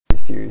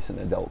serious and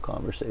adult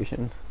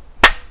conversation.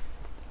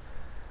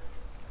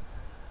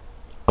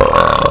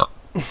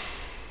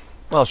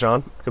 Well,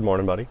 Sean, good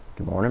morning, buddy.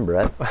 Good morning,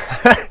 Brett.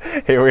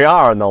 Here we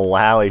are on the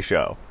Lally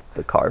Show.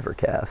 The Carver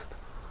Cast.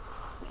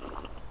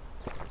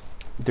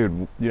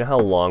 Dude, you know how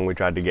long we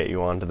tried to get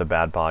you onto the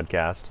Bad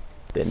Podcast?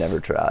 They never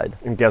tried.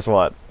 And guess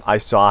what? I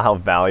saw how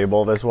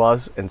valuable this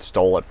was and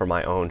stole it for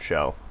my own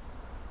show.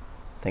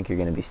 I think you're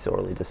going to be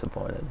sorely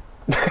disappointed.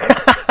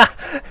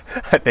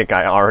 I think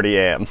I already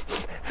am.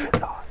 It's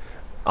hot.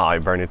 Oh,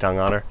 you burn your tongue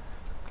on her?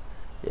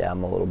 Yeah,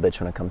 I'm a little bitch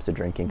when it comes to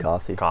drinking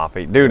coffee.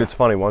 Coffee. Dude, it's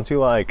funny. Once you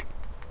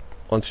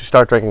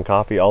start drinking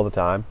coffee all the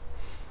time,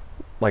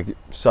 like,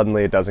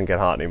 suddenly it doesn't get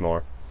hot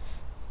anymore.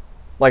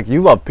 Like,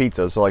 you love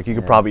pizza, so, like, you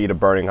could probably eat a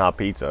burning hot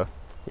pizza.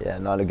 Yeah,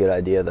 not a good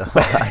idea, though.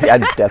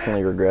 I'd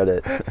definitely regret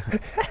it.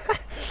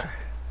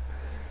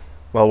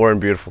 Well, we're in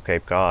beautiful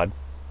Cape Cod.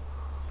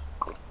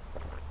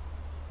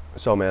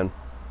 So, man,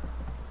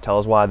 tell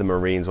us why the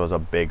Marines was a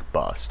big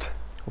bust.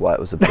 Why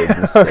it was a big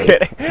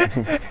mistake.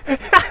 Okay.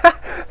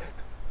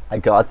 I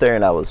got there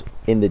and I was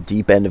in the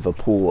deep end of a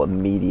pool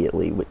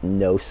immediately with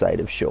no sight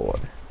of shore.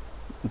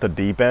 The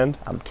deep end?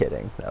 I'm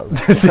kidding. That was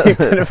The deep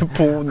end of a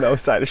pool, no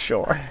sight of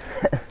shore.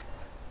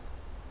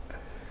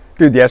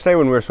 Dude, yesterday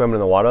when we were swimming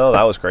in the water, though,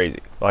 that was crazy.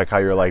 Like how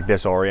you're like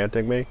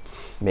disorienting me.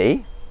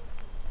 Me?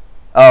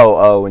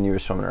 Oh, when you were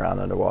swimming around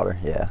underwater.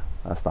 Yeah,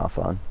 that's not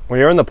fun.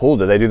 When you're in the pool,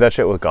 do they do that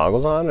shit with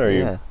goggles on, or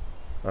Yeah.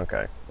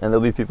 Okay. And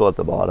there'll be people at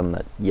the bottom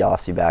that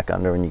yoss you back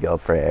under when you go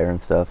up for air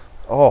and stuff.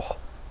 Oh.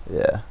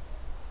 Yeah.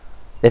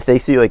 If they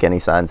see like any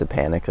signs of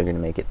panic, they're gonna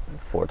make it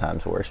 4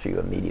 times worse for you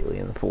immediately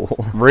in the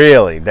pool.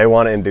 Really? They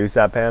want to induce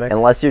that panic?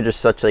 Unless you're just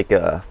such like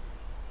a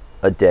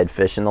dead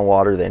fish in the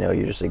water, they know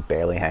you're just like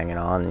barely hanging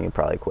on, and you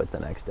probably quit the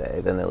next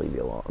day. Then they leave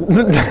you alone.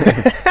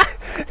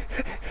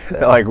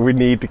 They're like, we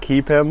need to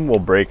keep him. We'll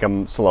break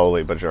him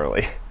slowly but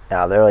surely.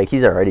 Yeah, they're like,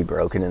 he's already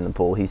broken in the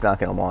pool. He's not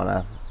gonna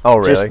wanna. Oh,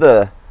 really?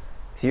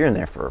 So you're in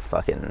there for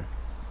fucking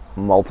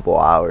multiple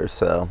hours,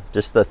 so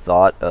just the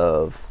thought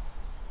of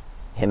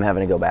him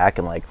having to go back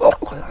and like,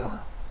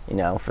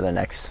 for the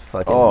next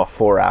fucking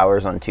 4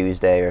 hours on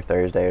Tuesday or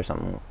Thursday or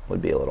something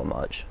would be a little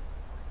much.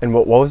 And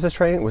what was this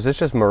training? Was this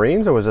just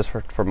Marines or was this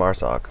for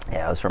MARSOC?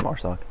 Yeah, it was for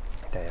MARSOC.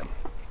 Damn.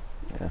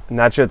 Yeah. And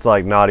that shit's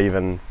like not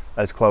even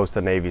as close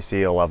to Navy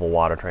SEAL level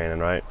water training,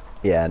 right?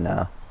 Yeah,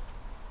 no.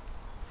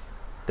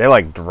 They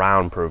like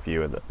drown proof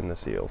you in the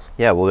SEALs.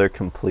 Yeah, well, they're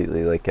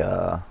completely like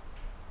a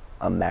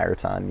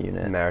maritime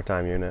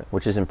unit.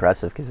 Which is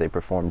impressive because they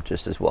performed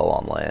just as well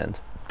on land.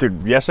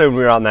 Dude, yesterday when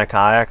we were out in that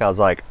kayak, I was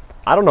like,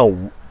 I don't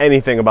know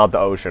anything about the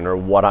ocean or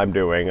what I'm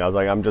doing. I was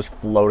like, I'm just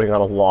floating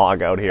on a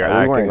log out here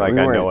acting like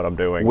I know what I'm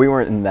doing. We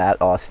weren't in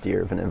that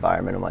austere of an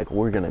environment. I'm like,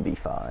 we're going to be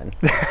fine.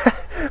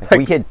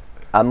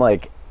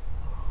 Like,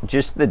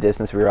 just the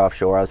distance we were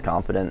offshore, I was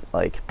confident,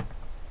 like,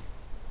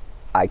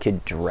 I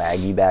could drag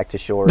you back to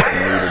shore if you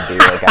needed to.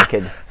 Like, I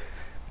could,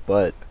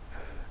 but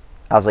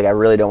I was like, I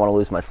really don't want to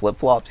lose my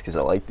flip-flops because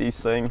I like these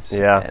things.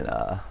 Yeah.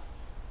 And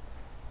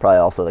probably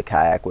also the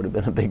kayak would have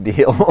been a big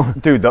deal.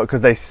 Dude,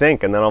 because they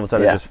sink and then all of a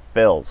sudden it just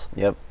fills.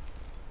 Yep.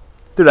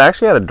 Dude, I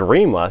actually had a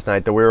dream last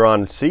night that we were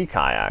on sea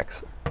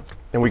kayaks.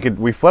 And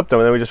we flipped them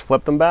and then we just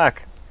flipped them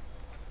back.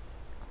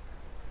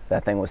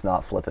 That thing was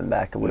not flipping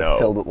back. It would have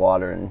filled with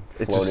water and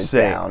floated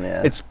down.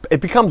 Yeah.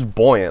 It becomes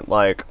buoyant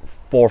like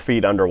 4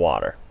 feet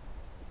underwater.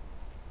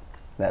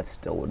 That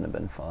still wouldn't have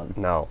been fun.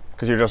 No,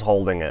 because you're just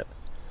holding it.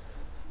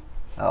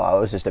 Oh, I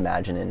was just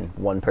imagining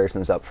one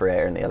person's up for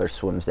air and the other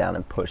swims down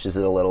and pushes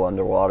it a little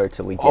underwater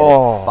till we get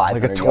it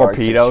 500 like a yards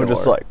torpedo, to shore.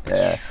 just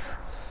like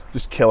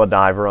just kill a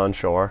diver on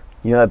shore.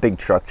 You know that big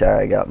truck tire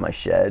I got in my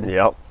shed?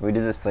 Yep. We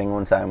did this thing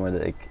one time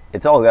where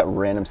it's all got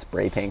random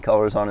spray paint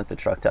colors on it, the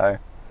truck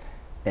tire,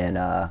 and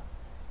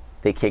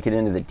they kick it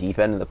into the deep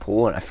end of the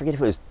pool, and I forget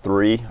if it was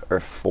 3 or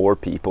 4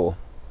 people,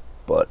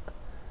 but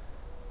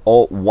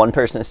one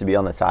person has to be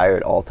on the tire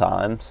at all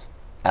times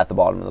at the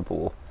bottom of the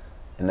pool.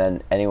 And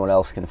then anyone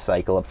else can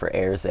cycle up for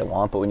air as they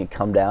want. But when you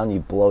come down, you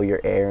blow your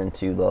air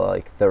into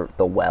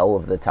the well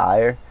of the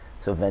tire.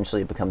 So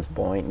eventually it becomes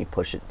buoyant and you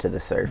push it to the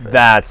surface.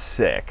 That's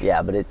sick.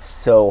 Yeah, but it's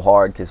so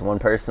hard because one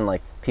person,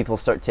 like, people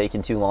start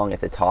taking too long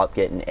at the top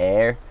getting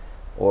air.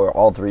 Or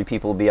all 3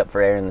 people will be up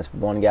for air and this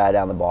one guy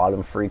down the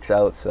bottom freaks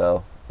out.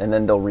 And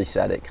then they'll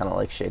reset it, kind of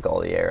like shake all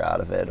the air out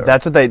of it.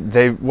 That's what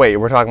wait,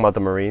 we're talking about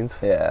the Marines?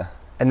 Yeah.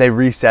 And they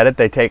reset it.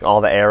 They take all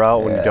the air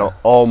out when you don't.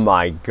 Oh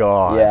my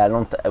god.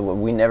 Yeah,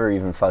 we never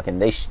even fucking.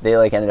 They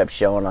like ended up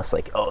showing us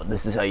like, oh,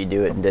 this is how you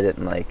do it, and did it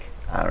in like,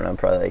 I don't know,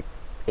 probably like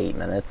 8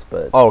 minutes.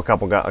 But a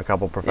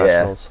couple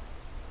professionals.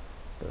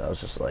 Yeah. But I was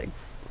just like,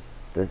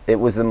 it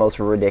was the most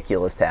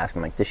ridiculous task.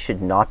 I'm like, this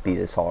should not be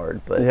this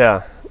hard. But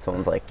yeah,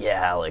 someone's like,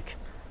 yeah, like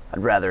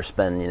I'd rather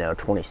spend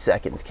 20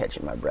 seconds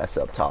catching my breath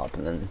up top,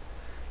 and then.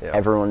 Yeah.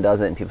 Everyone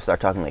does it, and people start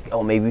talking like,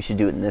 "Oh, maybe we should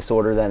do it in this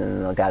order then." And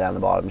then the guy down the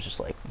bottom is just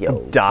like, "Yo,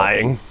 I'm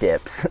dying,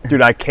 dips."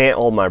 Dude, I can't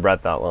hold my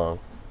breath that long.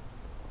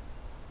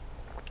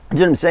 You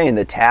know what I'm saying?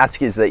 The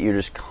task is that you're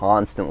just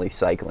constantly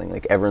cycling.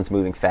 Like everyone's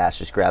moving fast,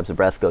 just grabs a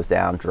breath, goes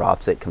down,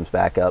 drops it, comes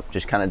back up,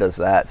 just kind of does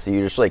that. So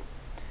you're just like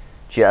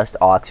just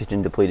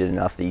oxygen depleted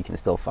enough that you can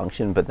still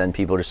function, but then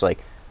people just like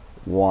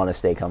want to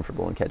stay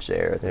comfortable and catch the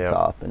air at the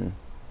top, and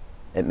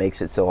it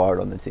makes it so hard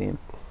on the team.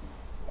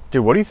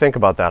 Dude, what do you think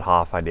about that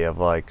Hoff idea of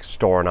like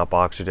storing up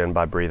oxygen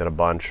by breathing a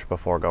bunch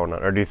before going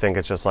on? Or do you think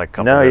it's just like a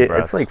couple No, good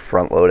breaths? it's like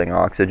front loading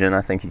oxygen.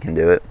 I think you can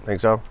do it.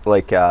 Think so?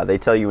 Like they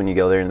tell you when you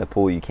go there in the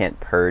pool, you can't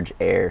purge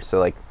air. So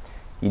like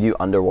you do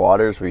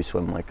underwaters where you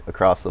swim like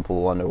across the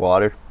pool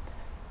underwater,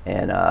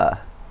 and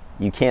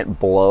you can't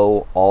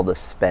blow all the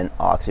spent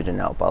oxygen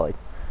out by like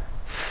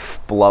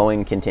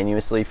blowing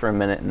continuously for a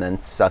minute and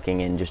then sucking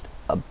in just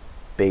a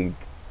big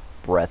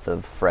breath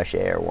of fresh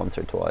air once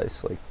or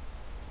twice. Like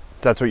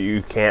That's what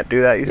you can't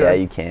do that, you said? yeah,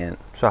 you can't.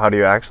 So how do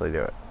you actually do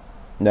it?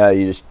 No,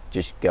 you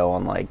just go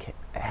on like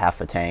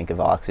half a tank of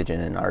oxygen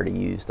and already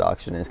used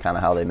oxygen is kind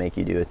of how they make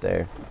you do it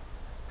there.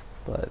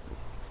 But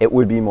it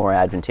would be more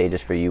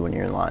advantageous for you when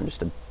you're in line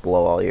just to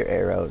blow all your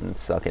air out and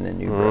suck in a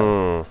new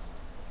breath.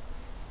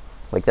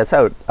 Like that's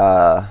how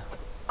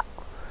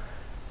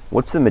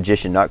what's the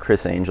magician, not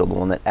Chris Angel, the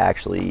one that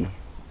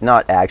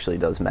not actually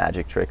does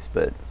magic tricks,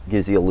 but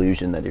gives the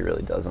illusion that he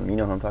really does them. You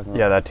know what I'm talking about?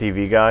 Yeah, that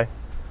TV guy.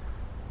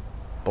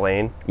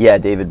 Blaine? Yeah,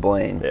 David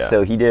Blaine. Yeah.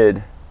 So he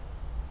did,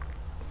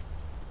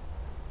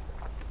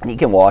 you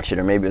can watch it,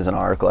 or maybe it was an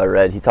article I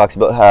read. He talks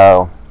about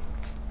how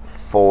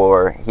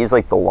he's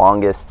like the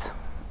longest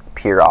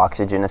pure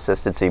oxygen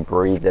assisted, so he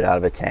breathed it out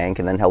of a tank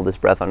and then held his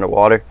breath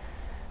underwater.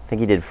 I think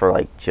he did for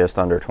like just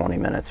under 20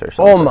 minutes or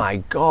something. Oh my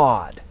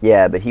god.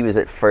 Yeah, but he was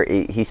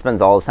he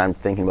spends all his time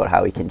thinking about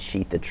how he can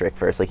cheat the trick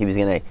first. Like he was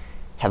going to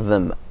have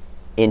them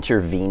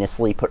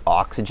intravenously put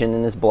oxygen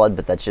in his blood,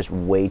 but that's just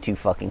way too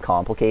fucking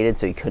complicated,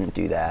 so he couldn't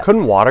do that.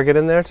 Couldn't water get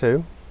in there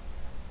too?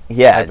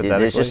 Yeah, dude,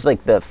 there's just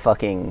like the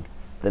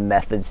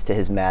methods to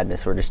his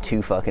madness were just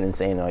too fucking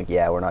insane. They're like,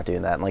 yeah, we're not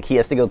doing that. And like he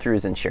has to go through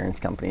his insurance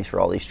companies for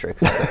all these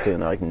tricks and stuff too,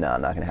 and they're like, no,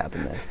 not gonna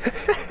happen,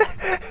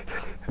 man.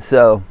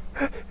 So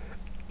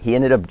he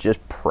ended up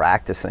just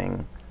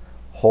practicing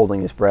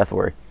holding his breath,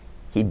 where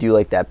he'd do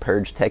like that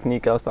purge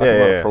technique I was talking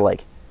about for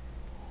like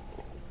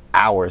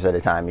hours at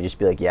a time. He'd just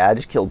be like, yeah, I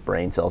just killed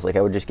brain cells. Like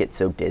I would just get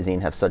so dizzy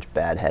and have such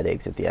bad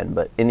headaches at the end.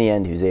 But in the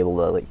end, he was able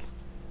to like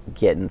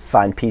get and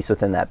find peace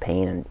within that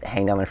pain and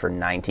hang down there for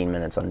 19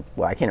 minutes on,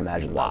 well, I can't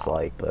imagine what that's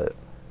like, but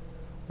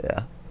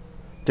yeah.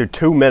 Dude,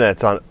 2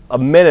 minutes on a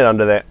minute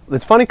under there.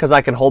 It's funny because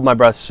I can hold my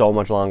breath so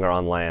much longer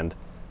on land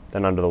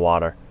than under the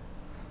water.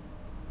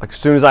 Like as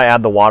soon as I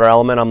add the water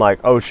element, I'm like,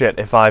 oh shit,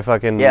 if I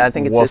fucking I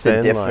think it's just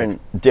a like,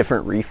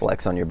 different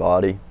reflex on your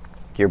body.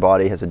 Your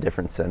body has a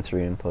different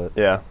sensory input.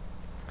 Yeah.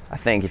 I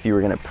think if you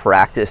were going to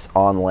practice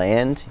on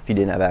land, if you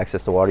didn't have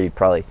access to water, you'd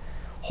probably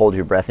hold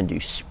your breath and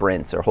do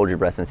sprints, or hold your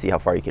breath and see how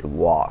far you could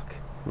walk.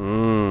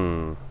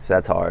 So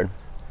that's hard.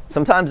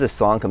 Sometimes this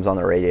song comes on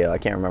the radio. I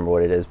can't remember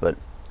what it is, but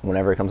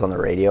whenever it comes on the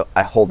radio,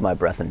 I hold my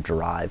breath and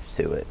drive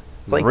to it.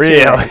 It's like really?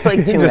 It's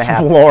like two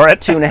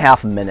and a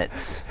half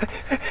minutes.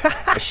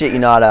 Shit, you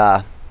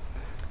not.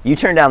 You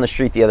turned down the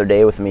street the other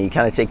day with me. You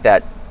kind of take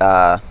that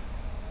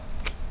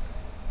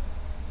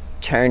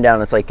turn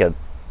down. It's like a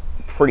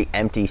pretty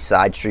empty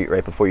side street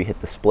right before you hit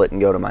the split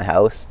and go to my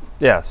house.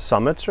 Yeah,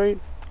 Summit Street?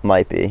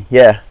 Might be,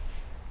 yeah.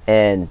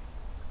 And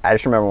I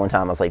just remember one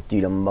time I was like,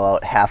 dude, I'm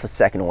about half a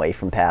second away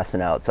from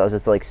passing out. So I was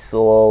just like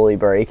slowly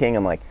braking.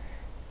 I'm like,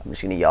 I'm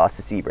just gonna yas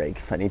the C brake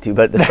if I need to.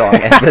 But the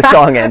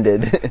song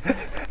ended.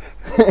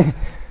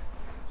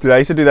 Dude, I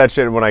used to do that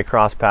shit when I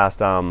crossed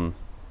past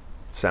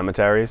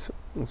cemeteries.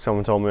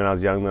 Someone told me when I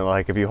was young that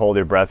like if you hold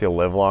your breath, you'll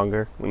live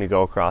longer when you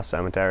go across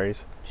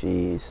cemeteries.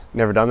 Jeez.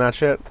 Never done that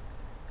shit?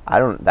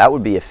 That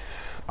would be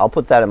I'll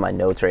put that in my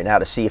notes right now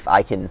to see if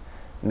I can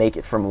make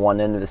it from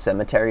one end of the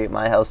cemetery at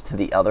my house to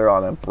the other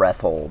on a breath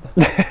hold.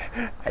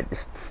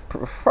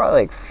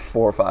 Probably like 400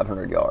 or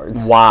 500 yards.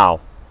 Wow.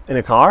 In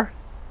a car?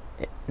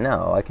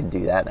 No, I could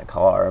do that in a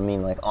car. I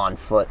mean, like on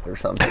foot or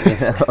something, you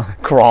know?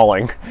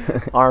 Crawling.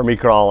 Army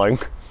crawling.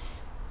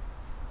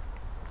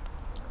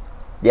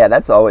 Yeah,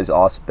 that's always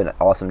been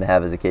awesome to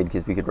have as a kid,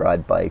 because we could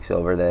ride bikes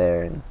over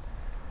there and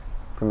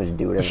pretty much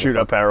do whatever. Shoot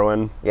up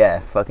heroin. Yeah,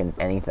 fucking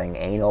anything.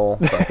 Anal,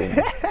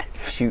 fucking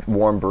shoot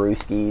warm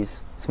brewskis,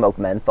 smoke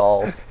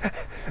menthols.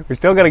 We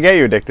still gotta get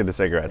you addicted to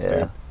cigarettes, Yeah.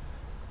 dude.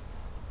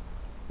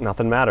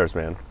 Nothing matters,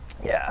 man.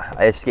 Yeah,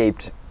 I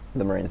escaped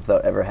the Marines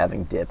without ever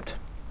having dipped,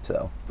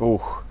 so.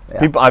 Ooh.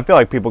 Yeah. I feel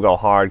like people go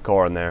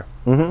hardcore in there.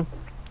 Mm-hmm.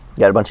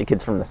 Got a bunch of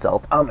kids from the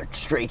South. I'm a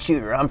straight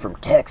shooter. I'm from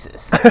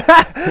Texas.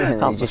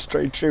 I'm a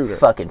straight shooter.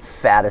 Fucking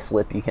fattest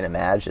lip you can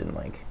imagine.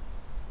 Like,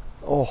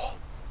 oh.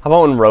 How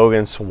about when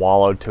Rogan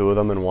swallowed 2 of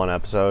them in one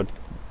episode?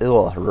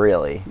 ugh,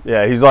 really?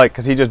 Yeah, he's like,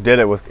 because he just did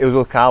it was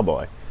with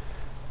Cowboy.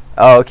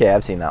 Oh, okay,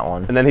 I've seen that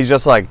one. And then he's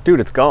just like, dude,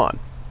 it's gone.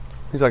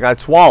 He's like, I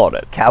swallowed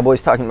it.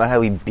 Cowboy's talking about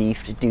how he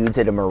beefed dudes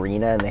at a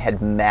marina and they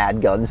had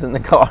mad guns in the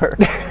car.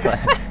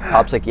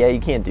 Pop's like, yeah, you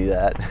can't do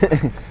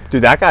that.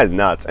 Dude, that guy's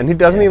nuts. And he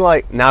doesn't he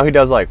like, now he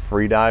does like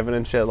free diving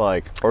and shit,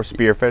 like, or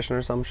spearfishing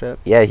or some shit.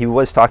 Yeah, he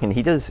was talking,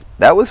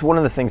 that was one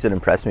of the things that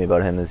impressed me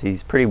about him, is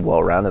he's pretty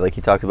well-rounded. Like,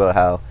 he talked about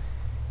how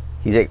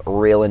He's like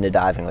real into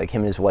diving. Like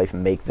him and his wife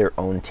make their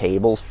own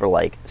tables for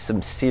like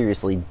some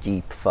seriously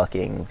deep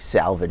fucking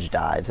salvage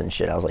dives and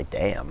shit. I was like,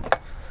 damn.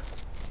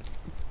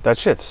 That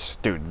shit's,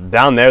 dude,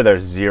 down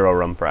there's zero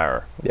room for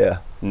error. Yeah.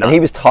 None. And he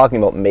was talking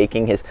about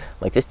making his,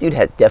 like, this dude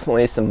had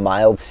definitely some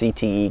mild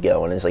CTE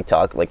going. Is like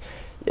talk like,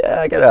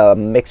 yeah, I gotta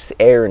mix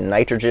air and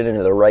nitrogen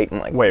into the right. And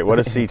like, Wait, what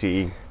is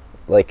CTE?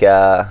 Like,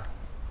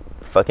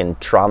 fucking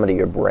trauma to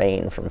your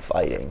brain from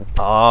fighting.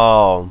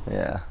 Oh.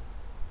 Yeah.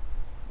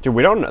 Dude,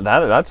 we don't know.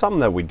 That's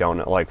something that we don't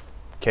know. Like,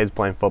 kids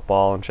playing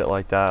football and shit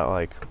like that.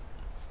 Like,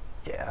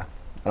 Yeah.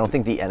 I don't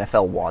think the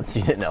NFL wants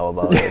you to know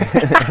about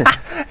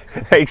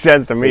it. makes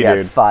sense to me, They got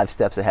dude. 5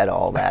 steps ahead of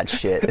all that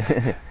shit.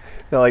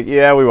 They're like,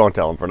 yeah, we won't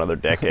tell them for another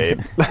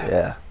decade.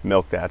 Yeah.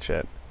 Milk that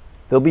shit.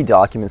 There'll be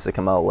documents that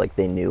come out like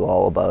they knew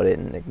all about it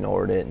and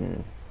ignored it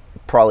and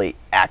probably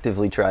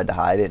actively tried to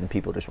hide it and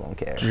people just won't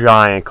care.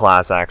 Giant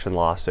class action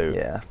lawsuit.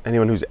 Yeah.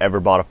 Anyone who's ever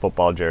bought a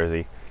football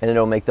jersey. And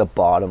it'll make the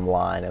bottom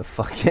line of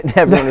fucking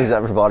everyone who's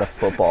ever bought a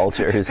football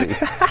jersey.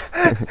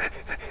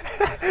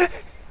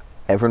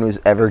 Everyone who's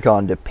ever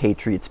gone to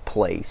Patriots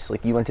Place.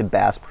 Like, you went to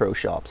Bass Pro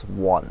Shops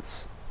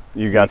once.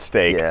 You got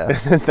steak.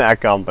 Yeah.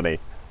 That company.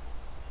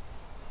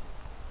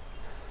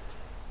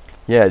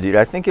 Yeah, dude,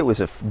 I think it was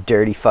a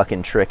dirty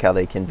fucking trick how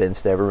they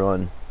convinced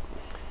everyone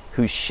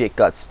whose shit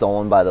got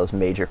stolen by those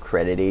major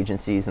credit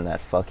agencies and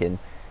that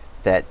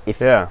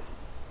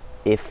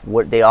if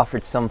what they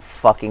offered some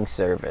fucking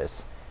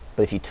service,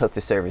 but if you took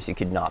the service, you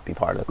could not be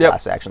part of the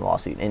class action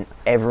lawsuit, and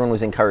everyone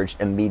was encouraged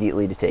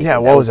immediately to take it. Yeah,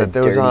 That what was it?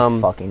 There was dirty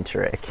fucking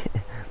trick.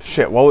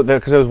 Shit,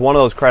 because it was one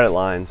of those credit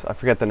lines. I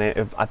forget the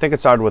name. I think it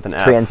started with an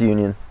F.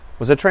 TransUnion.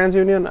 Was it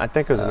TransUnion? I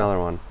think it was another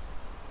one.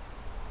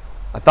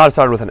 I thought it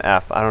started with an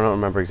F. I don't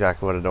remember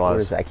exactly what it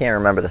was. I can't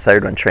remember the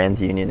third one.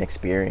 TransUnion,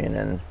 Experian,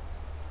 and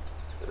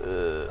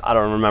I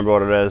don't remember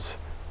what it is.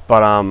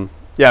 But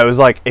yeah, it was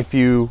like if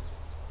you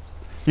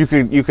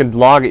could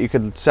log it, you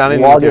could sign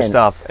in with your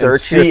stuff,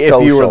 search and see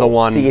your if you were the social,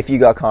 one. see if you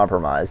got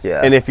compromised.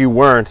 Yeah. And if you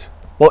weren't,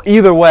 well,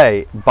 either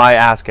way, by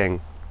asking,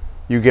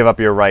 you give up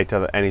your right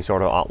to any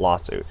sort of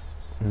lawsuit.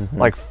 Mm-hmm.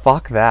 Like,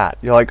 fuck that.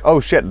 You're like, oh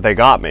shit, they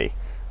got me.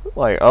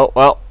 Like, oh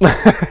well,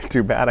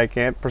 too bad I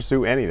can't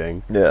pursue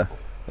anything. Yeah.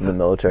 In the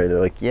military, they're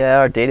like, yeah,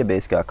 our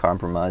database got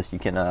compromised. You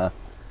can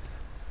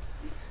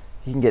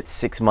get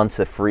 6 months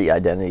of free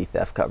identity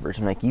theft coverage.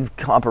 I'm like, you've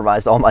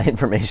compromised all my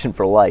information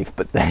for life,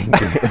 but thank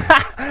you.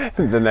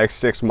 The next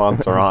 6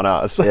 months are on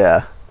us.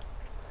 Yeah.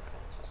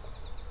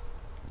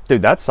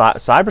 Dude, that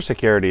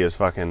cybersecurity is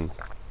fucking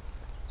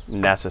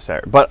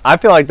necessary. But I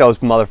feel like those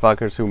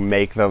motherfuckers who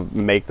make the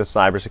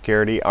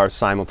cybersecurity are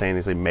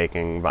simultaneously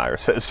making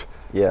viruses.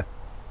 Yeah.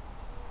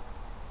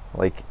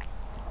 Like,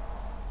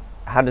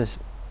 how does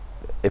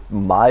if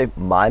my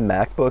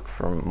MacBook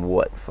from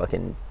what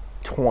fucking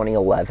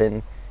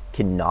 2011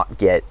 cannot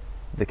get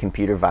the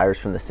computer virus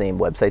from the same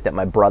website that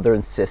my brother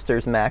and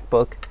sister's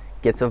MacBook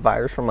gets a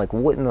virus from, like,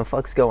 what in the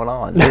fuck's going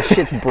on? This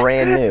shit's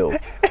brand new.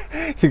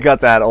 You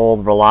got that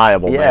old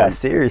reliable, man. Yeah,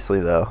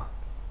 seriously though.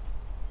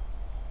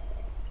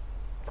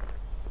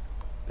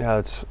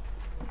 Yeah,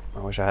 I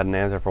wish I had an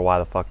answer for why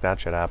the fuck that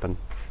shit happened.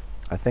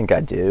 I think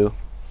I do.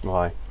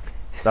 Why?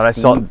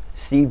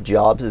 Steve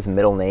Jobs'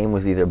 middle name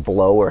was either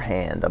Blow or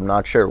Hand. I'm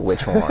not sure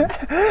which one.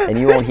 And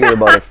you won't hear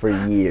about it for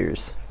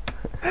years.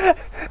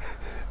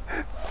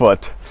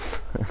 Foot.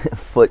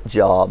 Foot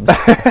Jobs.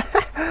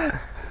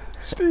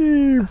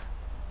 Steve.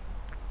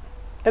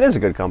 It is a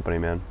good company,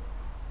 man.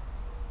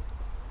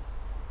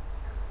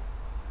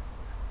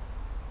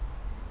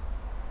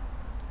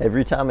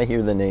 Every time I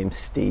hear the name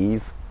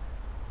Steve,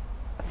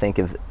 I think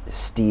of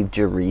Steve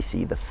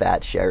Geraci, the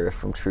fat sheriff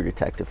from True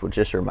Detective, which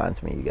just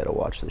reminds me you gotta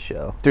watch the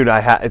show. Dude,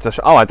 it's a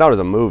show. Oh, I thought it was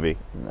a movie.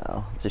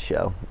 No, it's a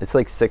show. It's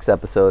like 6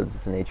 episodes.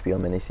 It's an HBO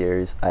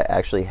miniseries. I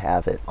actually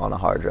have it on a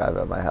hard drive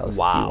at my house.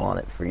 Wow. If you want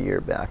it for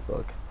your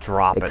MacBook.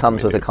 Drop it. It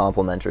comes with dude. a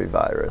complimentary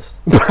virus.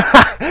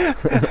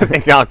 I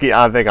think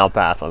I'll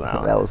pass on that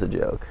one. That was a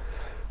joke.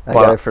 I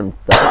got it from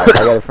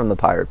the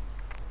pirate.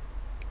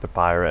 The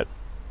pirate.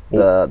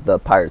 The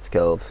Pirates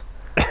Cove.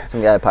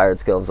 Some guy at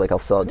Pirates Cove's like, I'll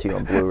sell it to you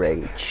on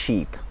Blu-ray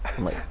cheap.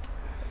 I'm like,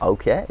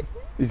 okay.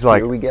 He's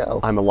like, here we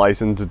go. I'm a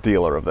licensed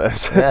dealer of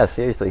this. Yeah,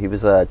 seriously, he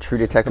was a True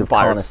Detective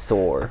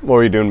connoisseur. What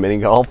were you doing, mini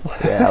golf?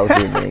 Yeah, I was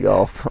doing mini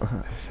golf.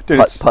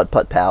 Dude,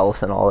 putt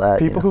Palace and all that.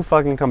 People who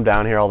fucking come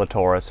down here, all the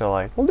tourists, are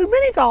like, we'll do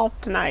mini golf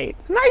tonight.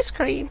 And ice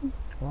cream.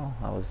 Well,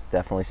 I was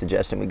definitely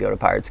suggesting we go to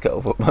Pirates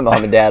Cove with my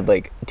mom and dad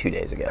like 2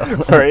 days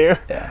ago. Were you?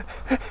 Yeah.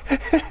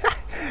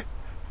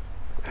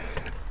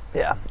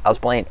 Yeah, I was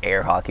playing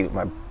air hockey with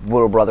my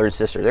little brother and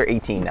sister. They're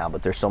 18 now,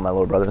 but they're still my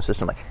little brother and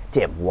sister. I'm like,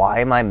 damn, why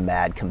am I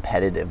mad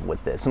competitive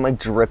with this? I'm like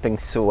dripping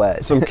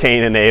sweat. Some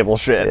Cain and Abel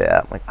shit. Yeah,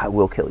 I'm like, I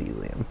will kill you,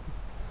 Liam.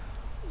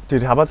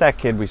 Dude, how about that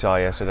kid we saw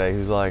yesterday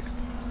who's like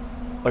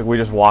we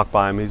just walked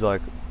by him. He's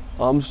like,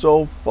 I'm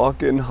so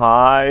fucking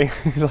high.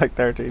 He's like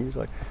 13. He's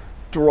like,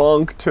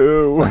 drunk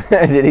too.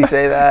 Did he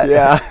say that?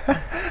 Yeah.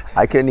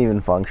 I couldn't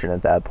even function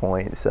at that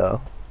point, so.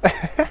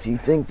 Do you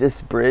think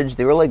this bridge,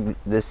 they were like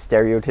the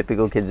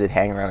stereotypical kids that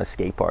hang around a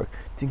skate park.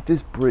 Do you think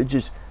this bridge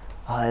is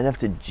high enough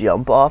to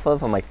jump off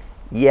of? I'm like,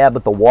 yeah,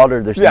 but the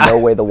water, there's Yeah. no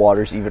way the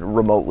water's even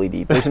remotely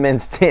deep. There's a man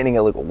standing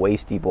at like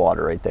waist deep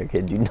water right there,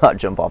 kid. Do not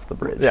jump off the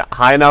bridge. Yeah,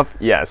 high enough,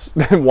 yes.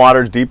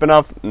 Water's deep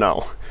enough,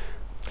 no.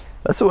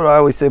 That's what I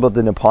always say about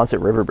the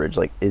Neponset River Bridge.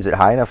 Like, is it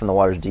high enough and the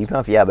water's deep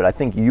enough? Yeah, but I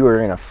think you are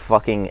gonna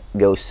fucking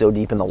go so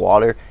deep in the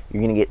water,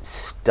 you're gonna get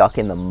stuck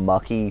in the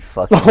mucky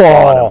fucking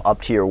bottom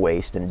up to your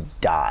waist and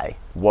die.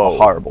 Whoa. A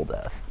horrible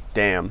death.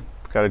 Damn,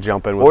 gotta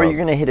jump in with Or you're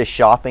gonna hit a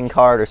shopping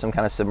cart or some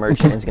kind of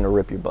submerged and it's gonna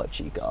rip your butt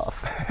cheek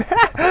off.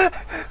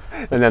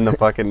 And then the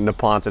fucking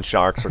Neponset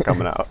sharks are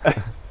coming out.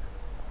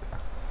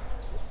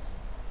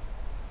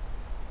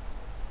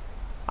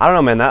 I don't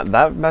know, man.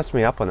 That messed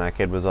me up when that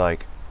kid was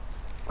like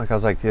I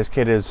was like, this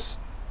kid is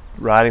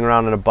riding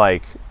around on a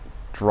bike,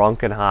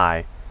 drunk and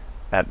high,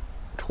 at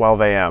 12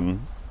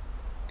 a.m.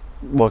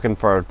 looking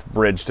for a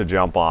bridge to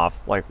jump off.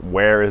 Like,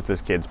 where is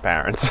this kid's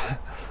parents?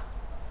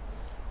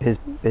 His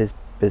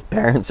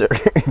parents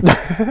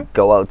are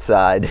go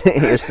outside.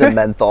 Here's some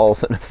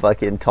menthols and a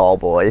fucking tall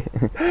boy.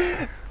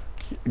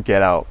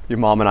 Get out. Your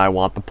mom and I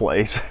want the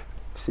place.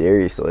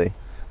 Seriously.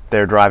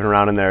 They're driving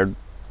around in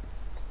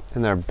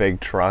their big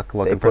truck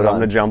looking for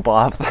something to jump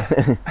off.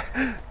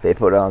 They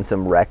put on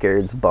some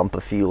records, bump a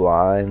few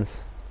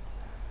lines.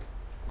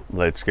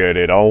 Let's get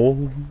it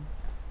on.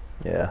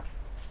 Yeah.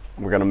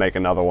 We're gonna make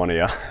another one of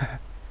you.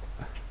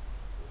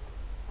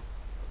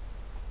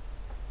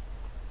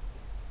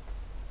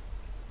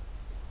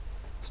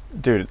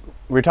 Dude,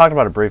 we talked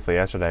about it briefly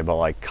yesterday, but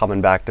like coming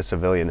back to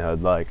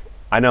civilianhood, like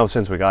I know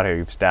since we got here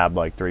you've stabbed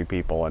like 3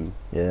 people and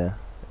Yeah.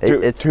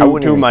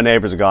 two of my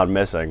neighbors have gone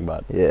missing,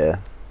 but yeah.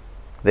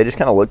 They just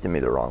kind of looked at me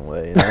the wrong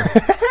way, you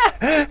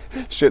know?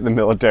 Shit in the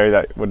military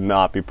that would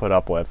not be put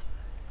up with.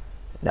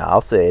 No,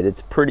 I'll say it.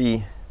 It's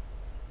pretty...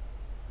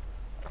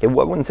 I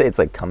wouldn't say it's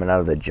like coming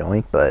out of the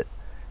joint, but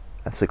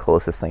that's the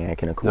closest thing I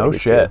can equate it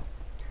shit. to.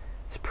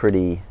 It's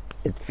pretty...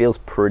 It feels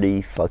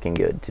pretty fucking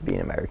good to be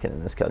an American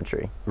in this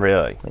country.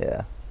 Really?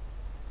 Yeah.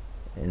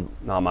 And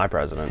not my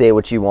president. Say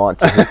what you want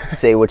to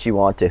say what you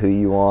want to who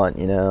you want,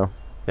 you know?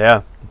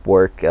 Yeah.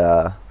 Work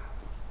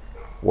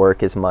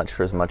as much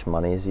for as much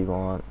money as you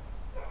want.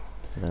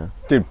 Yeah.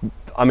 Dude,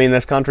 I mean,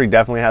 this country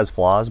definitely has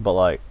flaws, but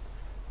like,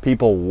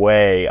 people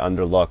way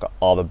underlook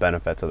all the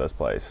benefits of this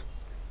place.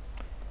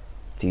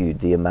 Dude,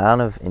 the amount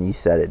of, and you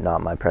said it,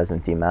 not my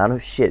president, the amount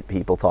of shit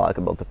people talk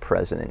about the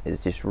president is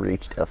just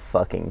reached a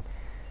fucking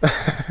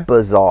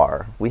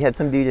bizarre. We had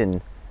some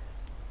dude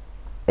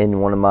in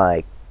one of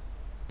my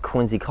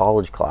Quincy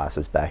College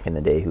classes back in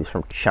the day who's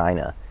from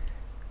China,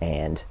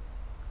 and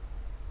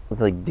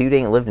like, dude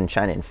ain't lived in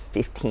China in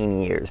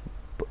 15 years,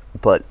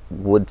 but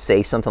would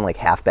say something like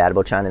half bad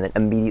about China and then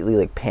immediately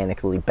like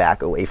panically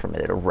back away from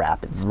it at a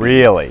rapid speed.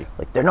 Really?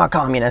 Like, they're not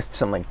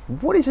communists. I'm like,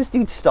 what is this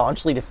dude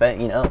staunchly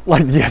defend, you know?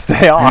 Like, yes,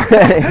 they are.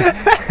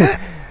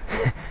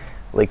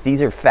 Like,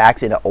 these are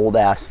facts in an old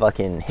ass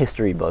fucking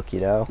history book, you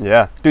know?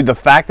 Yeah. Dude, the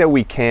fact that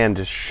we can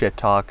just shit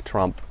talk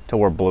Trump till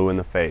we're blue in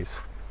the face.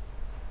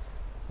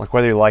 Like,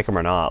 whether you like him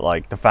or not,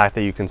 like, the fact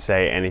that you can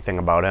say anything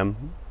about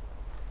him,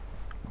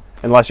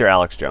 unless you're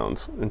Alex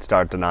Jones, and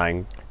start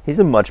denying. He's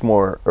a much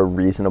more a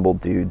reasonable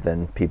dude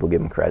than people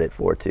give him credit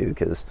for, too,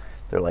 because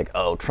they're like,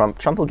 oh,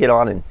 Trump will get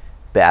on and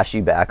bash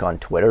you back on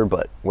Twitter,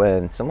 but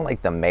when someone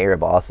like the mayor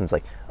of Austin's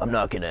like, I'm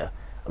not gonna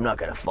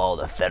follow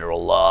the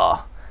federal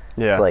law.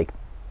 Yeah. It's like,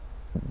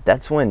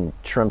 that's when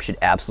Trump should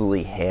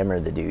absolutely hammer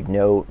the dude.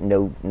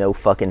 No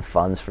fucking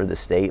funds for the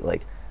state.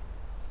 Like,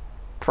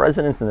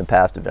 presidents in the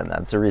past have done that.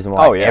 That's the reason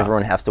why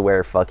everyone has to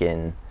wear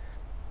fucking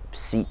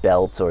seat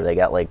belts, or they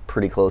got like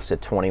pretty close to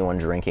 21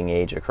 drinking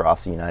age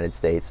across the United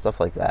States, stuff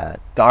like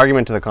that. The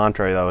argument to the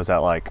contrary, though, is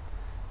that like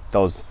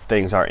those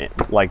things are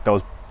like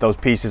those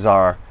pieces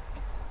are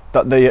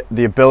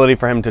the ability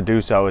for him to do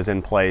so is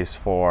in place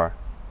for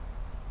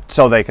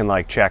so they can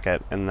like check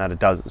it, and that it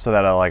does, so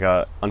that like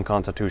a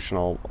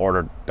unconstitutional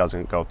order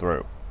doesn't go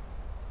through.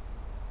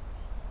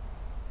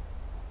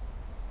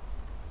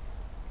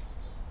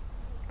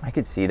 I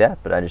could see that,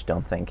 but I just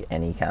don't think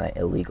any kind of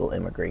illegal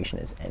immigration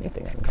is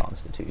anything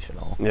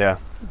unconstitutional. Yeah,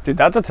 dude,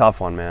 that's a tough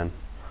one, man.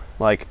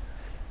 Like,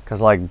 cause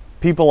like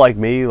people like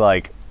me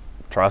like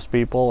trust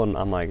people, and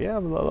I'm like, yeah,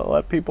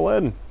 let people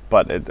in,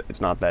 but it's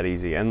not that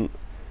easy. And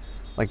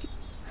like,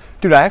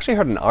 dude, I actually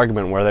heard an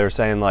argument where they were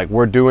saying like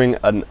we're doing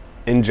an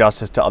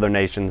injustice to other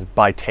nations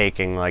by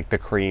taking like the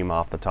cream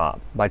off the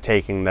top, by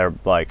taking their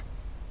like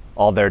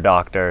all their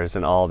doctors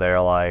and all their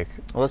like.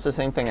 Well, it's the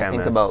same thing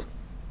chemists.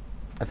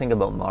 I think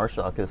about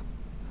Marshall, because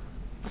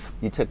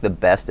you took the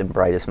best and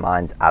brightest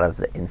minds out of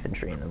the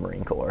infantry in the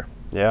Marine Corps.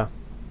 Yeah.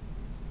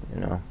 You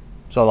know.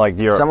 So like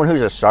you're someone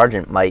who's a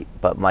sergeant might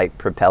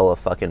propel a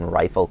fucking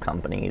rifle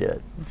company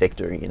to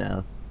victory, you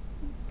know.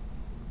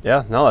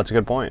 Yeah, no, that's a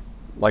good point.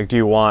 Like, do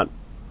you want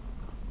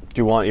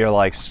your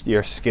like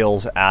your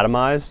skills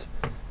atomized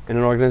in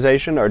an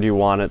organization, or do you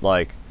want it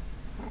like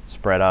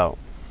spread out?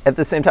 At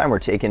the same time, we're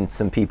taking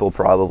some people,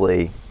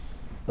 probably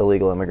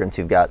illegal immigrants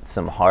who've got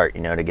some heart,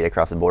 you know, to get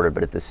across the border,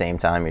 but at the same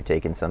time, you're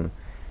taking some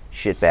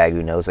shitbag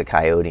who knows a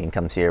coyote and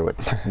comes here with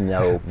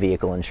no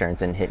vehicle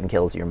insurance and hit and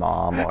kills your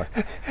mom, or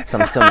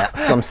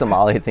some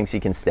Somali who thinks he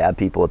can stab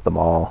people at the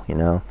mall, you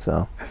know?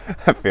 So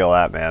I feel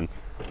that, man.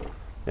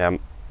 Yeah.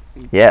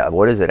 yeah,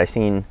 what is it? I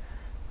seen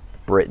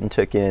Britain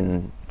took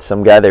in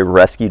some guy they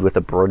rescued with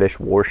a British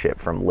warship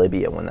from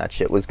Libya when that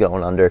shit was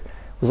going under. It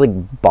was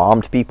like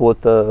bombed people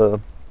at the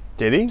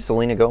Did he?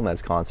 Selena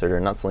Gomez concert, or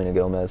not Selena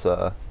Gomez,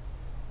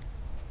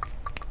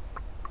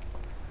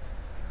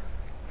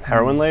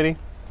 Heroin lady?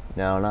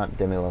 no, not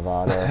Demi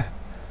Lovato.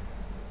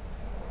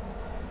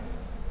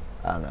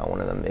 I don't know, one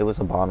of them. It was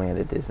a bombing at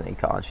a Disney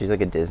con. She's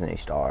like a Disney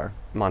star.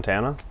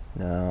 Montana?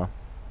 No.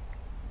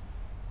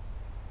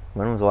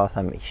 When was the last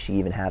time she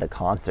even had a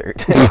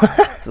concert?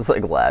 This was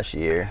like last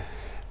year.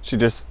 She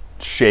just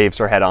shaves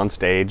her head on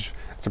stage.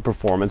 It's a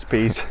performance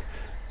piece.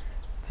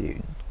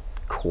 Dude,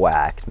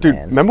 quacked, Dude,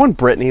 man. remember when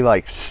Britney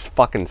like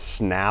fucking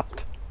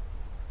snapped?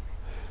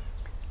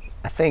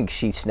 I think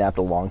she snapped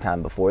a long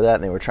time before that,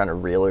 and they were trying to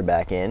reel her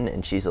back in,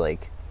 and she's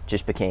like,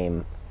 just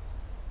became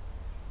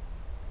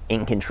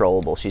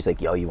incontrollable. She's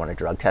like, yo, you want to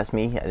drug test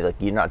me? And like,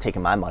 you're not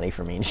taking my money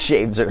from me, and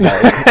shaves her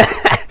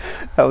head.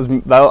 I was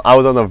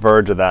on the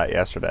verge of that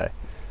yesterday.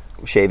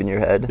 Shaving your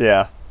head?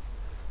 Yeah.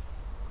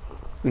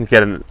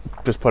 And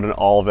just putting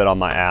all of it on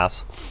my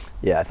ass.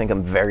 Yeah, I think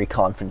I'm very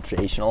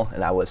confrontational,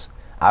 and I was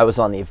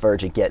on the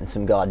verge of getting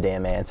some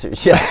goddamn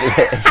answers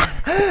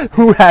yesterday.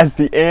 Who has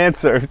the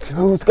answers?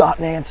 Who's got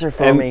an answer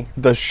for And me?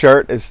 the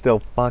shirt is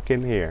still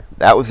fucking here.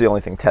 That was the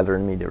only thing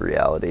tethering me to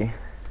reality.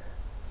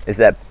 Is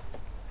that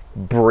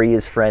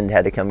Bria's friend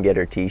had to come get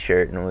her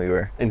t-shirt, and we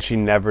were... And she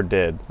never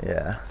did.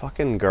 Yeah.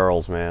 Fucking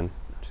girls, man.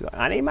 She's like,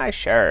 I need my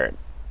shirt.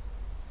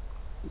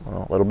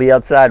 Well, it'll be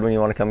outside when you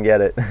want to come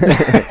get it.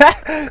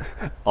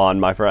 On,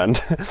 my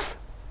friend.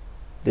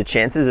 The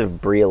chances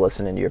of Bria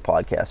listening to your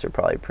podcast are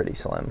probably pretty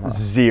slim, huh?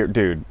 Zero.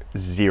 Dude,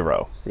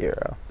 zero.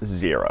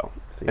 Zero.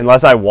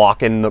 Unless I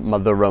walk in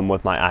the room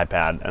with my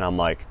iPad and I'm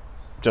like,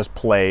 just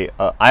play.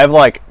 I have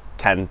like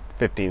 10,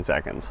 15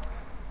 seconds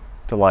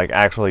to like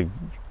actually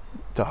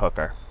to hook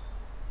her.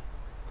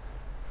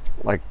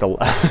 Like the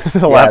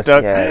left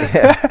hook.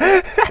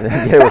 Yeah. And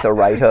then get her with a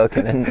right hook,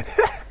 and then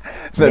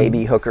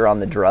maybe hook her on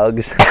the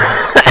drugs.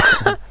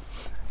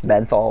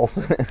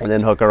 Menthols. And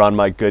then hook her on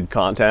my good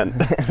content.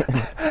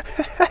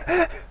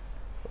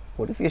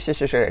 What if your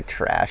sister started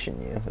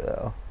trashing you,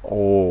 though?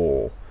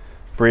 Oh.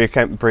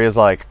 Bria's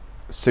like,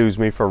 sues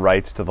me for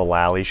rights to the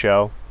Lally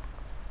show.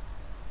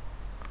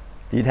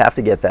 You'd have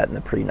to get that in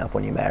the prenup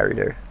when you married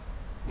her.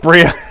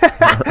 Bria.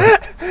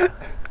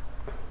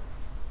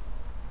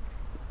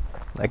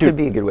 That could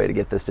be a good way to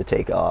get this to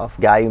take off.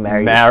 Guy who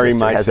married Marry his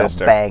sister my has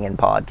sister. a banging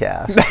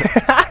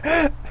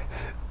podcast.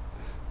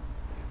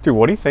 Dude,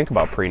 what do you think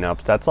about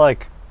prenups? That's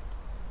like,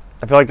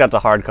 I feel like that's a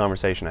hard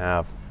conversation to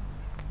have.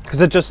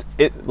 Because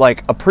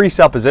like, a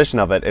presupposition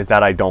of it is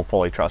that I don't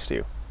fully trust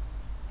you.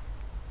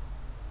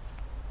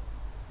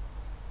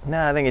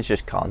 No, I think it's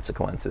just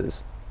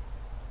consequences.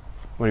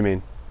 What do you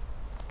mean?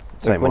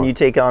 Like when you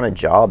take on a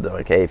job, though,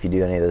 like, hey, if you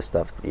do any of this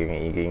stuff, you're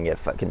gonna get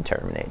fucking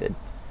terminated.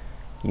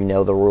 You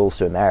know the rules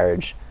to a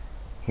marriage.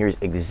 Here's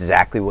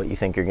exactly what you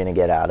think you're gonna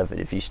get out of it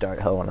if you start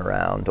hoeing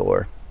around,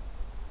 or...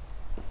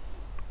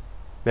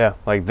 Yeah,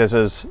 like this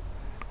is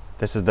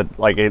the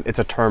like it's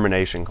a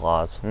termination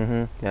clause.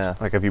 Mm-hmm. Yeah.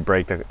 Like if you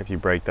break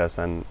this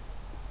and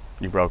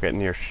you broke it and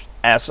you're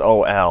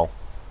SOL.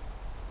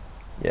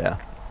 Yeah.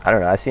 I don't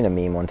know. I seen a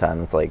meme one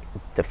time. It's like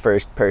the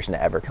first person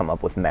to ever come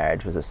up with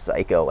marriage was a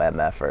psycho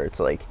MFer.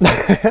 It's like,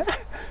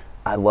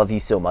 I love you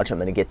so much, I'm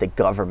gonna get the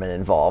government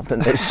involved in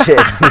this shit.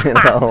 You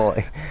know,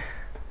 like,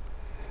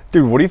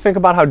 dude, what do you think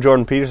about how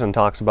Jordan Peterson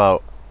talks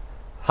about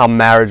how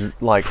marriage,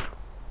 like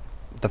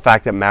the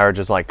fact that marriage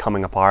is like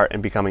coming apart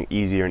and becoming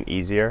easier and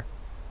easier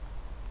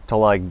to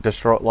like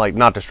destroy, like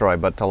not destroy,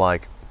 but to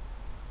like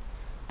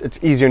it's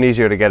easier and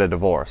easier to get a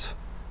divorce,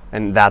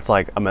 and that's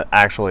like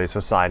actually a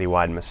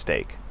society-wide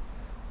mistake.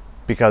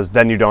 Because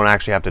then you don't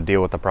actually have to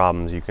deal with the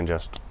problems. You can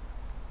just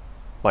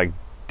like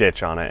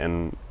ditch on it,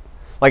 and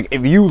like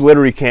if you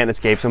literally can't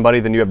escape somebody,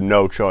 then you have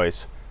no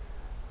choice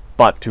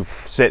but to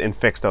sit and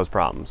fix those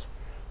problems.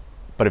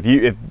 But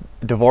if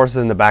divorce is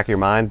in the back of your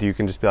mind, you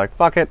can just be like,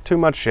 fuck it, too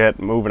much shit,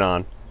 moving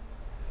on.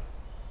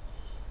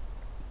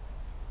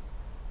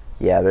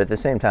 yeah, but at the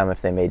same time, if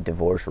they made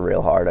divorce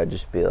real hard, I'd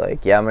just be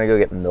like, yeah, I'm gonna go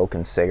get milk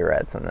and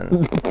cigarettes, and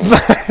then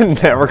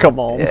never come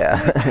home.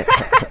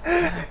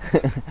 Yeah.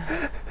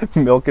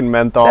 Milk and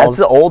menthols. That's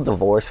the old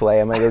divorce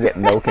way. I'm gonna go get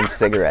milk and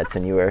cigarettes,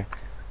 and you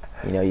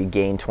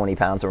gained 20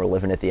 pounds and were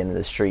living at the end of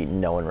the street and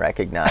no one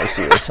recognized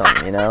you or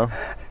something, you know?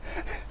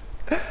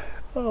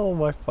 Oh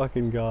my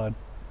fucking god.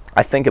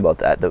 I think about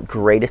that. The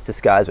greatest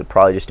disguise would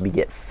probably just be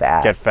get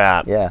fat. Get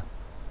fat. Yeah.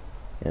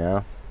 You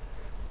know?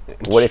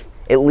 What if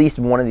at least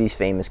one of these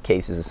famous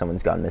cases of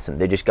someone's gone missing,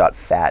 they just got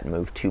fat and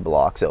moved 2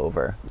 blocks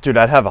over? Dude,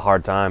 I'd have a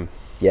hard time.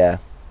 Yeah.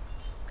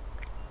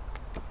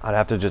 I'd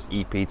have to just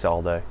eat pizza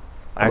all day.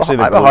 I have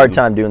a hard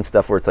time doing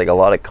stuff where it's like a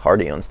lot of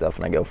cardio and stuff,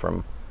 and I go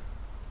from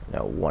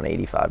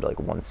 185 to like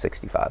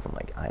 165. I'm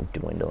like, I'm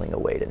dwindling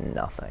away to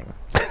nothing.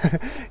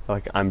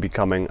 Like, I'm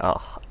becoming a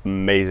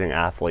amazing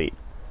athlete.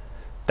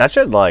 That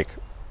shit, like,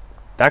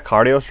 that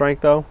cardio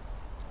strength, though,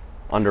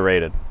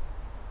 underrated.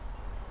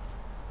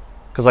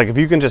 Because, like, if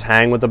you can just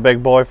hang with the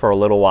big boy for a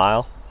little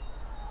while.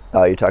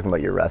 Oh, you're talking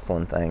about your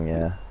wrestling thing,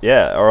 yeah.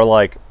 Yeah, or,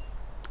 like,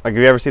 have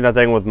you ever seen that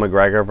thing with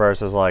McGregor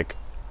versus, like,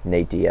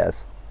 Nate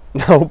Diaz.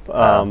 nope,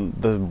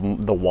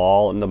 the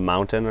wall and the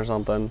mountain or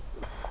something?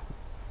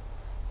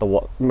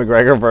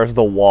 McGregor versus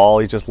the wall.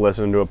 He's just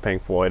listening to a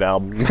Pink Floyd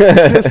album.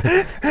 Just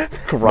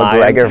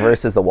crying. McGregor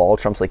versus the wall.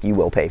 Trump's like, you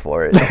will pay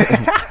for it.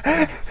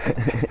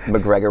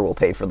 McGregor will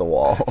pay for the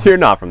wall. You're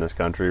not from this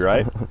country,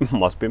 right?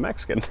 Must be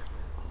Mexican.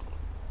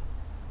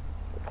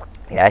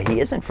 Yeah, he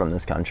isn't from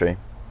this country.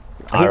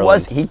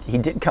 Ireland. He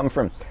did come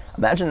from.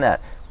 Imagine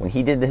that when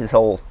he did his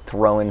whole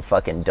throwing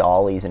fucking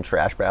dollies and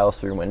trash barrels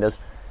through windows.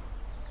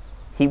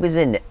 He was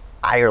in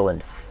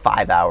Ireland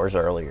 5 hours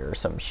earlier or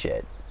some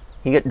shit.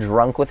 He got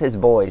drunk with his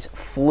boys,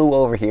 flew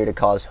over here to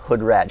cause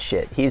hood rat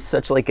shit. He's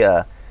such like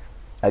a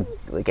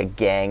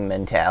gang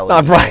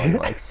mentality. Right.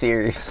 Like,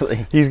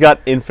 seriously. He's got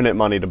infinite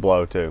money to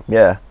blow too.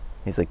 Yeah.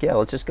 He's like, yeah,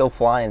 let's just go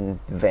fly and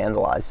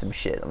vandalize some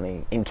shit. I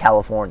mean, in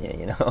California,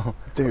 you know,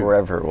 Dude.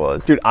 wherever it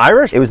was. Dude,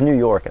 Irish. It was New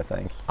York, I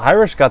think.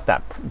 Irish got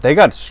that. They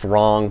got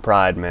strong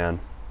pride, man.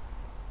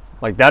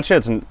 Like, that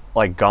shit's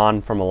like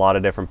gone from a lot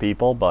of different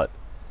people, but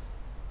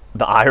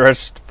the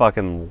Irish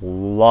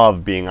fucking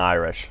love being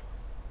Irish.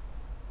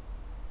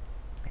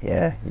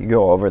 Yeah, you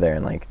go over there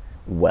and like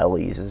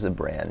Wellies is a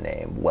brand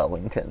name,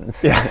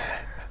 Wellingtons. Yeah.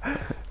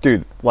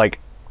 Dude, like,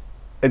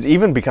 it's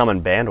even becoming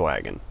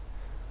bandwagon.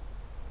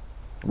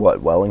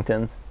 What,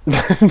 Wellingtons?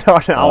 No,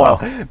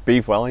 well,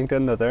 Beef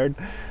Wellington the third.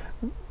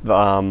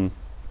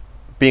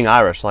 Being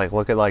Irish, like,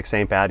 look at like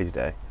St. Paddy's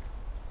Day.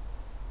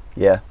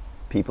 Yeah,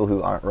 people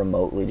who aren't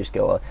remotely just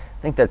go.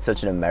 I think that's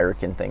such an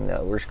American thing,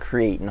 though. We're just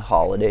creating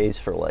holidays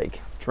for like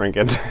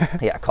Drinking.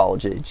 yeah,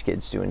 college age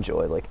kids to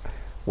enjoy. Like,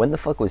 when the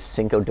fuck was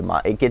Cinco de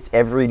Mayo? It gets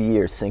every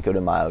year. Cinco de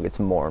Mayo gets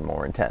more and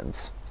more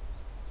intense.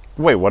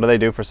 Wait, what do they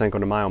do for Cinco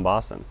de Mayo in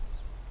Boston?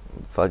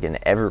 Fucking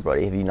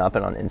everybody. Have you not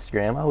been on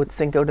Instagram? Oh, it's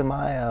Cinco de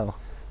Mayo.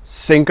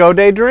 Cinco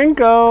de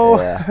Drinko.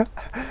 Yeah,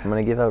 I'm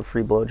gonna give out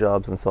free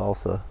blowjobs and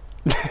salsa.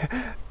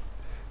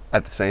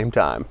 At the same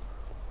time.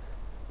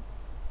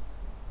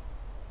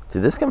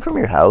 Did this come from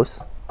your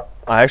house?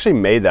 I actually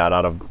made that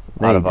out of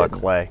didn't.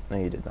 clay. No,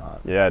 you did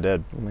not. Yeah, I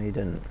did. No, you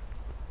didn't.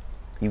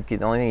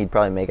 The only thing you'd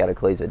probably make out of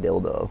clay is a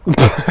dildo.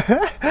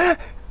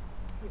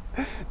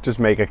 Just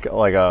make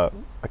a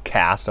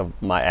cast of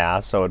my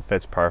ass so it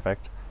fits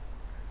perfect.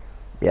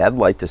 Yeah, I'd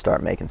like to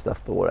start making stuff,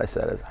 but what I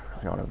said is I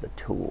really don't have the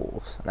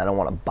tools, and I don't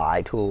want to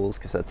buy tools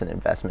because that's an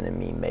investment in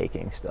me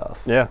making stuff.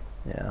 Yeah.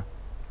 Yeah.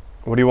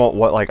 What do you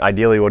want?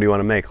 Ideally, what do you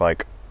want to make?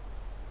 Like,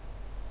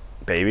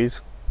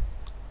 babies?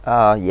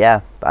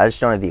 Yeah, but I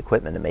just don't have the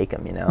equipment to make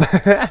them, you know.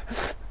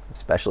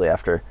 Especially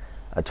after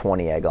a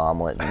 20 egg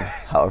omelet and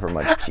however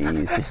much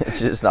cheese. It's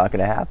just not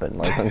gonna happen,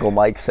 like Uncle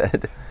Mike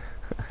said.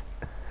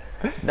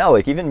 No,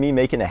 like even me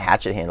making a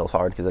hatchet handle's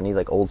hard because I need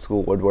like old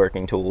school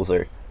woodworking tools,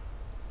 or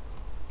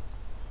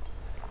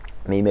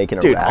me making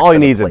a Dude, rack all for you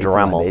the need is a plates in my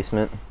Dremel.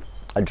 basement.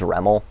 A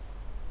Dremel.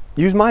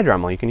 Use my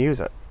Dremel. You can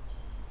use it.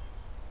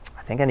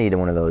 I think I need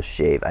one of those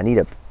shave. I need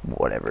a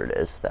whatever it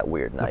is, that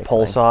weird knife. A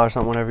pull thing. saw or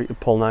something, whatever.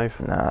 Pull knife.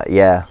 Nah,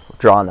 yeah,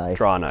 draw knife.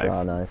 Draw knife.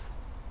 Draw knife.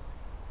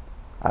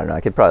 I don't know.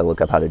 I could probably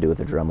look up how to do it with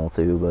a Dremel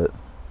too, but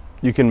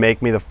You can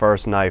make me the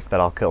first knife that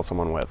I'll kill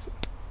someone with.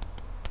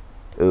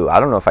 ooh, I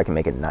don't know if I can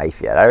make a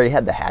knife yet. I already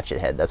had the hatchet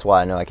head. That's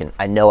why I know I can.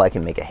 I know I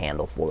can make a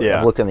handle for it. Yeah.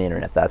 I've looked on the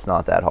internet. That's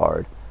not that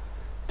hard.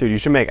 Dude, you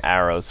should make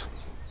arrows.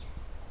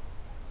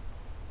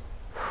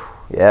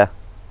 Yeah.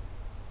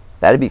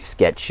 That'd be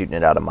sketch shooting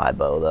it out of my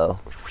bow though.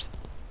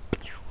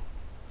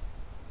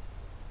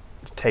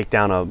 Take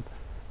down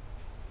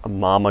a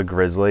mama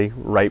grizzly,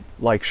 right?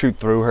 Like, shoot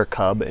through her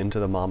cub into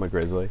the mama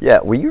grizzly. Yeah.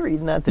 Were you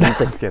reading that? That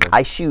he's I'm like, kidding.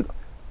 I shoot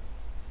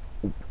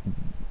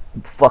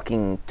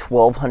fucking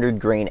 1,200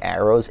 grain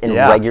arrows and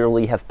Yeah.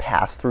 regularly have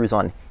pass-throughs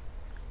on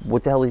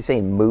what the hell is he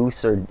saying?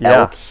 Moose or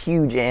Yeah. elk?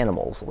 Huge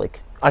animals. Like,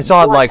 I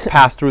saw it what? like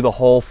pass through the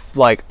whole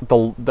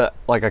the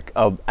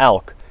a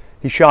elk.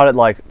 He shot it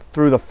like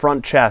through the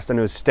front chest and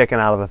it was sticking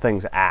out of the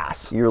thing's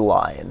ass. You're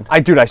lying.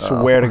 I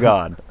swear to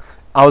God.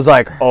 I was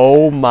like,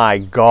 oh my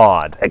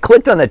God. I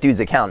clicked on that dude's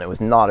account. It was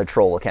not a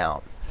troll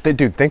account.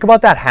 Dude, think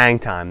about that hang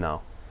time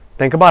though.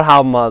 Think about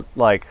how much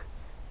like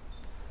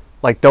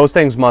those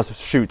things must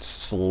shoot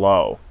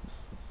slow.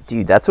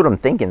 Dude, that's what I'm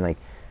thinking. Like,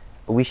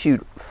 we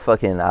shoot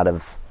fucking out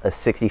of a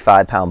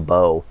 65-pound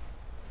bow.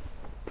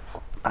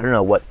 I don't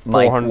know what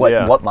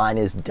what mine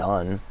is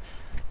done.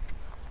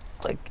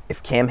 Like,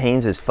 if Cam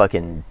Hanes is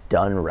fucking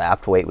done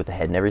wrapped weight with the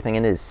head and everything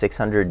in it is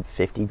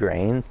 650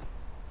 grains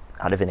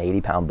out of an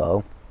 80-pound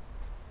bow.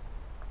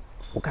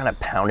 What kind of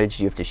poundage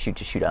do you have to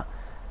shoot a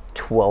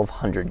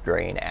 1,200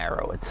 grain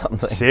arrow at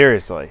something?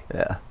 Seriously.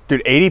 Yeah.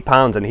 Dude, 80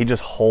 pounds and he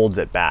just holds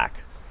it back.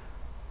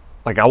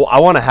 Like, I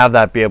want to have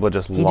that be able to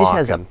just He lock just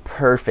has and, a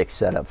perfect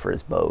setup for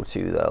his bow,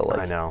 too, though. Like,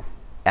 I know.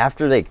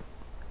 After they,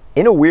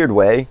 in a weird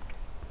way,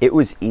 it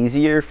was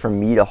easier for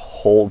me to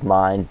hold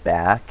mine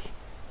back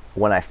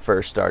when I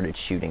first started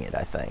shooting it,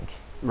 I think,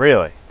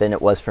 Really? than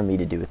it was for me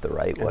to do it the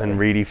right way. And then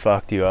Reedy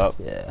fucked you up.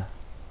 Yeah.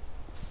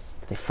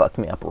 They fucked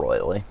me up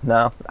royally.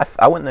 No,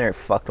 I went in there and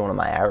fucked one of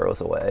my arrows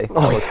away.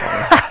 That was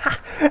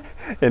funny.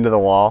 Into the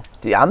wall.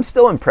 Dude, I'm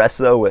still impressed,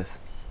 though, with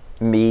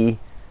me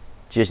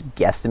just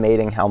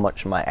guesstimating how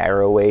much my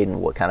arrow weighed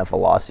and what kind of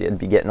velocity I'd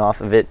be getting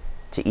off of it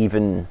to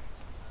even,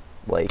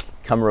 like,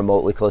 come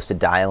remotely close to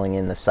dialing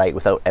in the sight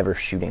without ever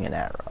shooting an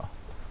arrow.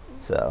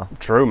 So,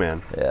 True,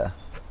 man. yeah.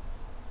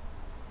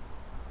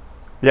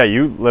 Yeah,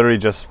 you literally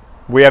just...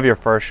 We have your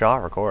first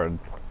shot recorded.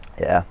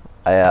 Yeah,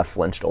 I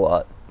flinched a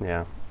lot.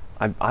 Yeah.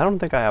 I don't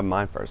think I have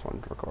my first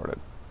one recorded.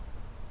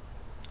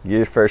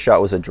 Your first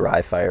shot was a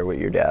dry fire with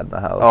your dad in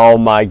the house. Oh,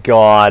 my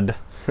God.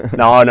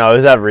 No, it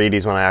was at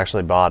Reedy's when I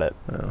actually bought it.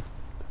 Oh.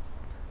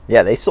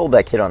 Yeah, they sold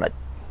that kit on a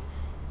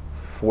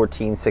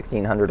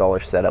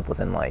 $1,600 setup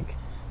within, like,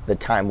 the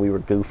time we were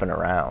goofing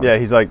around. Yeah,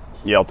 he's like,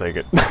 yeah, I'll take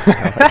it.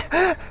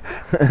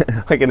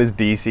 Like in his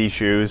DC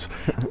shoes.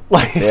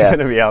 Like he's Yeah. going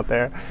to be out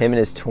there. Him and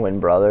his twin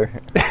brother.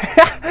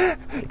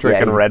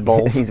 Drinking he's- Red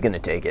Bulls. He's going to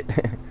take it.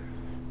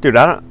 Dude,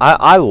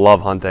 I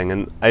love hunting,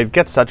 and it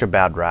gets such a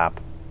bad rap.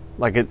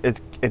 Like,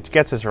 it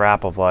gets this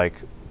rap of, like,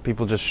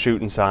 people just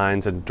shooting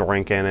signs and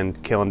drinking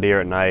and killing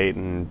deer at night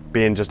and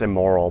being just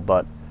immoral,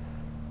 but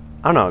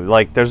I don't know,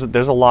 like, there's a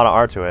lot of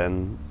art to it,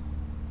 and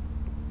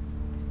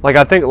like,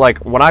 I think, like,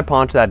 when I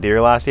paunched that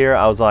deer last year,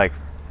 I was like,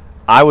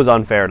 I was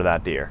unfair to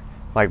that deer.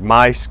 Like,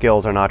 my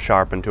skills are not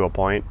sharpened to a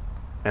point,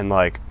 and,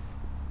 like,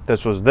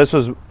 this was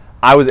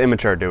I was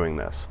immature doing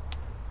this,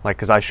 like,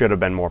 because I should have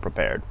been more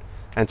prepared.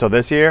 And so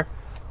this year,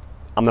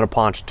 I'm gonna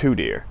paunch 2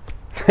 deer.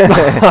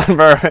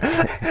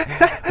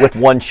 With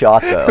one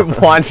shot, though.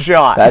 One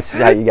shot. That's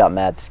how you got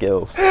mad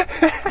skills.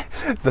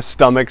 The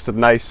stomach's a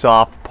nice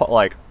soft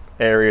like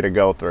area to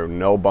go through,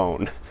 no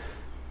bone.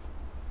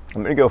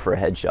 I'm going to go for a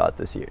headshot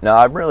this year. No,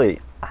 I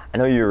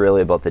know you're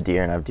really about the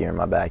deer, and I have deer in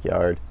my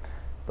backyard,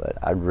 but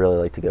I'd really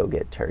like to go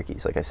get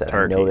turkeys. Like I said,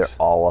 I know they're Turkeys.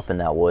 all up in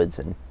that woods,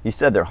 and you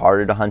said they're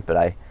harder to hunt, but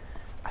I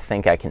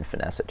think I can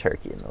finesse a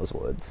turkey in those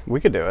woods. We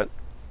could do it.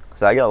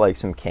 So I got like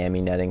some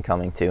cami netting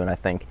coming too, and I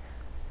think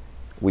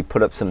we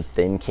put up some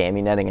thin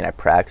cami netting, and I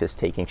practice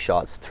taking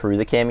shots through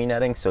the cami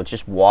netting, so it's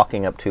just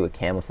walking up to a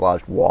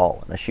camouflaged wall,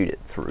 and I shoot it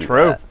through.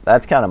 True.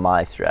 That's kind of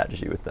my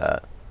strategy with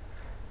that.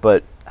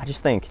 But I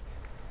just think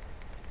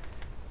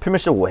pretty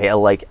much the way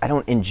I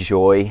don't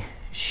enjoy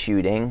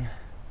shooting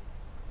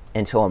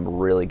until I'm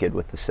really good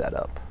with the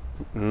setup.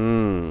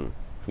 You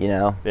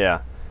know?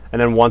 Yeah. And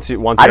then once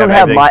you I don't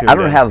have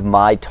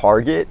my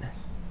target.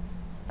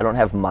 I don't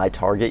have my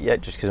target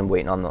yet, just because I'm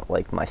waiting on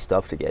my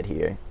stuff to get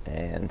here,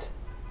 and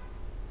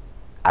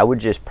I would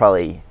just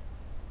probably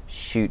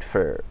shoot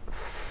for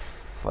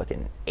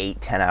fucking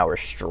 8-10 hours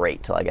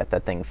straight till I get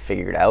that thing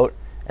figured out,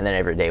 and then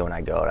every day when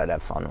I go out, I'd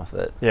have fun with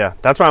it. Yeah,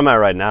 that's where I'm at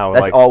right now.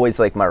 That's like, always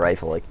like my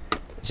rifle. Like,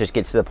 it just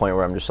gets to the point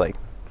where I'm just like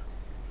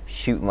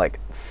shooting like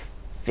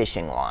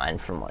fishing line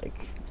from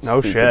like.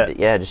 No shit.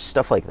 Yeah, just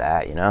stuff like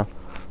that, you know.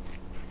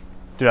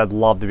 Dude, I'd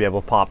love to be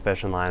able to pop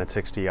fishing line at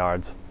 60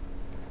 yards.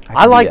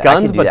 I like guns,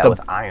 I could do but that the-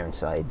 with iron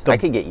sights. I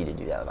could get you to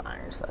do that with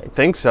iron sights.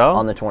 Think so?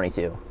 On the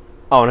 22.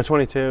 Oh, on a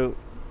 22?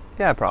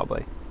 Yeah,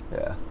 probably.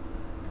 Yeah.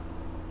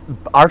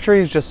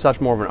 Archery is just such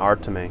more of an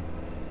art to me.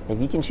 If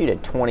you can shoot a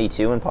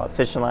 22 and pop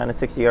fishing line at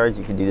 60 yards,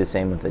 you could do the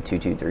same with a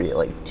 223 at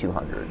like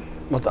 200.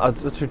 What's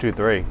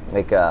 223?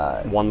 Like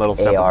One little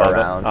step AR above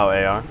round. it. Oh,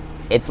 AR.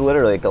 It's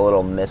literally like a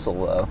little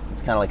missile though.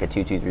 It's kind of like a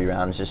 223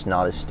 round. It's just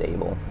not as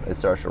stable. It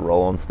starts to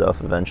roll and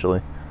stuff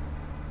eventually.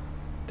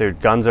 Dude,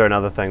 guns are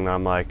another thing that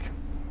I'm like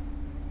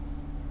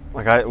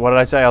what did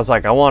I say? I was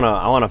like, I want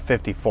a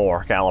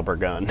 54 caliber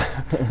gun.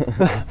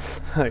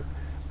 Like,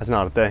 that's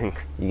not a thing.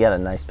 You got a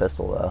nice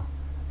pistol though.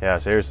 Yeah,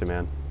 seriously,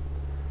 man.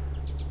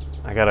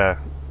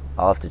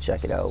 I'll have to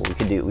check it out.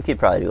 We could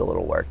probably do a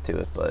little work to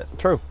it, but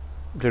True.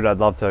 Dude, I'd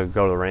love to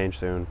go to the range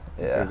soon.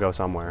 yeah, Or go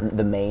somewhere.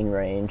 The main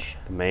range.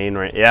 The main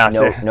range. Yeah,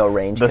 No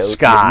range. The coach.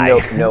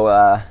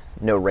 sky.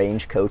 No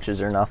range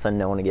coaches or nothing.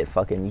 No one to get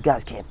fucking. You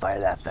guys can't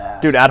fire that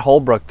fast. Dude, at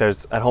Holbrook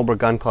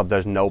Gun Club,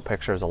 there's no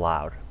pictures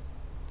allowed.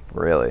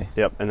 Really?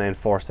 Yep, and they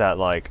enforce that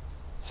like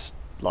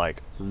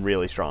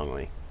really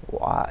strongly.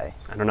 Why?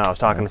 I don't know. I was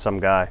talking to some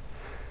guy.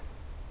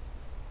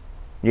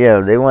 Yeah,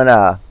 we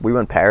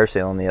went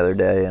parasailing the other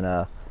day,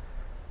 and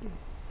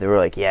they were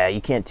like, yeah,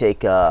 you can't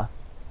take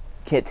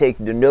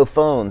no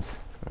phones.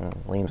 And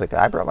Liam's like,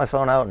 I brought my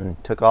phone out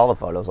and took all the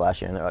photos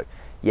last year, and they're like,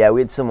 yeah,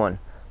 we had someone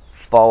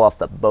fall off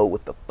the boat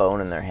with the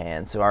phone in their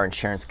hand, so our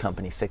insurance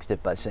company fixed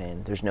it by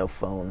saying there's no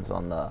phones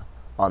on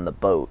the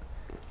boat.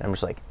 And I'm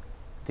just like,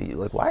 dude,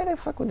 like, why the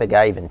fuck would the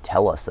guy even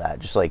tell us that?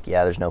 Just like,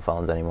 yeah, there's no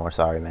phones anymore.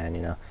 Sorry, man.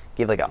 You know,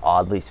 give like an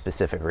oddly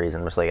specific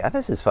reason. I'm just like,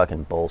 this is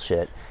fucking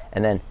bullshit.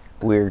 And then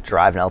we're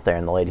driving out there,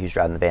 and the lady who's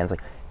driving the van's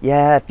like,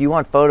 yeah, if you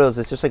want photos,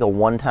 it's just like a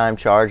one-time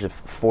charge of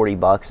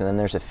 $40, and then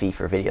there's a fee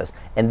for videos.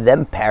 And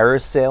them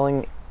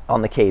parasailing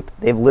on the Cape,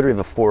 they literally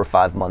have a 4 or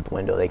 5 month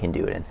window they can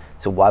do it in.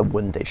 So why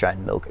wouldn't they try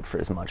and milk it for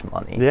as much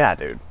money? Yeah,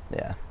 dude.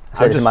 Yeah. I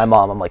said to my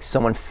mom, I'm like,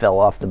 someone fell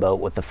off the boat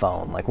with the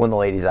phone. Like, when the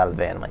lady's out of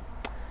the van, I'm like,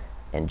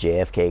 and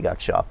JFK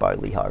got shot by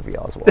Lee Harvey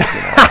Oswald. You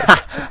know,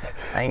 like,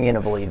 I ain't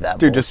gonna believe that.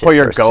 Dude, just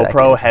bullshit put your for a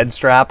GoPro second. head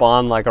strap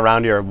on, like,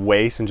 around your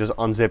waist and just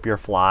unzip your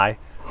fly.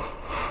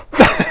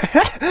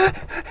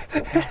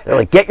 They're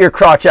like, get your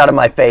crotch out of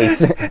my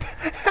face.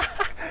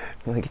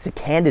 You're like, it's a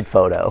candid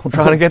photo.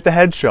 Trying to get the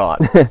headshot.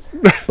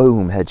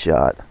 Boom,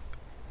 headshot.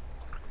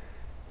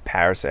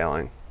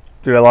 Parasailing.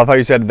 Dude, I love how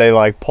you said they,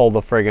 like, pull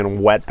the friggin'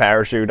 wet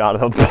parachute out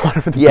of the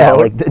bottom of the Yeah, boat.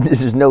 like,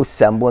 there's no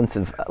semblance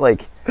of,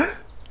 like,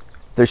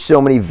 there's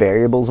so many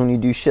variables when you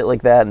do shit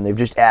like that, and they've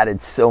just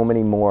added so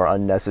many more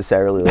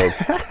unnecessarily.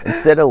 Like,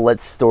 instead of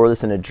let's store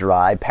this in a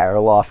dry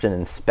paraloft and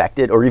inspect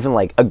it, or even,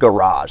 like, a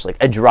garage, like,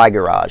 a dry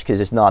garage, because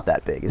it's not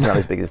that big. It's not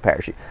as big as a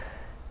parachute.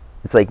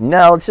 It's like,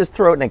 no, let's just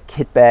throw it in a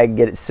kit bag,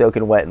 get it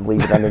soaking wet, and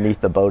leave it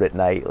underneath the boat at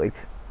night. Like,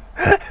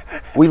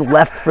 we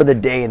left for the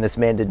day, and this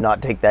man did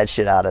not take that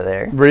shit out of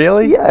there.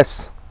 Really?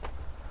 Yes.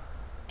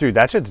 Dude,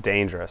 that shit's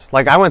dangerous.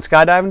 Like, I went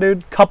skydiving,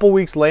 dude. Couple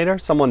weeks later,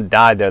 someone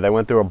died there. They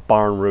went through a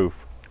barn roof.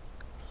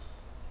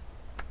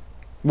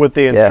 With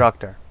the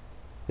instructor.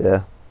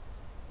 Yeah.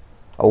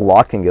 A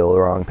lot can go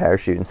wrong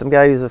parachuting. Some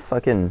guy who's a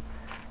fucking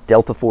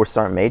Delta Force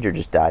Sergeant Major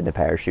just died in a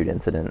parachute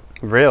incident.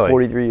 Really?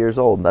 43 years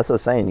old. That's what I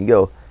was saying. You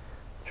go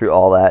through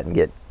all that and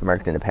get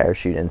murked in a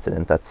parachute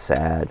incident. That's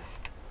sad.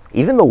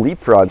 Even the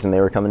Leapfrogs, when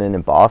they were coming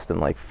in Boston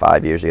like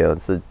 5 years ago,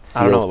 it's the SEALs.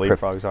 I don't know what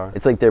Leapfrogs are.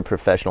 It's like their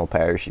professional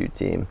parachute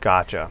team.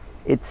 Gotcha.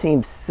 It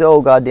seems so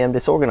goddamn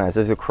disorganized.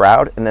 There's a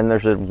crowd, and then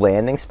there's a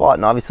landing spot,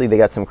 and obviously they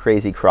got some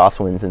crazy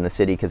crosswinds in the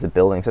city because of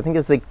buildings. I think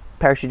it's like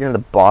parachuting into the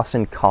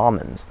Boston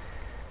Commons,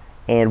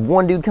 and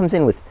one dude comes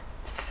in with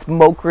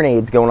smoke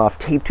grenades going off,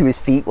 taped to his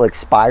feet, like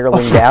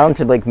spiraling down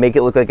to like make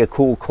it look like a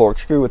cool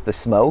corkscrew with the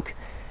smoke.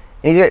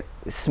 And he's got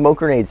smoke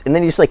grenades, and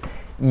then he just like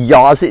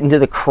yaws it into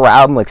the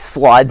crowd and like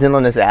slides in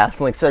on his ass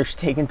and like starts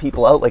taking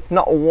people out. Like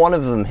not one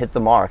of them hit the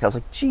mark. I was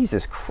like,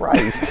 Jesus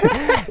Christ!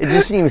 It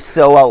just seems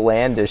so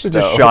outlandish.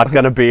 Just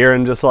shotgun a beer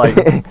and just like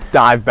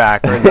dive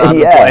backwards on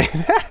the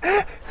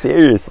plane.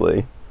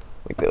 Seriously.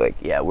 Like they're like,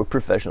 yeah, we're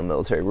professional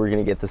military. We're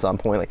gonna get this on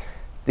point. Like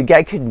the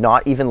guy could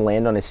not even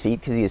land on his feet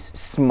because he has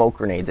smoke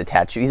grenades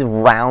attached to. He has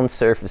round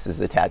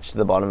surfaces attached to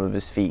the bottom of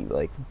his feet.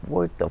 Like,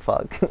 what the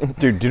fuck?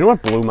 Dude, do you know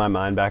what blew my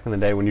mind back in the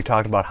day when you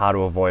talked about how to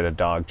avoid a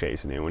dog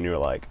chasing you? When you were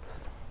like,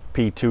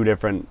 pee in two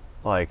different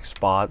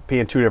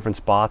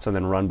spots and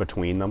then run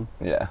between them.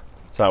 Yeah.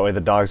 So that way the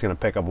dog's gonna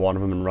pick up one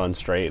of them and run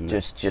straight and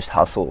just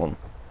hustle them.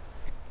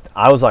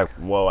 I was like,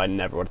 whoa, I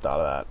never would have thought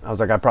of that. I was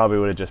like, I probably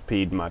would have just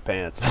peed in my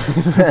pants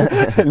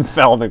and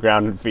fell on the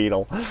ground in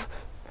fetal.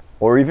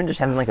 Or even just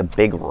having like a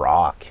big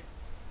rock.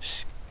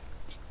 Just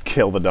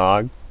kill the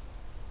dog.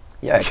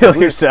 Yeah, kill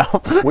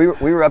yourself. we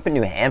were up in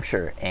New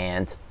Hampshire,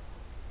 and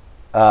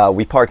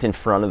we parked in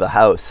front of the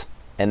house,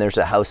 and there's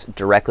a house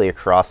directly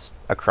across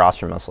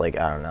from us. Like,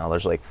 I don't know,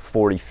 there's like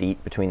 40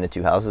 feet between the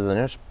two houses, and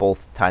there's both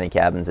tiny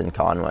cabins in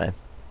Conway.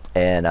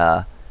 And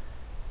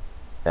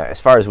as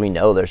far as we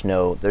know, there's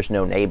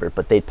no neighbor,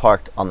 but they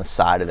parked on the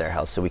side of their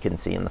house, so we couldn't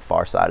see in the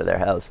far side of their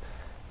house.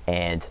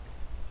 And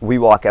we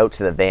walk out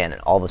to the van,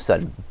 and all of a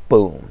sudden,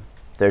 boom,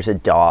 there's a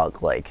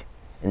dog, like,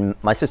 and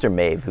my sister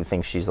Maeve, who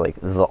thinks she's like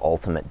the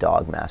ultimate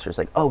dog master, is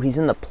like, oh, he's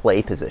in the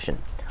play position.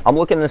 I'm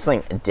looking at this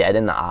thing dead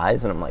in the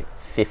eyes, and I'm like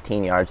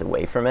 15 yards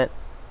away from it,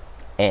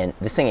 and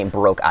this thing ain't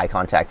broke eye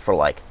contact for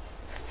like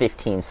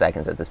 15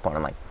 seconds at this point.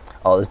 I'm like,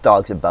 oh, this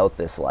dog's about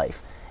this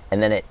life.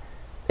 And then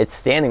it's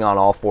standing on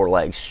all four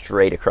legs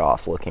straight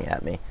across looking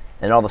at me,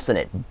 and all of a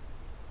sudden it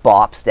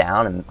bops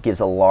down and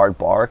gives a loud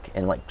bark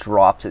and like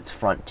drops its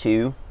front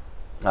two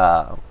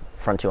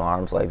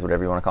arms, legs,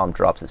 whatever you want to call them,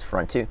 drops its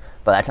front two.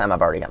 By that time,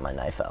 I've already got my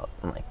knife out.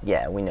 I'm like,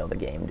 yeah, we know the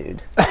game,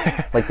 dude.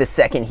 Like, the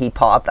second he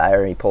popped, I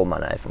already pulled my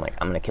knife. I'm like,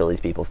 I'm going to kill these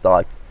people's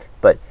dog.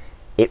 But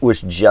it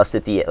was just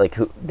at the, like,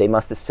 they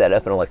must have set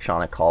up an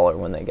electronic collar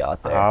when they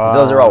got there. Because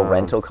those are all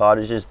rental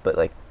cottages. But,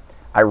 like,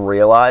 I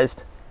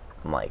realized,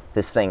 I'm like,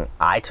 this thing,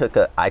 I took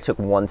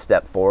one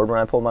step forward when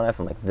I pulled my knife.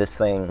 I'm like, this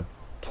thing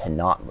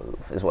cannot move,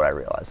 is what I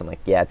realized. I'm like,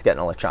 yeah, it's got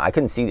an electronic, I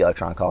couldn't see the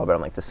electronic collar, but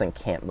I'm like, this thing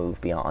can't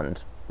move beyond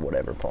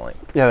whatever point.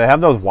 Yeah, they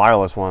have those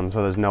wireless ones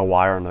where there's no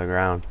wire under the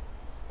ground.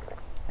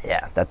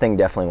 Yeah, that thing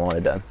definitely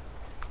wanted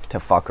to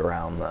fuck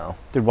around, though.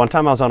 Dude, one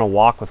time I was on a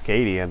walk with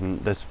Katie, and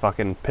this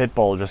fucking pit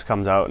bull just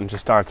comes out and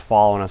just starts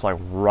following us, like,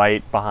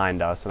 right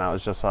behind us, and I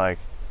was just like,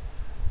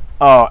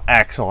 oh,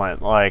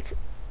 excellent. Like,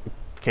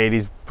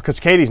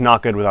 because Katie's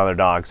not good with other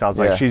dogs, so I was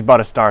like, she's about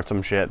to start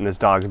some shit, and this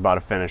dog's about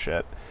to finish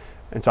it.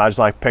 And so I just,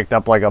 like, picked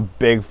up, like, a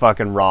big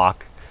fucking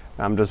rock,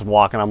 and I'm just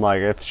walking. I'm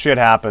like, if shit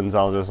happens,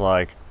 I'll just,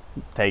 like,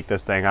 take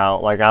this thing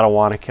out. Like, I don't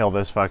want to kill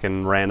this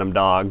fucking random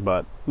dog,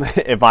 but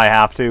if I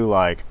have to,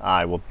 like,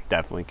 I will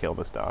definitely kill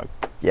this dog.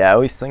 Yeah, I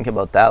always think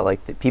about that.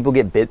 Like, people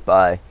get bit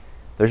by,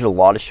 there's a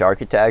lot of shark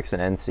attacks in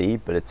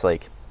NC, but it's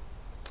like,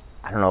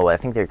 I don't know, I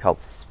think they're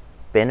called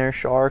spinner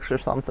sharks or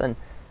something.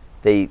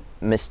 They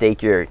mistake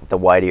the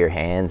white of your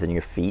hands and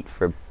your feet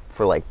for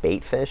like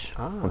bait fish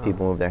when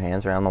people move their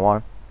hands around the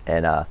water,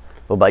 and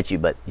they'll bite you.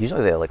 But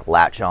usually they like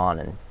latch on,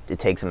 and it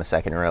takes them a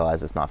second to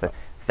realize it's not fish.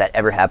 if that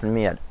ever happened to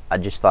me, I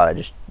just thought I'd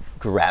just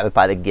grab it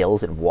by the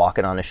gills and walk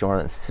it on the shore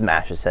and then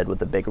smash his head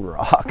with a big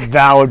rock.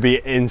 That would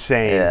be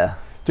insane. Yeah.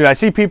 Dude, I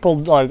see people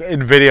like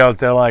in videos.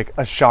 They're like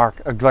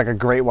like a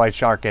great white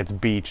shark gets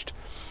beached.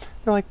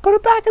 They're like, put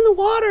it back in the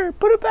water.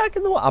 Put it back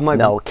in the water. I'm like,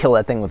 No, kill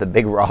that thing with a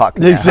big rock.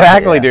 Now.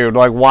 exactly, Yeah. dude.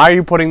 Like, why are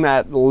you putting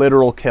that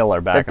literal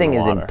killer back That thing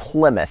in the is water? in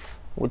Plymouth.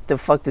 What the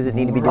fuck does it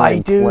need to be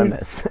Right, doing in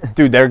dude. Plymouth?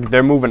 Dude,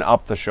 they're moving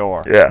up the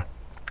shore. Yeah.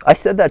 I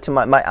said that to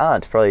my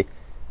aunt probably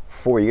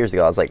 4 years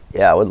ago. I was like,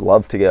 yeah, I would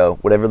love to go,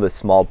 whatever the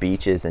small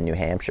beach is in New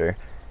Hampshire.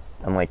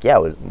 I'm like, yeah,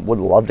 would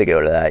love to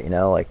go to that,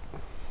 like,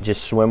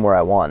 just swim where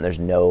I want. There's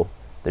no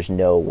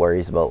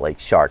worries about, like,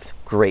 sharks.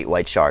 Great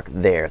white shark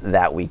there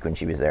that week when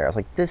she was there. I was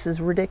like, this is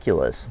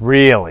ridiculous.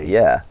 Really?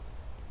 Yeah.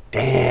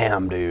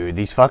 Damn, dude.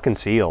 These fucking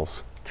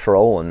seals.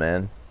 Trolling,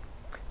 man.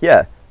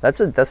 Yeah, that's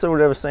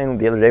what I was saying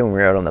the other day when we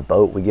were out on the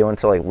boat. We go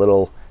into, like,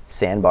 little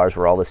sandbars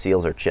where all the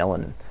seals are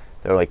chilling.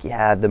 They're like,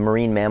 yeah, the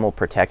Marine Mammal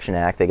Protection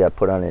Act, they got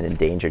put on an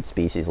endangered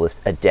species list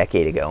a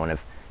decade ago and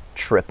have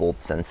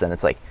tripled since then.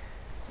 It's like,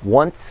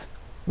 once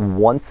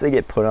they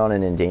get put on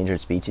an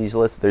endangered species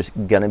list, there's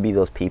going to be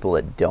those people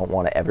that don't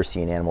want to ever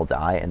see an animal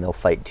die, and they'll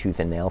fight tooth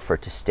and nail for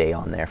it to stay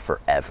on there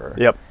forever.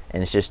 Yep.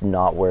 And it's just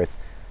not worth,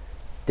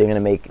 they're going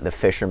to make the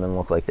fishermen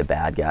look like the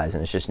bad guys,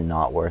 and it's just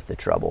not worth the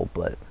trouble.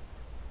 But,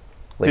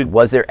 like, Dude.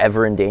 was there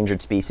ever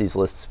endangered species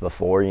lists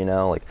before,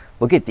 Like,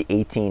 look at the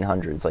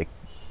 1800s. Like,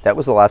 that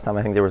was the last time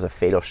I think there was a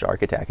fatal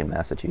shark attack in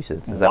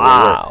Massachusetts. Is that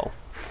what we're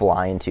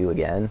flying to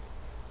again?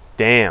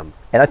 Damn.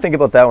 And I think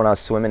about that when I was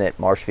swimming at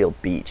Marshfield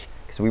Beach,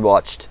 because we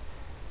watched,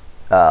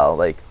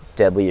 like,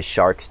 Deadliest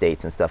Shark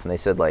States and stuff, and they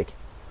said, like,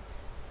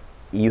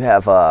 you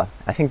have, I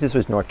think this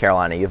was North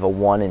Carolina, you have a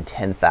 1 in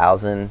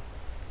 10,000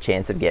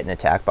 chance of getting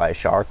attacked by a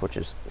shark, which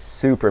is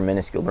super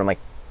minuscule. But I'm like,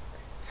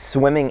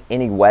 swimming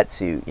in a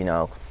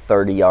wetsuit,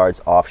 30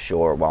 yards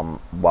offshore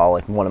while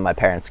like one of my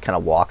parents kind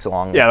of walks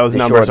along. Yeah, those the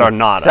numbers shore. are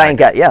not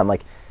I'm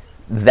like,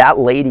 that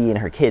lady and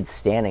her kids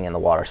standing in the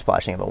water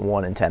splashing have a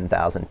 1 in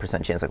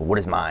 10,000% chance. Like, what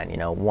is mine?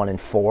 1 in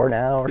 4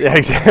 now? Or Yeah, something?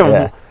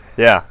 exactly.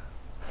 Yeah.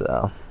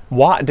 So.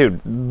 Why do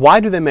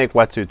they make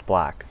wetsuits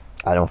black?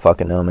 I don't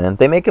fucking know, man.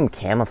 They make them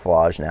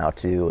camouflage now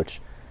too, which.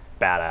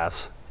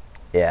 Badass.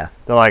 Yeah.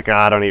 They're like,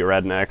 I don't eat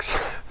rednecks.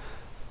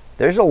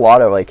 There's a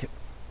lot of, like,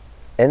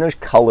 and there's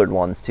colored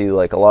ones too.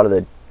 Like, a lot of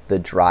the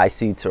dry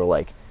suits are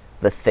like,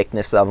 the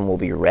thickness of them will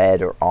be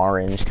red or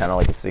orange, kind of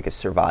like it's like a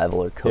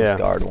survival or Coast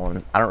Guard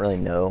one. I don't really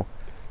know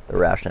the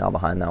rationale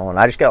behind that one.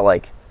 I just got,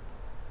 like,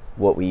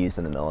 what we used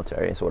in the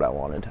military is what I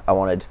wanted. I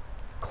wanted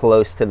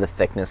close to the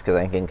thickness because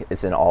I think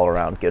it's an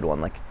all-around good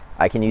one. Like,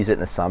 I can use it in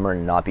the summer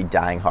and not be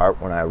dying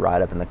heart when I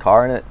ride up in the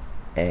car in it,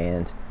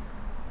 and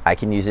I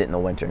can use it in the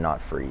winter and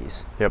not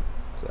freeze. Yep.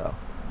 So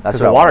that's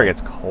the water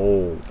gets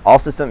cold.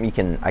 Also,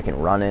 something I can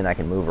run in, I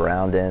can move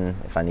around in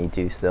if I need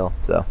to still.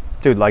 So.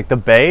 Dude, like the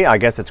bay, I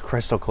guess it's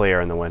crystal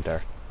clear in the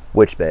winter.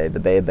 Which bay?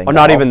 The Bay of Bengal? Oh,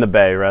 not even the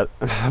bay, right?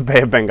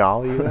 Bay of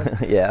Bengal, you mean?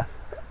 Yeah.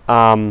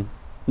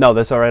 No,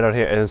 this right out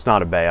here. And it's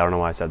not a bay. I don't know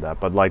why I said that,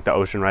 but like the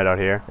ocean right out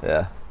here.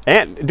 Yeah.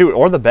 And dude,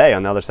 or the bay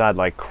on the other side,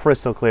 like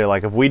crystal clear.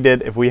 Like if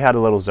we had a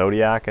little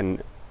Zodiac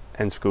and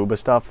scuba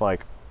stuff,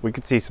 like we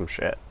could see some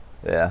shit.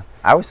 Yeah.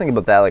 I always think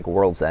about that, like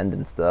World's End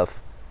and stuff.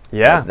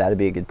 Yeah. Like, that'd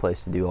be a good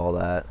place to do all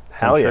that.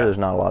 Hell I'm yeah. sure there's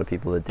not a lot of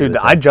people that do Dude,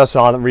 it. I just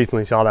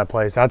recently saw that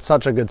place. That's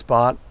such a good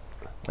spot.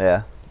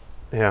 Yeah.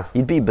 Yeah.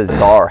 You'd be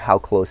bizarre how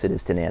close it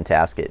is to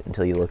Nantasket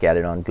until you look at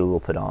it on Google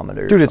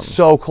Pedometer. Dude, it's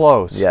so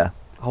close. Yeah.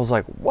 I was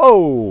like,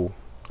 whoa.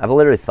 I've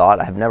literally thought,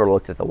 I've never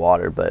looked at the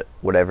water, but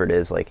whatever it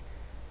is, like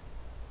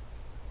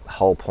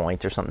Hull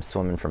Point or something,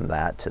 swimming from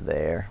that to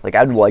there. Like,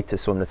 I'd like to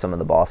swim to some of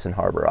the Boston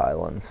Harbor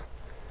Islands.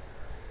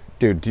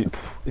 Dude,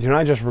 you know,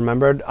 I just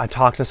remembered, I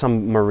talked to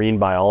some marine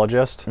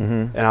biologist,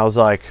 and I was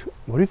like,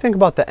 what do you think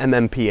about the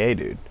MMPA,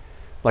 dude?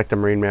 Like the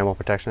Marine Mammal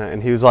Protection Act.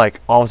 And he was like,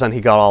 all of a sudden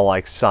he got all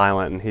like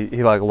silent, and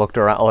he like looked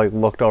around, like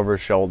looked over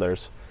his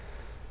shoulders,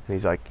 and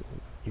he's like,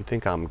 you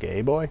think I'm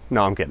gay, boy?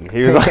 No, I'm kidding.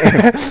 He was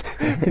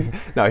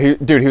like, no,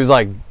 he was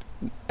like,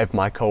 if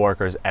my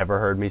coworkers ever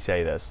heard me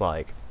say this,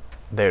 like,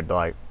 they'd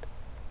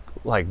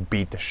like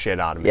beat the shit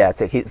out of me. Yeah,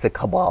 it's a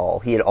cabal.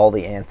 He had all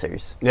the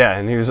answers. Yeah,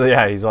 and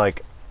he's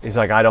like,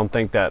 I don't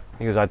think that,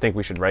 he goes, I think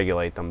we should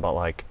regulate them, but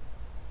like,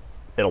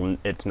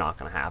 it's not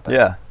gonna happen.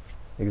 Yeah,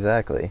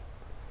 exactly.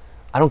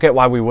 I don't get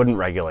why we wouldn't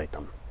regulate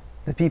them.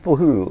 The people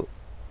who,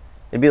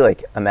 it'd be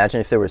like,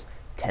 imagine if there was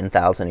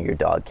 10,000 of your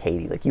dog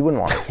Katie. Like, you wouldn't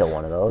want to kill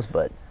one of those,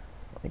 but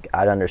like,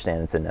 I'd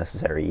understand it's a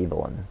necessary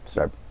evil and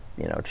start,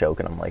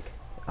 choking them like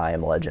I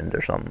Am Legend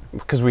or something.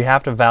 Because we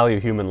have to value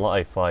human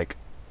life, like,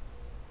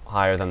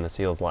 higher than the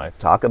seal's life.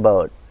 Talk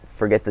about,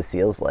 forget the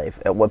seal's life.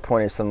 At what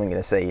point is someone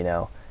going to say,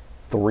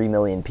 3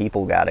 million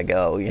people got to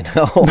go,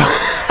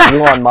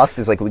 Elon Musk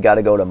is like, we got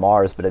to go to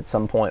Mars, but at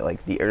some point,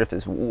 like, the Earth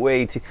is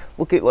way too,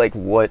 look at, like,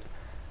 what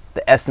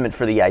the estimate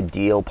for the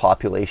ideal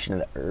population of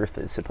the Earth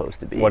is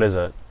supposed to be. What is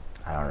it?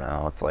 I don't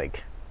know. It's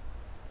like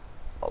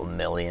 1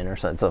 million or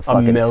something. It's a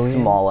fucking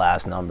small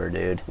ass number,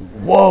 dude.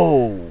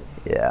 Whoa.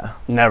 Yeah.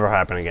 Never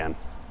happen again.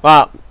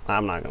 Well,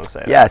 I'm not gonna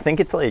say Yeah, I that. think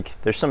it's like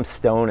there's some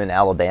stone in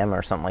Alabama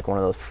or something, like one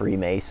of those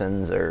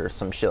Freemasons or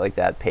some shit like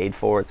that paid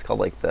for. It's called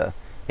like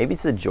maybe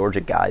it's the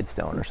Georgia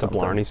Guidestone or The something.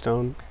 Blarney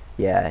Stone.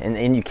 Yeah,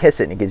 and you kiss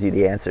it and it gives you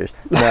the answers.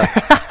 No,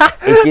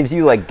 it gives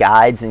you like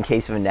guides in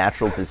case of a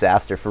natural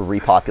disaster for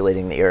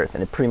repopulating the earth,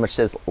 and it pretty much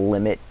says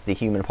limit the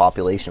human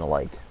population to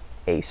like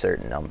a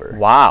certain number.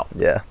 Wow,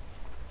 Yeah.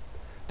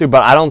 dude.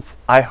 But I don't.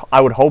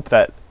 I would hope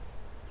that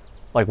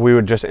like we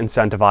would just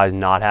incentivize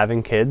not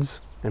having kids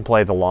and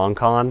play the long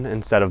con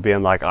instead of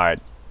being like, all right,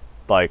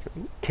 like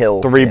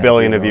Kill 3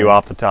 billion of you million.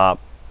 off the top,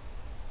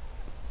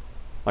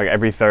 like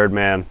every third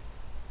man.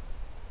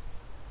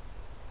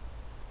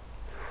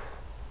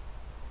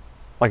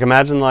 Like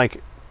imagine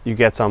like you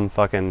get some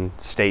fucking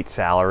state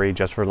salary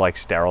just for like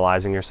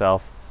sterilizing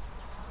yourself.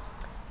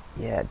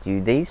 Yeah,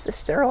 dude, they used to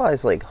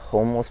sterilize like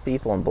homeless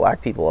people and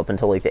black people up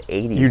until like the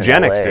 80s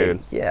Eugenics, in LA. dude.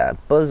 Yeah,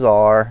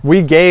 bizarre.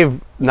 We gave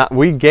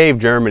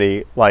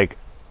Germany like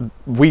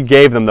we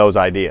gave them those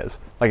ideas.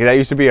 Like that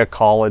used to be a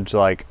college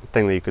like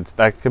thing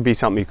that could be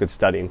something you could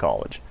study in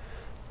college.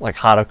 Like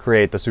how to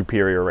create the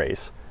superior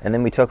race. And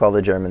then we took all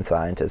the German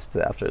scientists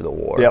after the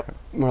war. Yep.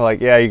 We're like,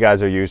 yeah, you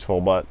guys are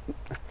useful, but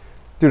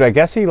dude, I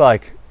guess he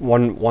like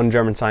one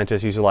German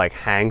scientist used to like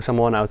hang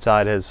someone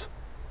outside his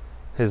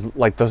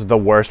like the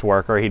worst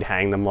worker. He'd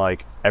hang them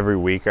like every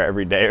week or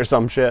every day or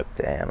some shit.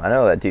 Damn, I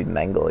know that dude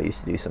Mengele used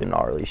to do some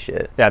gnarly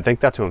shit. Yeah, I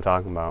think that's who I'm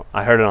talking about.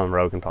 I heard it on the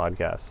Rogan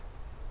podcast.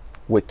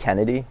 With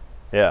Kennedy?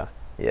 Yeah.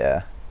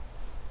 Yeah.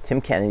 Tim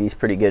Kennedy's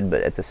pretty good,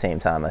 but at the same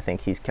time, I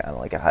think he's kind of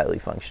like a highly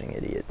functioning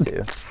idiot,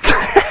 too.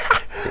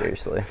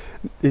 Seriously.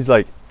 He's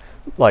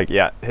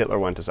yeah, Hitler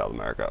went to South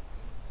America.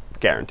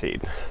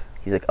 Guaranteed.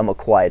 He's like, I'm a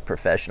quiet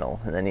professional.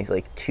 And then he's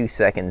like 2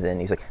 seconds in,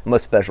 he's like, I'm a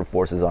Special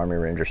Forces Army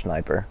Ranger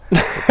sniper.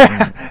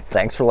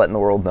 Thanks for letting the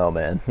world know,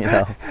 man. You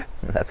know,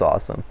 that's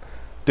awesome.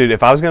 Dude,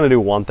 if I was going to do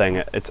one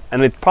thing, it's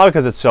probably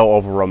because it's so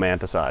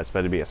over-romanticized, but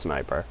it'd be a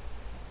sniper.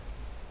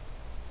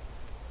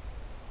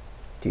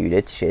 Dude,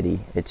 it's shitty.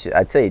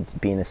 I'd say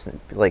being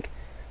like,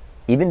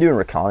 even doing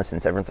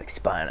reconnaissance, everyone's like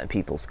spying on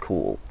people's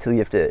cool. Till you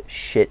have to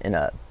shit in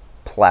a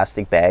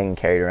plastic bag and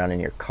carry it around in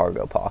your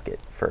cargo pocket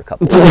for a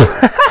couple of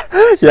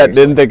days. Yeah,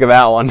 didn't think of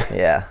that one.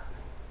 Yeah.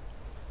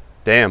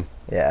 Damn.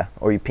 Yeah.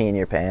 Or you pee in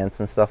your pants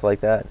and stuff like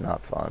that.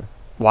 Not fun.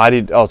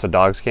 So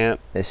dogs can't?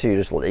 So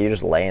you're just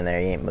laying there,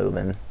 you ain't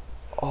moving.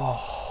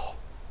 Oh.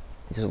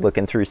 You're just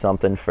looking through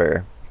something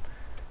for,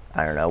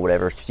 I don't know,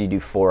 whatever. You do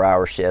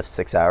 4-hour shifts,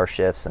 6-hour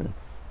shifts, and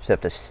just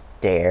have to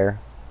stare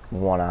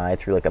one eye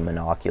through like a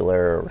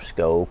monocular or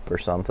scope or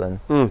something.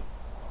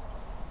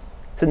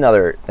 It's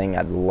another thing.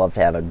 I'd love to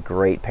have a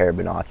great pair of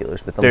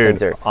binoculars, but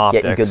things are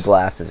optics. Getting good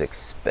glasses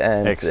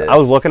expensive. I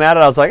was looking at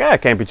it. I was like,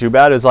 it can't be too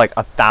bad. It was like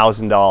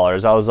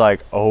 $1,000. I was like,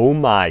 oh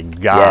my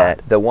god.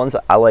 Yeah, the ones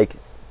I like,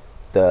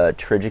 the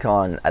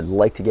Trijicon. I'd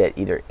like to get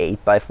either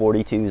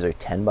 8x42s or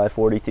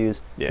 10x42s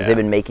because Yeah. they've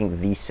been making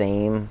the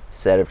same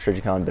set of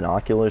Trijicon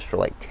binoculars for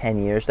like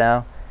 10 years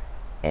now,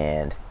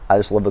 and I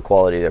just love the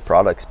quality of their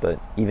products.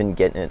 But even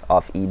getting it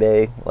off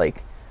eBay,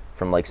 like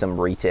from like some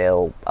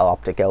retail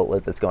optic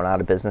outlet that's going out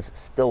of business,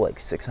 it's still like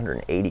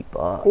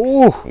 $680.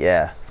 Ooh.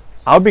 Yeah.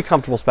 I would be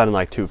comfortable spending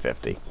like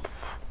 $250.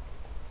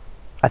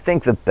 I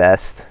think the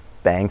best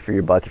bang for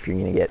your buck if you're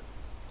gonna get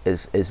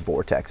is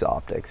Vortex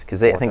Optics,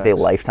 because I think they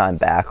lifetime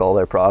back all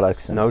their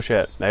products. No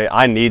shit.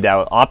 I need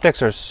that.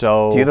 Optics are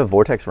so. Do you have a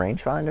Vortex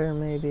rangefinder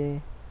maybe?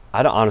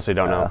 I honestly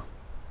don't know.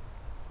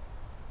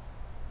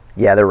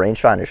 Yeah, their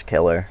rangefinder's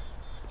killer.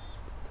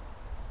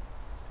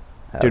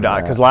 Dude,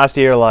 because last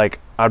year, like,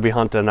 I'd be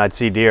hunting and I'd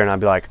see deer and I'd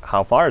be like,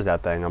 how far is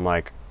that thing? I'm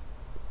like,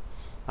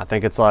 I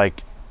think it's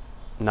like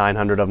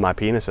 900 of my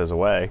penises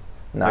away.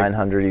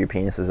 900 of your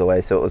penises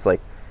away, so it was like,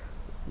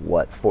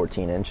 what,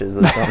 14 inches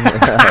or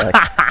something?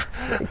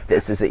 like,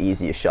 this is the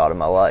easiest shot of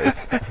my life.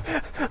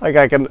 Like,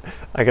 I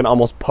can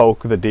almost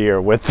poke the deer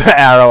with the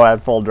arrow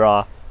at full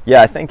draw.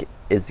 Yeah, I think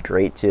it's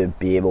great to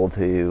be able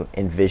to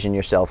envision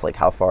yourself, like,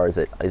 how far is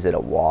it a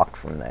walk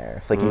from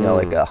there? If, like, you know,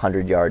 like a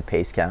 100-yard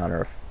pace count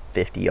or a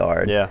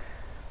 50-yard. Yeah.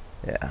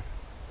 Yeah.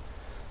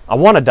 I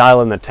want to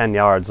dial in the 10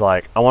 yards.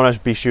 Like, I want to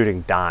be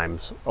shooting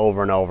dimes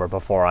over and over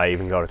before I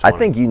even go to 20.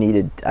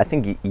 I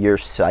think your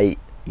sight,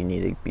 you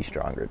need to be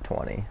stronger at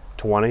 20.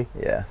 20?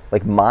 Yeah.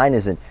 Like, mine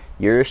isn't,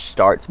 yours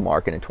starts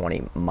marking at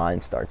 20,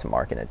 mine starts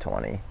marking at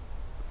 20.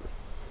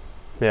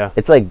 Yeah.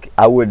 It's like,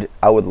 I would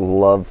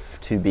love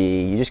to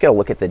be, you just got to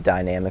look at the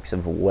dynamics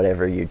of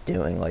whatever you're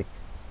doing. Like,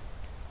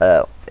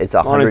 it's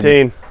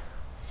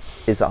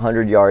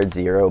 100 yard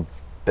zero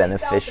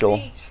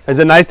beneficial. Is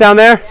it nice down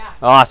there? Yeah.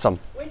 Awesome.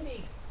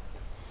 Windy.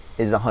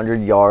 Is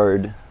 100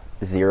 yard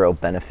zero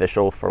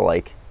beneficial for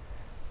like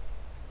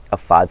a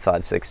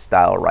 5.56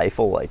 style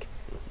rifle? Like,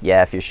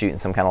 yeah, if you're shooting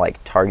some kind of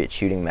like target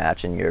shooting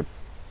match and you're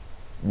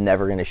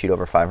never going to shoot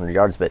over 500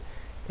 yards, but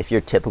if your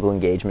typical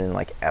engagement in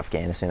like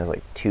Afghanistan is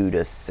like 200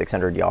 to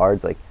 600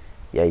 yards, like,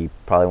 yeah, you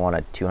probably want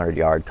a 200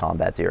 yard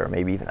combat zero,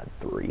 maybe even a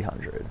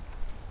 300.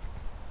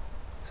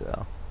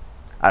 So,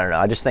 I don't know.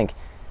 I just think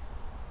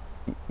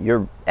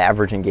your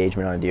average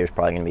engagement on a deer is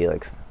probably going to be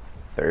like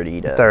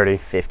 30 to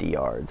 50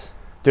 yards.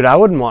 Dude, I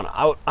wouldn't want.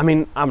 I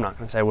mean, I'm not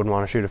gonna say I wouldn't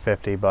want to shoot a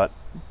 50, but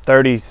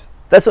 30s.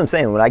 That's what I'm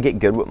saying. When I get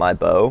good with my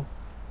bow,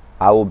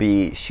 I will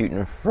be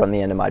shooting from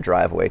the end of my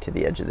driveway to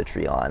the edge of the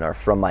tree line, or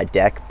from my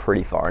deck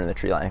pretty far into the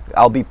tree line.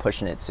 I'll be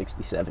pushing it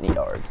 60, 70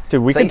 yards.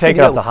 Dude, we So I can used to take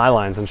do it up that- the high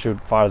lines and shoot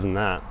farther than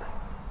that.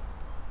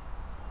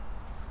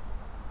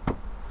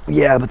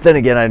 Yeah, but then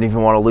again, I don't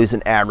even want to lose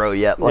an arrow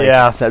yet. Like,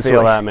 Yeah, I that's feel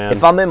what- that, man.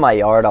 If I'm in my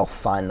yard, I'll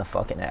find the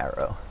fucking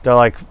arrow. They're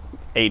like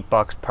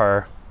 $8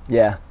 per.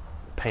 Yeah.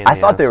 Pain in I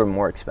the thought they ass. were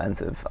more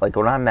expensive. Like,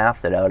 when I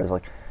mathed it out, I was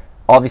like,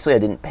 obviously I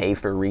didn't pay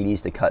for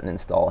Reedies to cut and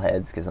install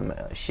heads because I'm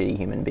a shitty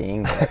human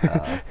being,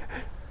 but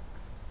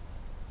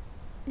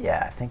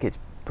yeah, I think it's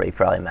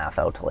probably math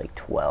out to like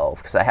 12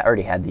 because I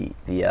already had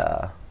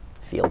the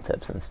field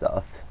tips and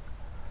stuff.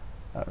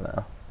 I don't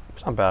know.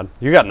 It's not bad.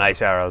 You got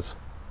nice arrows.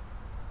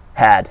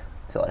 Had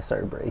till I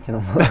started breaking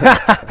them.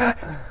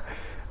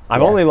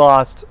 I've only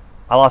lost.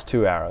 I lost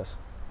 2 arrows.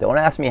 Don't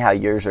ask me how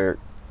yours are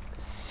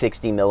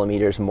 60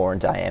 millimeters more in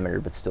diameter,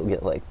 but still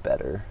get like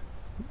better.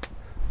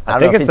 I don't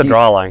think know if it's the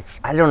draw length.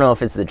 I don't know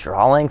if it's the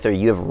draw length or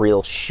you have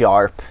real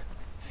sharp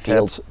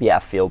field. Tips. Yeah,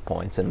 field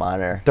points, and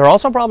mine are They're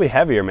also probably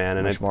heavier, man,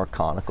 and much more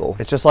conical.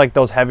 it's just like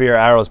those heavier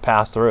arrows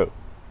pass through.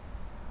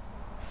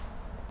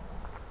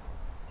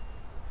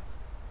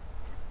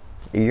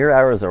 Your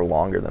arrows are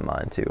longer than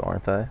mine too,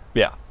 aren't they?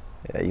 Yeah.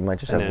 Yeah, you might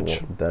just An have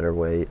inch. a better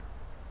weight.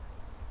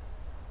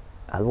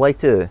 I'd like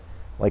to,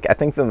 I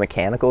think the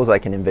mechanicals I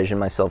can envision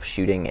myself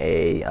shooting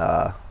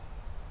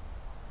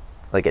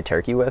like a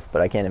turkey with,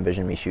 but I can't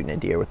envision me shooting a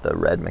deer with the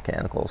red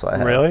mechanicals I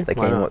have. Really? That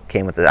Why not?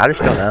 came with it. I just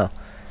don't know.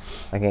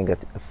 I can't get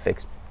a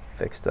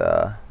fixed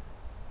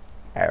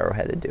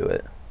arrowhead to do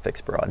it.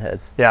 Fixed broadhead.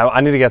 Yeah,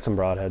 I need to get some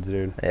broadheads,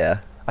 dude. Yeah.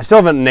 I still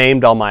haven't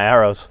named all my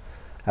arrows.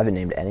 I haven't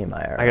named any of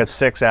my arrows. I got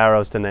 6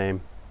 arrows to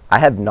name. I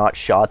have not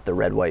shot the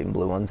red, white, and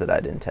blue ones that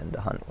I'd intend to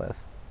hunt with.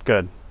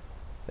 Good.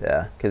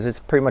 Yeah, because it's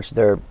pretty much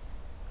they're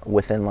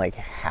within like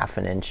half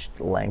an inch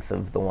length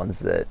of the ones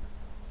that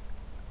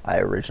I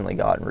originally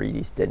got and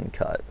Reedies didn't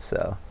cut.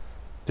 So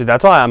Dude,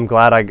 that's why I'm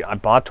glad I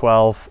bought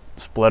 12,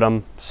 split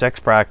them, 6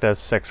 practice,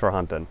 6 for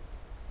hunting.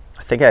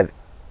 I think I have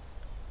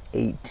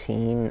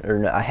 18, or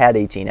no, I had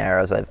 18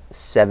 arrows. I have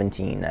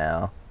 17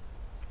 now.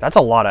 That's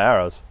a lot of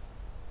arrows.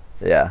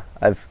 Yeah,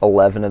 I have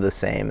 11 of the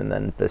same, and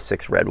then the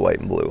 6 red, white,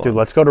 and blue ones. Dude,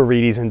 let's go to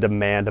Reedy's and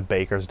demand a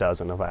baker's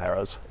dozen of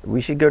arrows. We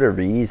should go to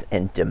Reedies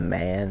and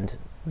demand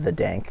the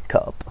Dank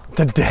Cup.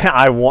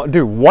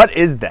 Dude, what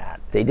is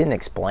that? They didn't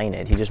explain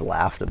it. He just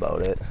laughed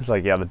about it. It's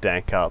like, yeah, the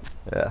dank cup.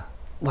 Yeah.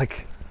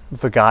 Like,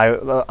 the guy,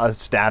 a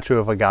statue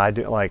of a guy,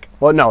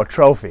 a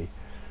trophy.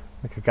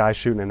 Like a guy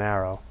shooting an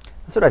arrow.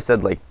 That's what I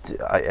said. Like,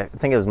 I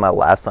think it was my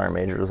last sergeant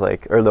major was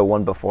like, or the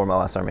one before my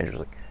last sergeant major was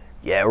like,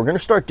 yeah, we're gonna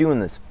start doing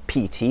this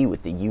PT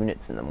with the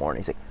units in the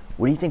morning. He's like,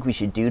 what do you think we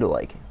should do to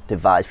like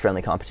devise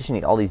friendly competition?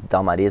 He had all these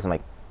dumb ideas. I'm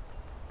like,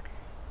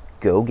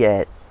 go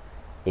get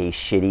a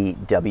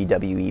shitty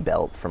WWE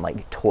belt from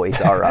like Toys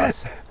R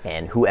Us,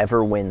 and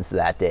whoever wins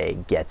that day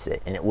gets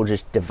it, and it will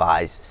just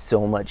devise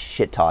so much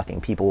shit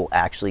talking. People will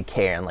actually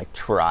care and like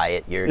try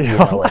it. You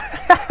know,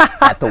 like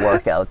at the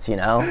workouts, you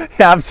know.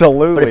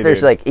 Absolutely. But if there's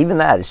dude. like even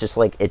that, it's just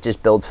like it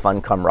just builds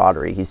fun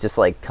camaraderie. He's just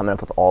like coming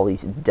up with all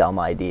these dumb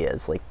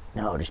ideas. Like,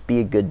 no, just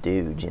be a good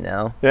dude, you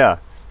know. Yeah,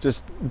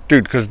 just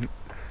dude, because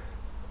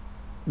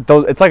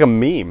it's like a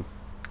meme.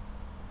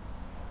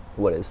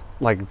 What is?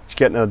 Like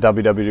getting a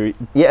WWE,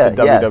 Yeah, a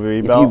WWE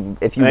If belt.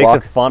 if you it makes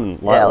walk, it fun,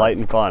 yeah, light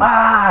and fun.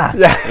 Ah,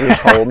 Yeah. and you're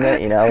just holding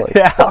it, you know. Like,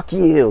 Yeah. Fuck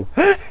you.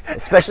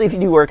 Especially if you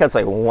do workouts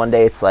like one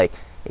day it's like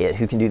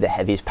who can do the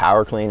heaviest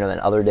power clean, or then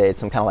other day it's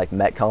some kind of like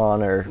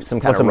Metcon or some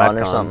kind What's of a run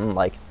or Metcon? something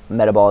like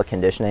metabolic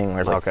conditioning,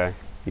 where it's like Okay.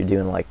 you're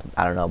doing like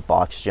I don't know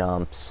box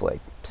jumps, like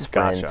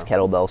sprints, Gotcha.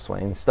 kettlebell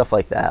swings, stuff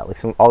like that, like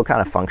some all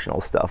kind of functional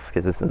stuff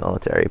because it's the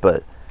military,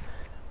 but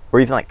or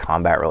even like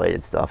combat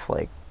related stuff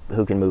like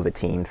who can move a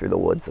team through the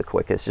woods the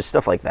quickest, just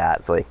stuff like that.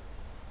 It's like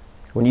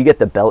when you get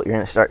the belt, you're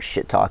gonna start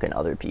shit talking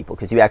other people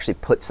because you actually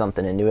put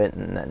something into it,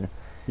 and then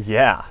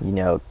Yeah. you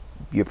know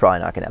you're probably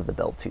not gonna have the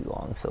belt too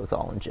long, so it's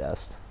all in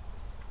jest.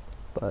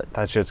 But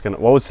That shit's gonna.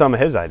 What was some of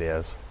his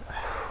ideas?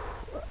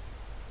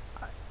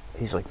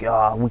 he's like,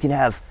 we can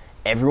have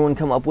everyone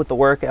come up with the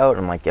workout.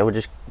 I'm like, yeah, we'll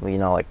just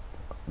like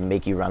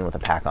make you run with a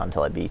pack on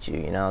until I beat you.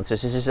 You know, it's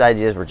just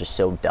ideas were just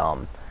so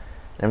dumb.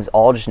 And it was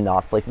all just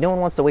not like no one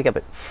wants to wake up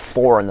at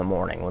 4 in the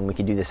morning when we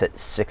could do this at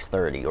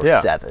 6:30 or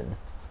Yeah. 7.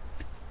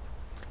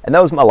 And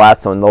that was my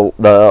last one.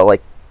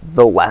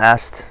 The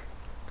last,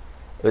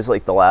 it was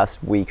like the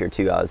last week or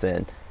two I was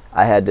in.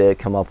 I had to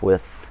come up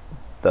with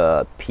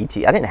the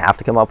PT. I didn't have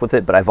to come up with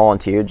it, but I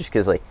volunteered just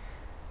because like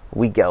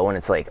we go and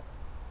it's like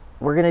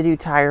we're gonna do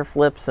tire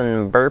flips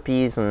and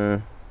burpees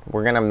and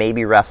we're gonna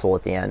maybe wrestle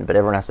at the end, but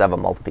everyone has to have a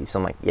multi-piece. So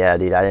I'm like, yeah,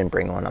 dude, I didn't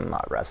bring one. I'm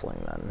not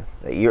wrestling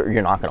then.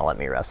 You're not gonna let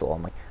me wrestle.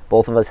 I'm like,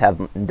 both of us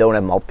don't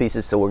have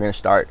multi-pieces, so we're gonna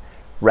start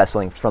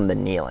wrestling from the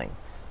kneeling.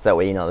 So that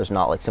way, there's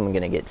not like someone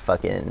gonna get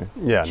fucking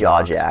jaw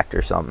knocked. jacked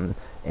or something.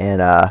 And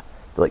they're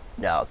like,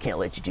 no, can't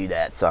let you do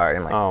that. Sorry.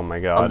 I'm like, Oh my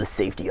God. I'm the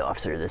safety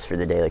officer of this for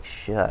the day. Like,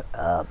 shut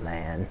up,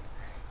 man.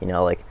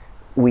 Like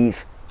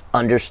we've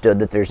understood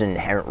that there's an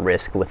inherent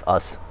risk with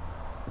us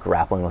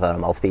grappling without a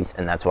mouthpiece,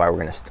 and that's why we're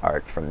going to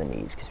start from the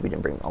knees, because we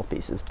didn't bring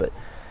mouthpieces. But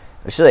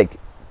it's just like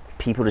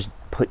people just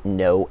put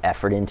no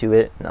effort into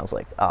it, and I was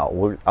like,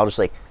 oh, I'll just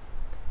like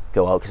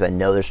go out, because I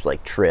know there's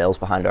like trails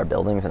behind our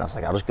buildings, and I was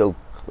like, I'll just go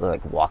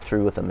like walk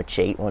through with a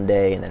machete one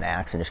day and an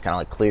axe and just kind of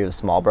like clear the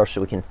small brush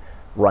so we can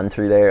run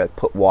through there, like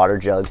put water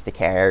jugs to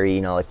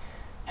carry, like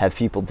have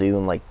people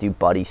do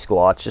buddy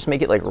squats, just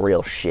make it like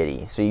real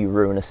shitty. So you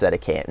ruin a set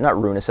of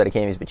not ruin a set of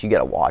camis, but you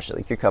gotta watch it.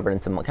 Like you're covered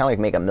in some kind of like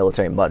make a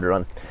military mud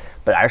run.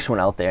 But I just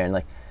went out there and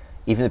like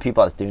even the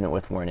people I was doing it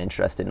with weren't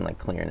interested in like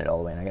clearing it all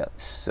the way, and I got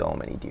so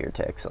many deer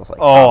ticks. I was like,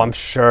 oh, I'm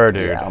sure,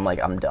 dude. Yeah, I'm like,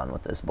 I'm done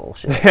with this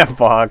bullshit. Yeah,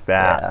 fuck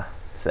that. Yeah.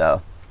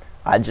 So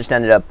I just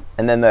ended up,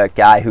 and then the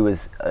guy who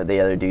was the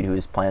other dude who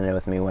was planning it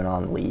with me went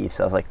on leave.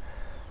 So I was like,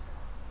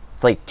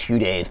 it's like 2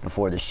 days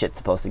before this shit's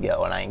supposed to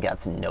go, and I ain't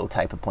got no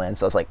type of plan.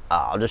 So I was like,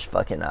 I'll just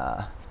fucking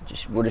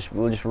we'll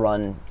just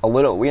run a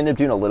little. We ended up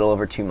doing a little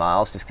over 2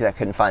 miles just because I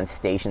couldn't find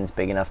stations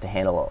big enough to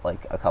handle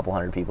like a couple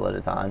hundred people at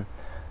a time.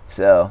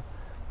 So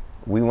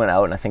we went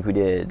out, and I think we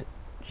did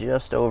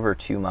just over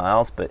 2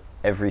 miles, but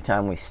every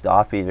time we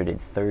stopped, we either did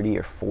 30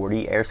 or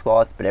 40 air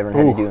squats, but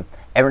everyone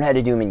had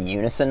to do them in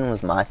unison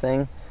was my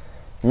thing.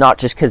 Not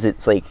just because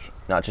it's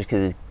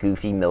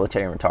goofy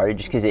military and retarded,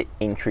 just because it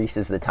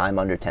increases the time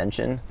under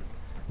tension.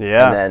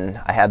 Yeah. And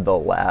then I had the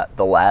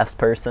last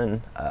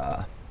person.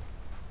 I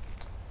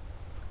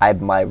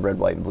had my red,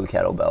 white, and blue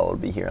kettlebell will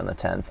be here on the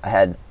 10th. I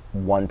had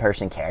one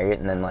person carry it,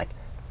 and then like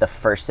the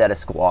first set of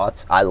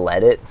squats, I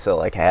led it, so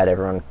like I had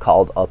everyone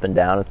called up and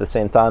down at the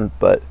same time.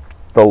 But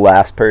the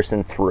last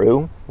person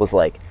through was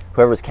like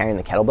whoever was carrying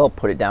the kettlebell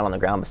put it down on the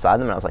ground beside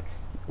them, and I was like,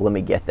 let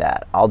me get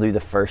that. I'll do the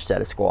first set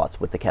of squats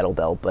with the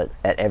kettlebell, but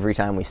at every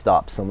time we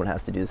stop, someone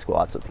has to do the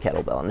squats with the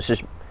kettlebell, and it's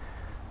just,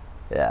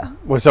 yeah.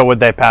 So would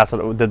they pass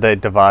it? Did they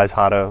devise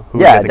how to?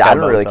 Yeah, I didn't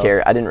really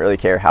care. I didn't really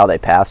care how they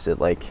passed it.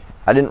 Like,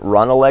 I didn't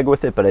run a leg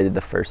with it, but I did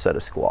the first set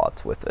of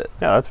squats with it.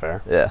 Yeah, that's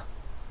fair. Yeah.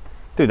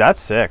 Dude, that's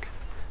sick.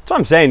 That's what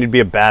I'm saying. You'd be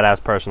a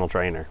badass personal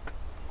trainer.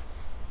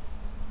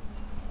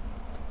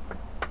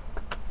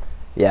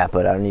 Yeah,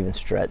 but I don't even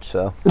stretch,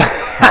 so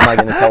how am I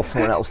going to tell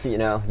someone else, you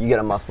get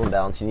a muscle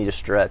imbalance, you need to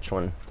stretch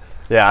when...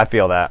 Yeah, I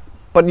feel that.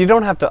 But you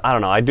don't have to, I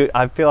don't know,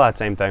 I feel that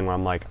same thing where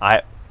I'm like,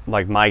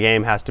 my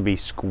game has to be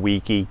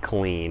squeaky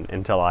clean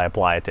until I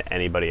apply it to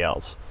anybody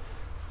else.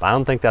 But I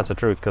don't think that's the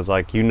truth, because,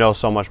 like, you know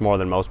so much more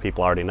than most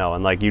people already know,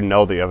 and, like, you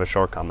know that you have a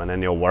shortcoming,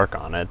 and you'll work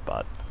on it,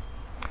 but...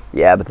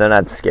 Yeah, but then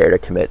I'm scared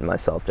of committing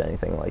myself to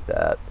anything like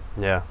that.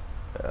 Yeah.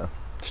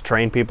 Just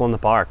train people in the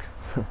park.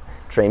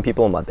 Train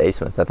people in my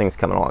basement. That thing's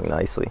coming along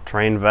nicely.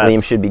 Train vets.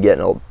 Liam should be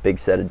getting a big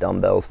set of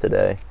dumbbells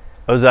today.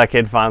 Oh, is that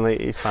kid finally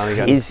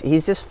getting...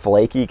 He's just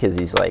flaky because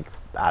he's like,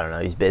 I don't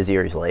know, he's busy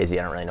or he's lazy.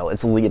 I don't really know.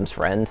 It's Liam's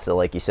friend, so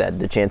like you said,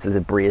 the chances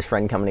of Bria's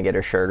friend coming to get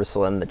her shirt are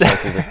slim. The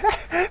chances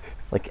of...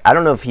 Like, I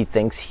don't know if he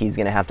thinks he's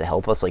going to have to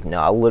help us. Like, no,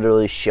 I'll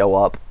literally show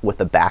up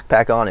with a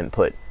backpack on and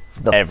put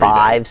the Every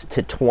 5s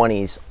to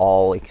 20s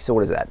all, like, so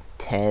what is that,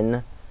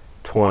 10,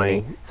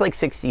 20? It's like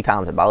 60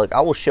 pounds about. Like,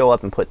 I will show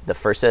up and put the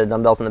first set of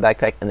dumbbells in the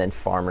backpack, and then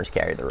farmers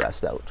carry the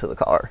rest out to the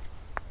car.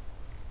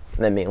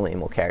 And then me and Liam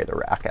will carry the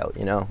rack out,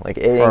 Like,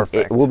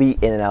 it will be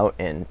in and out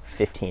in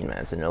 15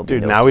 minutes, and it'll be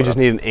Dude, now we just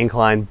need an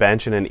incline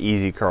bench and an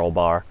easy curl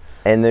bar.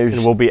 And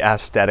we'll be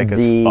aesthetic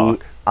as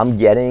fuck. I'm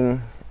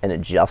getting an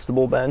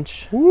adjustable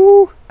bench.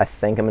 Woo! I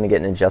think I'm going to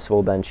get an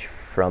adjustable bench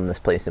from this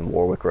place in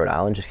Warwick, Rhode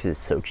Island, just because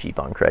it's so cheap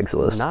on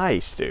Craigslist.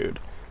 Nice, dude.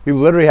 You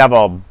literally have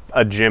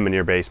a gym in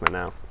your basement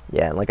now.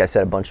 Yeah, and like I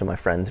said, a bunch of my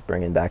friends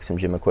bringing back some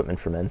gym equipment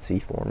from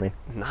NC for me.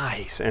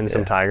 Nice. And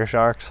some Tiger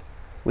Sharks?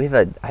 I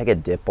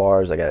got dip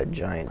bars, I got a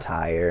giant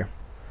tire.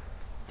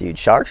 Dude,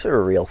 sharks are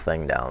a real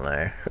thing down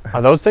there.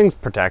 Are those things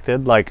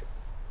protected? Like,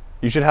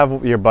 you should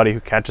have your buddy who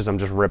catches them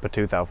just rip a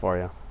tooth out for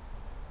you.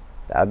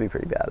 That'd be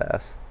pretty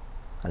badass.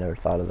 I never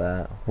thought of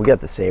that. We got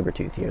the saber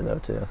tooth here, though,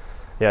 too.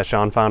 Yeah,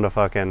 Sean found a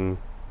fucking...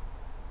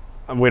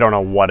 We don't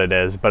know what it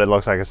is, but it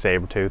looks like a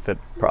saber tooth.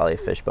 Probably a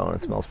fish bone.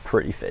 It smells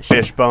pretty fishy.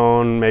 Fish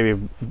bone,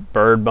 maybe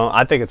bird bone.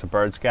 I think it's a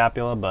bird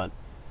scapula, but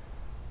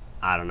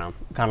I don't know.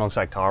 Kind of looks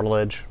like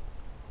cartilage.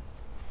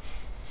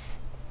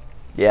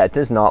 Yeah, it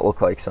does not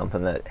look like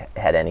something that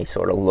had any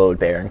sort of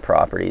load-bearing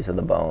properties of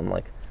the bone.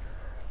 Like,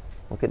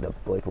 look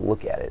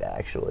at it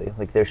actually.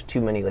 Like, there's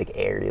too many like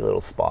airy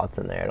little spots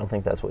in there. I don't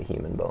think that's what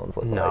human bones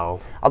look like. No.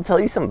 I'll tell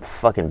you some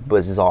fucking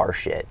bizarre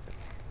shit.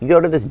 You go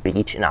to this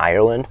beach in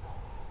Ireland,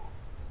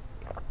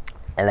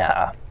 and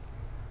I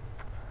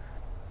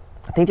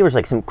think there was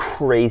like some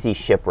crazy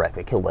shipwreck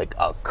that killed like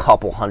a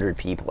couple hundred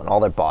people, and all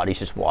their bodies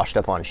just washed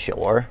up on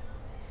shore.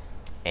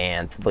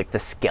 And like the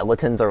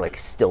skeletons are like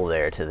still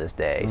there to this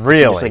day. So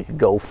really? You just like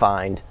go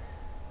find.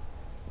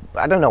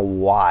 I don't know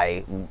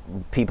why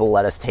people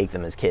let us take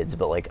them as kids,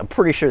 but like I'm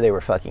pretty sure they were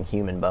fucking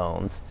human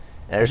bones.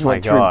 And I just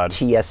went through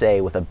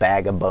TSA with a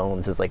bag of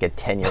bones as like a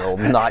 10-year-old.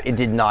 It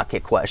did not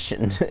get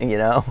questioned,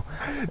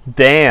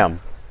 Damn.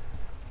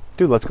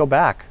 Dude, let's go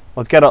back.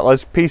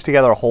 Let's piece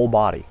together a whole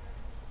body.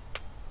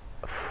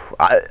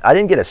 I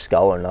didn't get a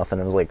skull or nothing.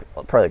 It was like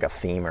probably like a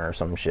femur or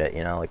some shit,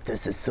 you know, like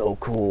this is so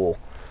cool.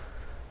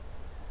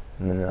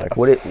 And then they're like,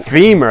 what?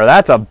 Femur,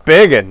 that's a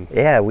big one.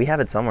 Yeah, we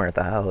have it somewhere at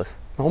the house.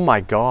 Oh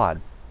my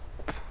god.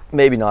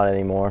 Maybe not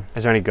anymore.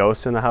 Is there any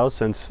ghosts in the house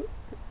since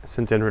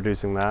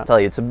introducing that? I'll tell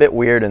you, it's a bit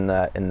weird in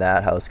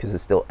that house because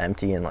it's still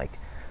empty and like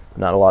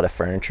not a lot of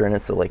furniture in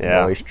it, so like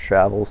noise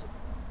travels.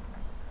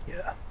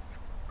 Yeah.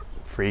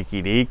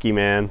 Freaky deaky,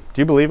 man.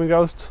 Do you believe in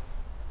ghosts?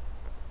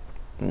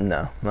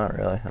 No, not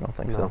really. I don't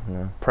think so.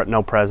 No.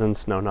 No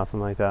presents, no nothing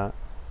like that.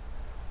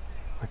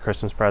 Like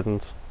Christmas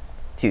presents.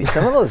 Dude,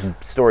 some of those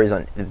stories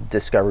on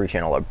Discovery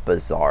Channel are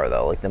bizarre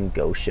though. Like them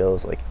ghost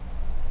shows. Like,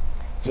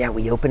 yeah,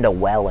 we opened a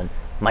well and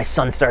my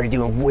son started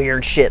doing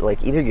weird shit.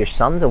 Like either your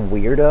son's a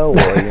weirdo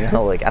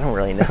or like I don't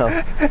really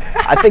know.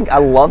 I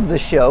love the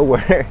show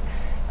where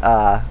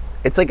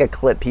it's like a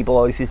clip. People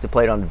always used to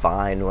play it on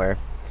Vine where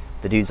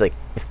the dude's like,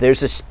 if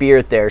there's a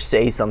spirit there,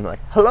 say something like,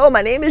 hello,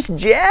 my name is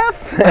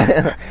Jeff.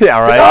 Yeah,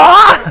 right. Like,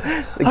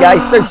 ah! The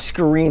guy starts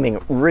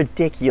screaming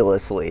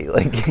ridiculously.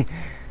 Like,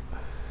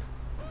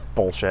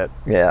 bullshit.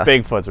 Yeah.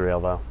 Bigfoot's real,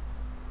 though.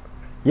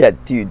 Yeah,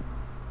 dude.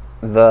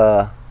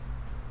 My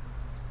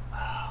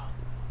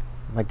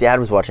dad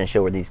was watching a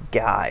show where these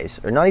guys,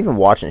 or not even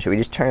watching a show, he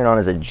just turned it on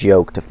as a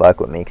joke to fuck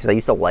with me, because I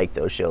used to like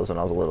those shows when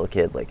I was a little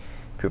kid. Like,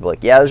 people were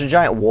like, yeah, there's a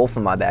giant wolf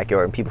in my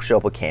backyard, and people show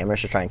up with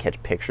cameras to try and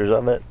catch pictures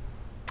of it.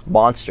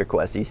 Monster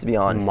Quest. It used to be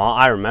on.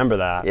 I remember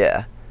that.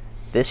 Yeah.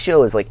 This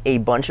show is like a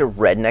bunch of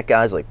redneck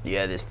guys like,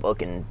 yeah, this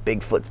fucking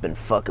Bigfoot's been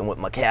fucking with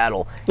my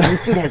cattle. And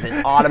this dude has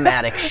an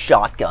automatic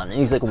shotgun, and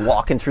he's like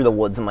walking through the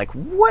woods. I'm like,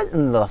 what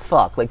in the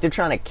fuck? Like, they're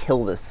trying to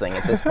kill this thing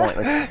at this point.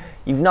 Like,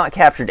 you've not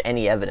captured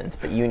any evidence,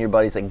 but you and your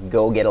buddies like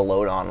go get a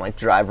load on, like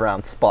drive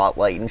around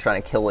Spotlight and trying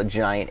to kill a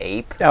giant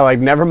ape. Yeah, like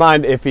never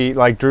mind if he,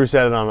 like Drew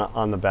said it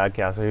on the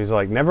Badcast, and he's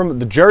like,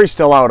 the jury's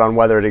still out on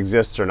whether it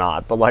exists or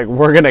not, but like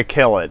we're gonna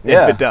kill it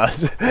if it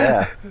does.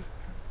 Yeah.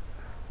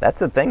 That's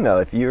the thing, though.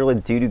 If you're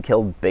the dude who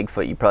killed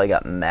Bigfoot, you probably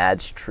got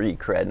mad street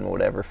cred and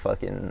whatever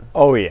fucking...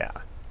 Oh, yeah.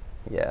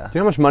 Yeah. Do you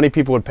know how much money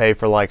people would pay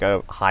for, like,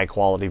 a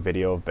high-quality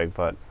video of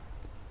Bigfoot?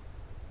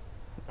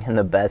 And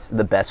the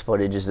best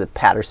footage is of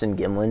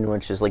Patterson-Gimlin,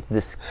 which is, like,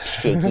 this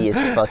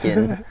shakiest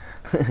fucking...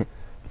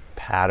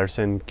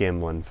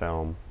 Patterson-Gimlin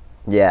film.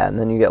 Yeah, and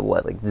then you got,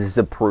 what, like, the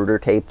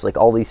Zapruder tapes, like,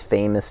 all these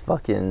famous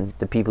fucking...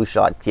 The people who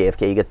shot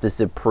JFK, you get the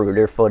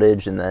Zapruder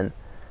footage, and then...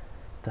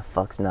 The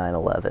fuck's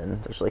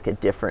 9/11? There's like a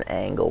different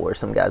angle where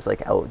some guy's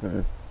like out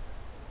in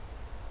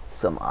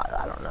some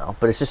I don't know,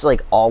 but it's just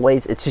like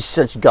always it's just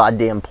such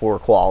goddamn poor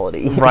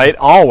quality. Right,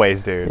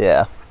 always, dude.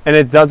 Yeah. And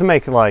it doesn't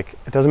make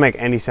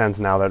any sense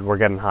now that we're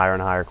getting higher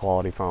and higher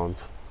quality phones.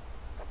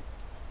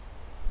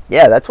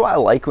 Yeah, that's why I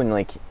like when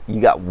like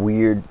you got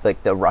weird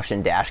like the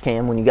Russian dash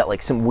cam when you got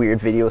like some weird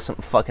video of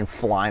something fucking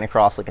flying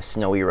across like a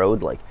snowy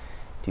road. Like,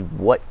 dude,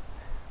 what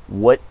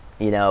what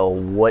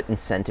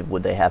incentive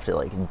would they have to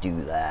like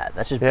do that?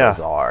 That's just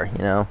bizarre, you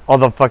know? All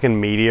the fucking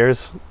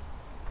meteors.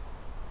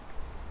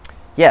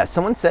 Yeah,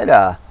 someone said,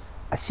 I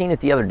seen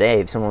it the other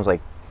day, someone was like,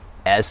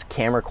 as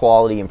camera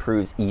quality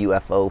improves,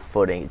 UFO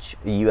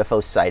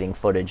sighting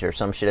footage or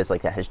some shit as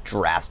like that has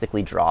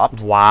drastically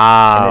dropped.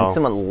 Wow. And then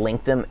someone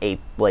linked them a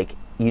like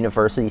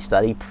university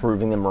study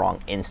proving them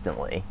wrong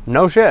instantly.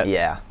 No shit.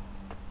 Yeah.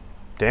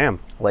 Damn.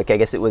 Like I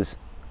guess it was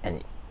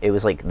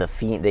like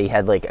they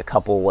had like a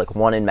couple, like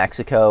one in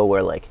Mexico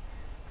where like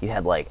you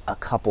had like a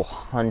couple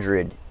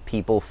hundred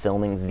people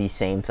filming the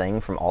same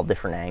thing from all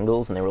different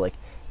angles, and they were like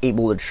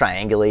able to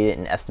triangulate it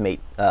and estimate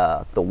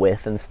the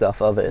width and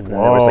stuff of it. And then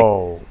there was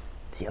like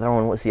the other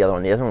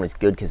one was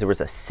good because there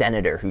was a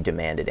senator who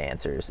demanded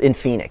answers in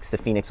Phoenix, the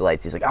Phoenix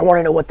Lights. He's like, I want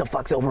to know what the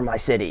fuck's over my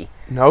city.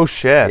 No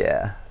shit.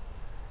 Yeah.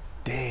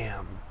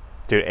 Damn.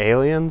 Dude,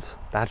 aliens?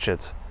 That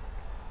shit's...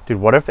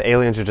 Dude, what if the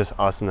aliens are just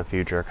us in the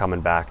future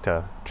coming back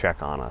to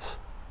check on us?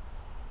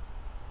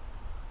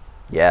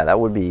 Yeah, that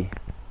would be...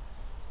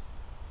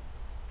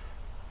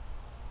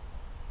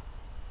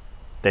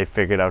 They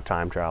figured out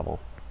time travel.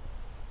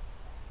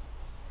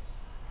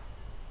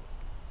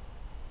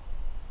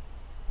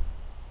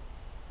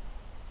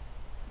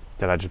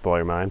 Did I just blow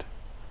your mind?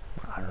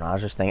 I don't know, I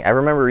was just thinking... I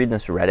remember reading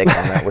this Reddit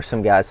comment where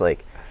some guys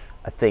like...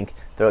 I think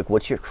they're like,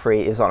 what's your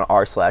is on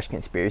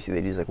r/conspiracy.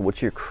 They do like,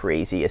 what's your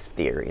craziest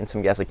theory? And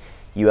some guys like,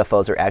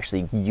 UFOs are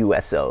actually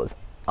USOs,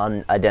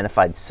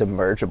 unidentified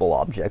submergible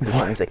objects.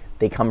 And he's like,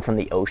 they come from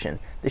the ocean.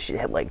 This shit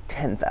had like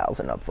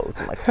 10,000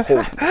 upvotes. I'm like,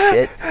 holy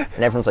shit.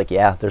 And everyone's like,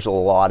 yeah, there's a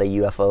lot of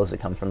UFOs that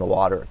come from the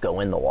water, or go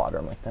in the water.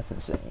 I'm like, that's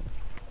insane.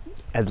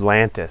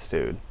 Atlantis,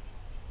 dude.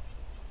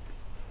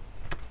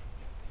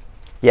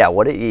 Yeah,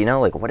 what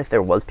if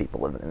there was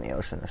people living in the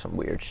ocean or some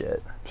weird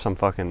shit? Some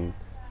fucking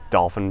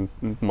dolphin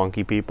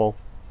monkey people.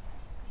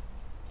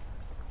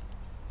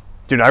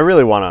 Dude, I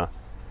really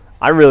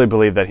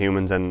believe that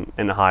humans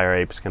and higher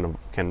apes can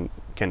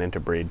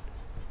interbreed.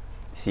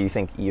 So you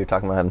think you're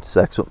talking about having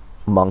sex with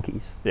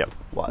Monkeys. Yep.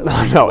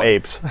 Why? No,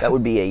 apes. That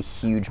would be a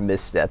huge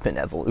misstep in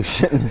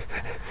evolution.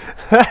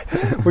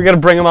 We got to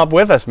bring them up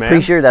with us, man.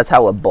 Pretty sure that's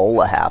how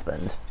Ebola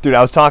happened. Dude,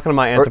 I was talking to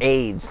my Or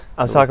AIDS.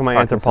 I was talking to my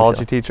Fucking some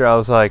anthropology shit. teacher. I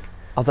was like,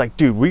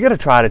 dude, we got to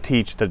try to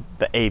teach the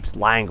apes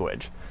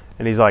language.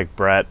 And he's like,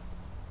 Brett.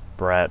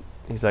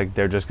 He's like,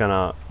 they're just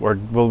gonna,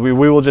 we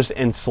will just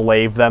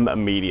enslave them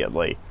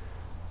immediately.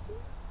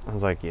 I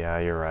was like, yeah,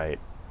 you're right.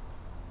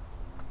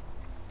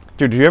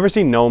 Dude, did you ever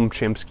see Noam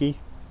Chomsky?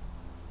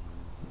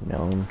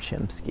 Noam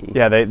Chomsky.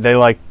 Yeah, they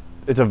like,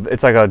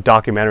 it's like a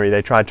documentary.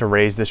 They tried to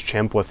raise this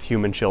chimp with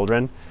human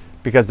children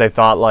because they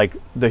thought like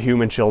the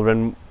human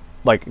children,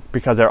 like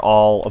because they're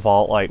all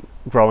evolved, like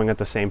growing at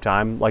the same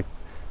time, like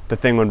the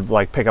thing would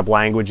like pick up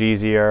language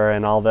easier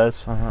and all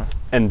this. Uh-huh.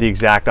 And the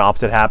exact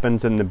opposite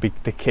happens, and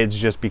the kids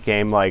just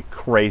became like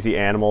crazy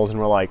animals and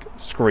were like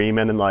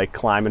screaming and like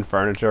climbing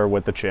furniture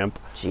with the chimp.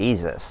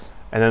 Jesus.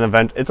 And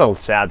then it's a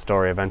sad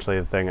story.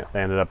 Eventually, they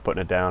ended up putting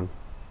it down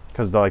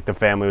because the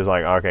family was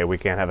like, okay, we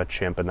can't have a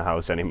chimp in the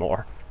house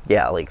anymore.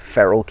 Yeah, like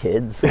feral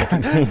kids. Like,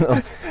 you've seen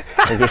those?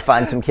 Like they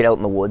find some kid out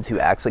in the woods who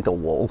acts like a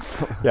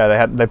wolf.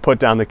 Yeah, they put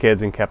down the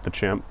kids and kept the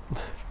chimp.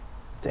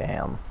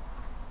 Damn.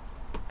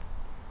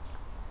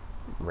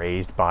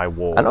 Raised by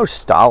wolves. I know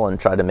Stalin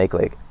tried to make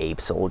like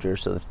ape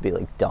soldiers so to be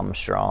like dumb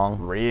strong.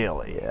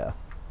 Really? Yeah.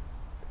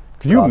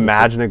 Could you Obviously.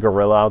 imagine a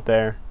gorilla out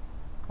there?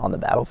 On the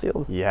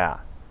battlefield? Yeah.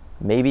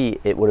 Maybe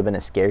it would have been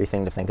a scary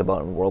thing to think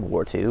about in World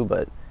War II,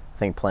 but I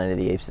think Planet of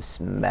the Apes is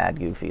mad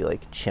goofy.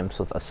 Like chimps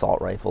with assault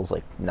rifles.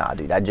 Like, nah,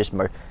 dude.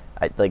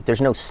 Like,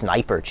 there's no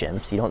sniper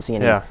chimps. You don't see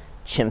any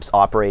chimps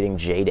operating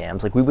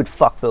JDAMs. Like, we would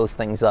fuck those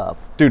things up.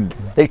 Dude.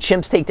 The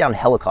chimps take down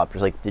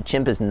helicopters. Like, the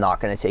chimp is not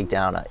going to take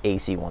down an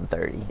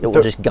AC-130. It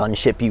will just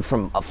gunship you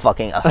from a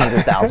fucking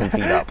 100,000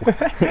 feet up.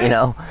 You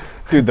know?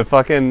 Dude,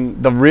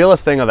 the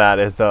realest thing of that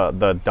is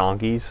the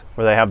donkeys,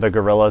 where they have the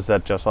gorillas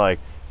that just like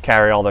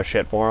carry all their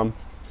shit for them.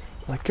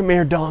 Like, come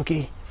here,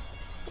 donkey,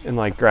 and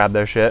like grab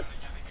their shit.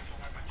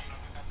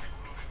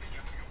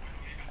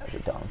 As a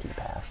donkey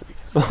passes.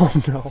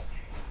 Oh no.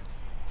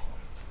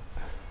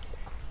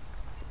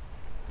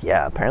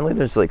 Yeah, apparently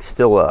there's like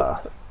still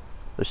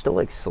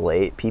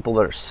like people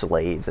that are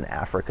slaves in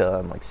Africa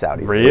and like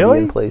Saudi Arabia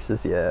and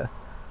places. Yeah.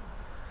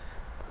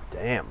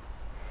 Damn.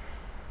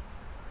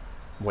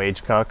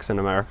 Wage cucks in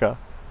America.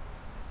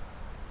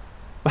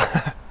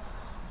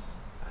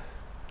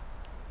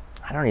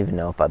 I don't even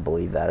know if I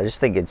believe that. I just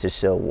think it's just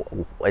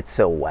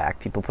so whack.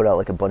 People put out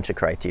like a bunch of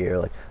criteria,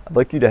 like I'd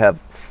like you to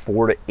have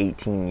 4 to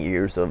 18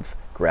 years of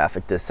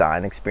graphic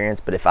design experience,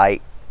 but if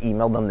I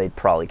emailed them, they'd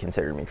probably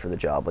consider me for the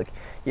job. Like,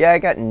 yeah, I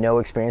got no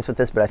experience with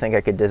this, but I think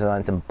I could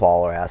design some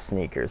baller ass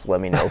sneakers.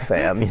 Let me know,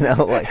 fam. You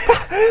know, like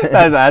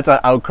that's an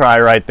outcry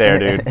right there,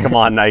 dude. Come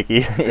on,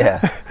 Nike.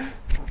 Yeah.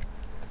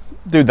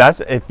 Dude,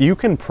 if you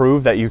can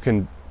prove that you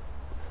can.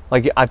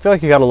 Like, I feel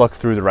like you got to look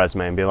through the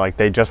resume and be like,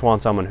 they just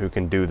want someone who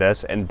can do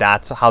this, and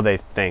that's how they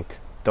think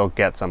they'll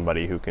get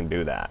somebody who can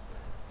do that.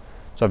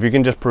 So if you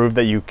can just prove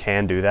that you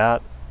can do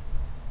that.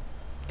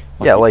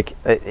 Yeah, like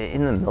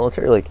in the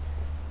military, like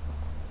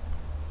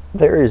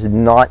there is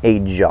not a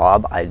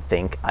job I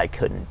think I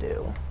couldn't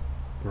do.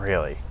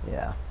 Really?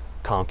 Yeah.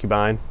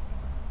 Concubine?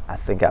 I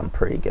think I'm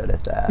pretty good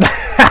at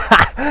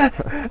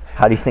that.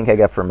 How do you think I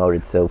got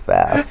promoted so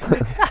fast?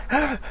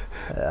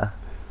 Yeah.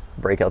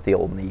 Break out the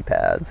old knee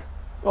pads.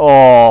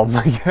 Oh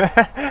my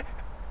god.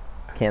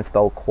 Can't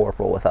spell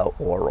corporal without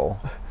oral.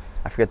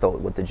 I forget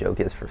what the joke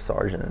is for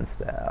sergeant and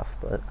staff,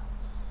 but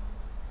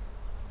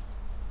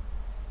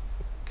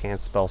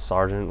Can't spell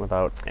sergeant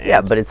without yeah,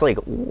 but it's like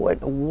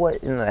what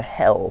in the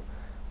hell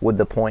would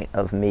the point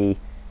of me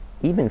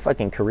even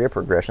fucking career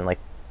progression, like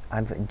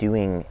I'm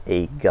doing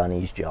a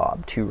gunny's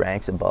job 2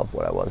 ranks above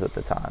what I was at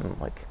the time.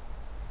 Like,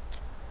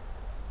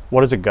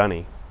 what is a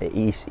gunny?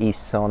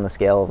 East's on the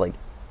scale of like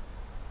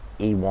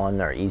E1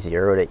 or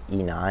E0 to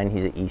E9.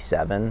 He's at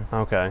E7.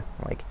 Okay.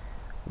 Like,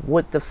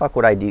 what the fuck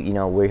would I do? You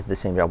know, we have the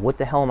same job. What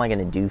the hell am I going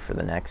to do for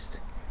the next,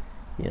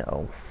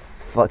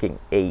 fucking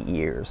 8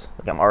 years?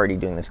 Like, I'm already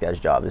doing this guy's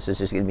job. This is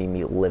just going to be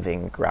me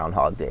living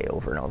Groundhog Day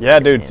over and over Yeah,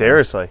 again. dude,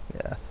 seriously.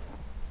 Yeah.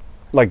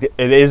 Like,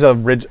 it is a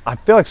rigid. I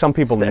feel like some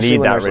people Especially need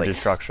when that there's, rigid like,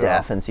 structure.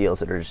 staff and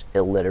SEALs that are just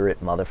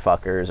illiterate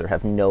motherfuckers or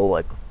have no,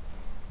 like,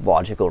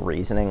 logical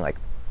reasoning. Like,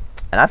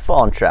 and I've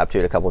fallen trapped to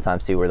it a couple of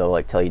times too, where they'll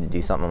like tell you to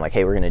do something. I'm like,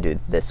 hey, we're gonna do it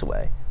this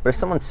way. But if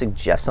someone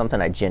suggests something,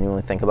 I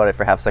genuinely think about it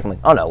for half a second. I'm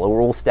like, oh no,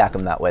 we'll stack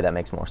them that way. That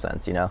makes more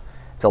sense. You know,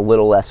 it's a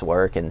little less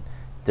work, and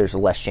there's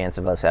less chance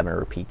of us having to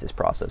repeat this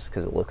process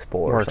because it looks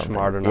poor. Work or something.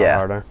 smarter, not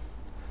harder.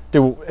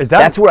 Dude,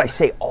 That's what I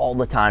say all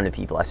the time to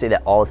people. I say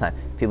that all the time.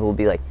 People will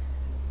be like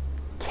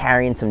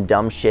carrying some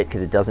dumb shit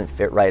because it doesn't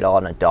fit right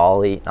on a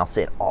dolly, and I'll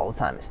say it all the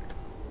time. It's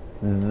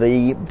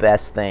the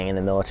best thing in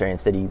the military,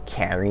 instead of you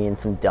carrying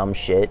some dumb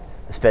shit,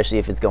 especially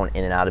if it's going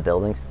in and out of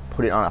buildings,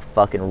 put it on a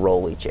fucking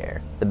rolly chair.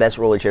 The best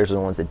rolly chairs are the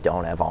ones that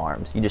don't have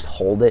arms. You just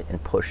hold it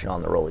and push it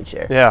on the rolly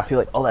chair. Yeah. People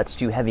are like, oh, that's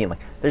too heavy. I'm like,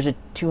 there's a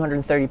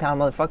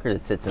 230-pound motherfucker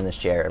that sits in this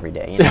chair every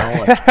day. You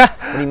know, like,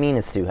 what do you mean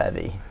it's too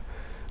heavy?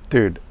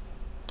 Dude,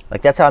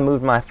 Like, that's how I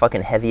moved my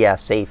fucking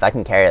heavy-ass safe. I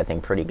can carry that thing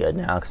pretty good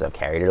now because I've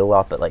carried it a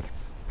lot, but, like,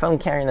 if I'm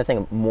carrying that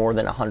thing more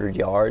than 100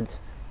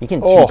 yards, you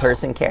can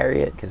two-person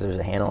carry it because there's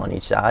a handle on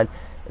each side,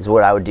 is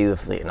what I would do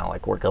if, you know,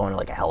 like, we're going to,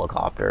 like, a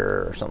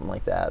helicopter or something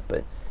like that.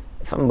 But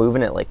if I'm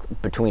moving it, like,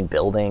 between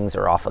buildings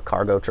or off a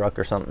cargo truck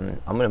or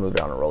something, I'm going to move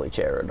it on a rolly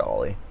chair or a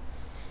dolly.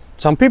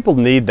 Some people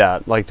need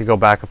that, like, to go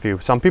back a few.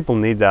 Some people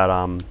need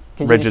that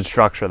rigid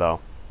structure,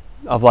 though,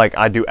 of, like,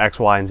 I do X,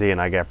 Y, and Z,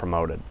 and I get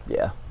promoted.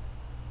 Yeah.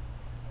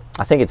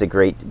 I think it's a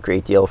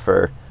great deal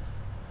for,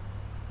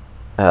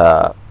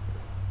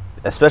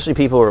 especially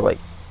people who are, like,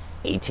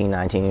 18,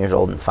 19 years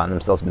old and find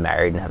themselves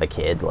married and have a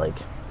kid. Like,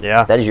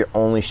 yeah, that is your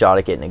only shot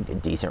at getting a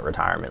decent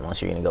retirement,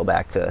 unless you're going to go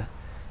back to,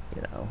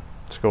 you know,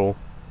 school,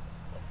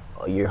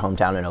 your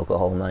hometown in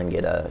Oklahoma and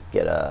get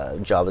a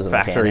job as a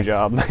factory mechanic.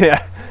 job.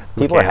 Yeah,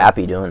 People are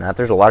happy doing that.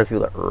 There's a lot of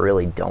people that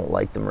really don't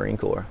like the Marine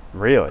Corps.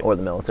 Really? Or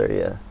the military.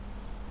 Yeah.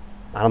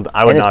 I would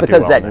and it's not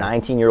because do well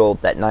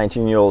that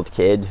 19-year-old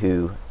kid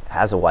who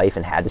has a wife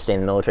and had to stay in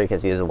the military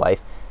because he has a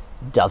wife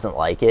doesn't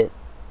like it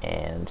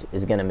and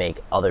is going to make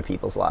other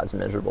people's lives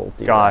miserable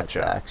due to that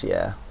fact.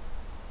 Yeah.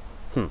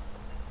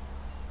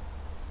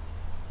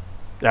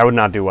 I would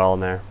not do well in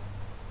there.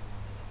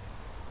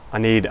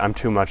 I'm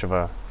too much of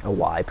a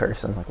why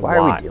person. Like, why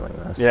are we doing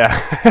this?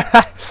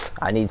 Yeah.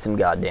 I need some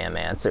goddamn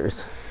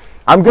answers.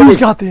 Who's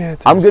got the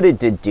answers? I'm good at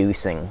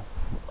deducing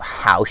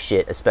how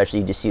shit, especially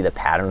you just see the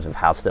patterns of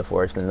how stuff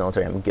works in the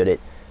military. I'm good at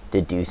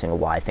deducing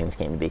why things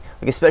came to be.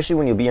 Like, especially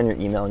when you'll be on your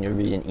email and you'll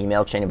read an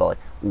email chain about, like,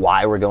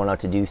 why we're going out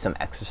to do some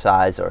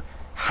exercise or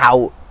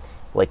how,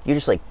 like, you're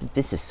just like,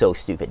 this is so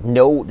stupid.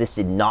 No, this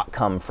did not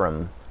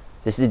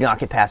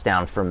get passed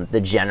down from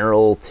the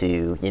general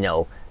to, you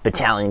know,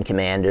 battalion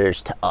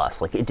commanders to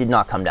us. Like, it did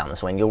not come down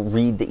this way. And you'll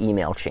read the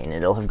email chain and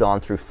it'll have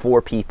gone through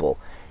 4 people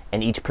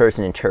and each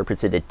person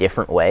interprets it a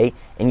different way.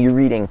 And you're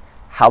reading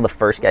how the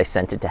first guy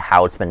sent it to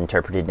how it's been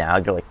interpreted now.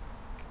 You're like,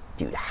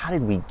 dude, how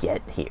did we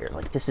get here?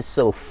 Like, this is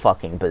so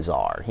fucking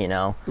bizarre, you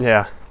know?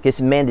 Yeah. Because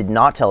the man did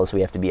not tell us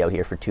we have to be out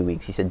here for 2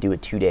 weeks. He said do a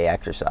 2-day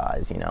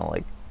exercise, you know?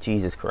 Like,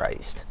 Jesus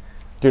Christ.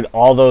 Dude,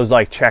 all those,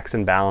 like, checks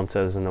and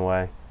balances in the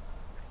way.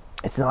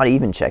 It's not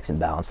even checks and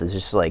balances.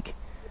 It's just like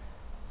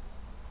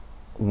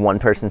one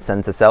person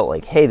sends us out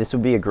like, hey, this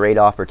would be a great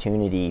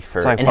opportunity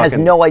for, like, and has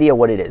no idea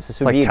what it is. This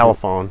would like be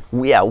telephone.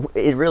 Yeah,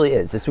 it really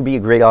is. This would be a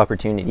great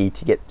opportunity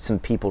to get some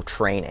people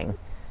training,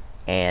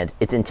 and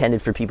it's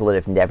intended for people that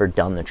have never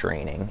done the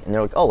training. And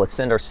they're like, oh, let's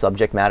send our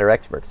subject matter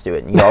experts to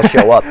it, and you all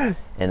show up,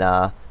 and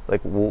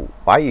like, well,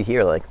 why are you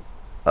here? Like,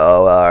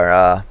 oh,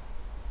 our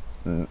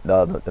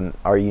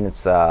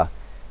unit's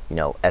you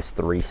know,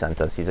 S3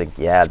 sent us. He's like,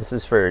 yeah, this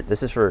is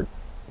for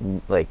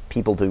like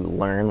people to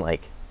learn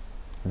like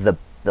the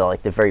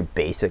very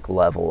basic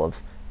level of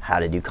how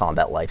to do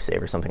combat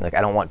lifesaver, something like. I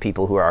don't want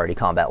people who are already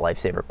combat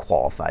lifesaver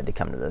qualified to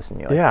come to this.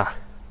 And you're like, yeah,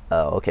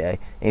 oh, okay.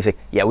 And he's like,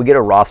 yeah, we get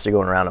a roster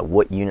going around of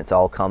what units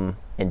all come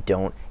and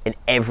don't, and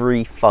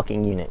every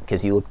fucking unit,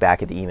 because you look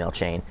back at the email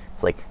chain,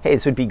 it's like, hey,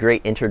 this would be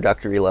great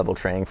introductory level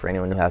training for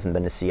anyone who hasn't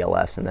been to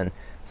CLS, and then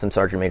some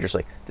sergeant major's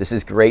like, this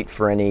is great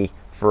for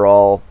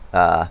all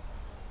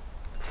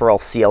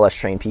CLS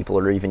trained people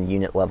or even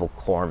unit level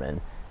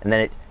corpsmen. And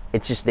then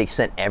it's just they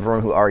sent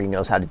everyone who already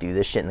knows how to do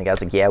this shit, and the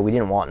guy's like, yeah, we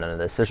didn't want none of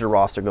this. There's a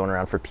roster going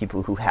around for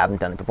people who haven't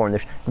done it before, and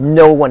there's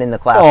no one in the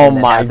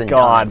classroom that hasn't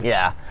done it.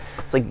 Yeah.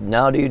 It's like,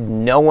 no, dude,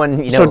 no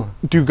one, you know. So,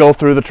 do you go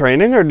through the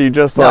training, or do you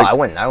just, no, like...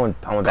 I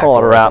went back call to it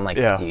a work. wrap, I'm like,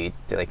 yeah. dude,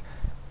 like,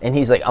 and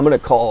he's like, I'm going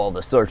to call all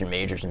the sergeant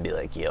majors and be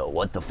like, yo,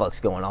 what the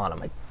fuck's going on? I'm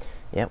like,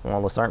 yeah,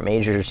 well, the sergeant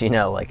majors, you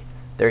know, like,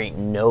 there ain't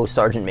no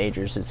sergeant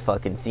majors that's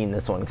fucking seen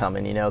this one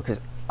coming, you know, because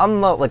I'm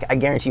not, like, I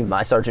guarantee you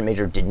my sergeant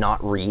major did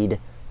not read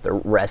the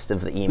rest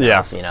of the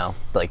emails, you know,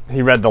 like,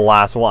 he read the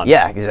last one.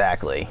 Yeah,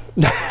 exactly.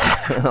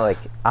 Like,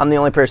 I'm the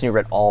only person who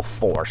read all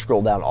 4,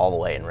 scrolled down all the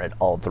way and read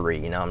all 3,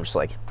 you know. I'm just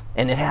like,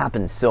 and it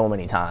happens so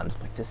many times.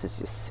 Like, this is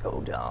just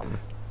so dumb.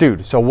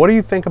 Dude, so what do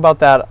you think about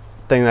that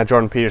thing that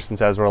Jordan Peterson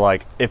says, where,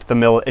 like, if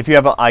you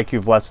have an IQ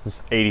of less than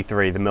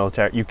 83, the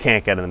military, you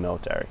can't get in the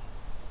military?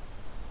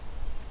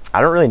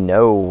 I don't really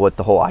know what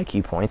the whole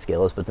IQ point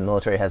scale is, but the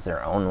military has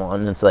their own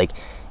one. It's like,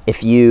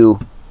 if you,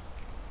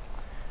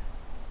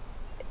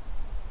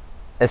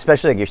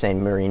 especially like you're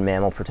saying, Marine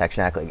Mammal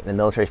Protection Act, like, the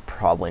military is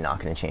probably not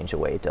going to change the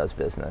way it does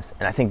business,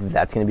 and I think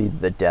that's going to be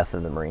the death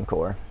of the Marine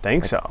Corps.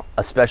 Think so?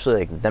 Especially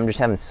like them just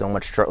having so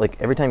much trouble. Like,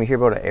 every time you hear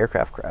about an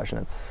aircraft crash,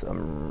 and it's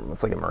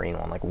like a Marine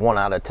one, like 1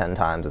 out of 10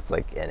 times it's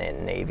like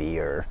an Navy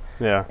or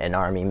an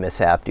Army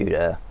mishap due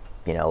to,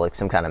 you know, like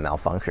some kind of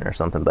malfunction or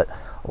something. But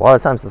a lot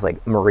of times it's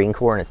like Marine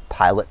Corps and it's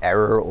pilot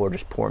error or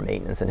just poor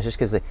maintenance, and it's just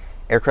because the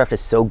aircraft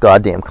is so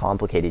goddamn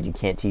complicated. You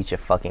can't teach a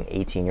fucking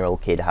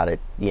 18-year-old kid how to,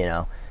 you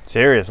know.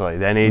 Seriously,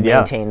 they need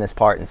maintain this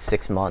part in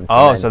 6 months.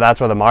 Oh, so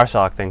that's where the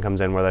MARSOC thing comes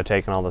in, where they're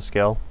taking all the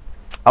skill?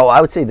 Oh, I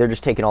would say they're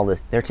just taking all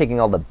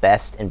the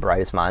best and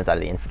brightest minds out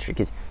of the infantry,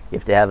 because you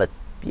have to have a,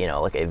 you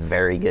know, like a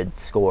very good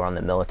score on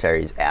the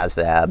military's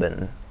ASVAB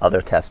and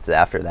other tests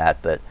after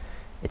that. But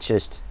it's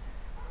just,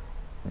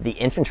 the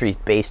infantry's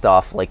based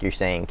off, like you're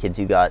saying, kids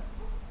who got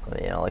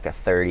you know, like a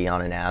 30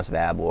 on an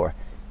ASVAB, or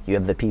you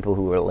have the people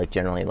who are like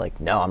generally like,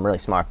 no, I'm really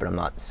smart, but I'm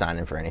not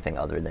signing for anything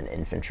other than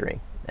infantry,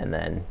 and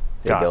then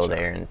they go Gotcha.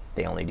 there and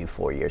they only do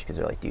 4 years because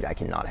they're like, dude, I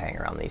cannot hang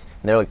around these.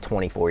 And they're like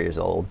 24 years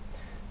old,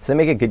 so they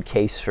make a good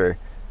case for.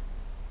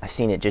 I've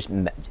seen it just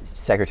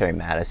Secretary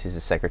Mattis, who's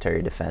the Secretary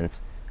of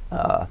Defense.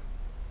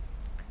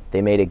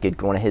 They made a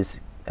good one of his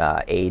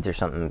aides or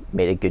something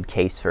made a good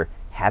case for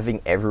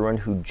having everyone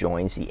who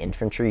joins the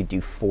infantry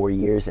do 4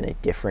 years in a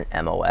different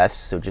MOS.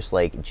 So just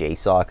like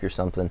JSOC or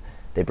something,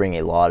 they bring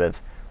a lot of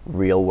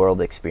real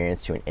world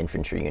experience to an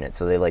infantry unit.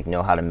 So they like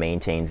know how to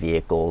maintain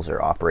vehicles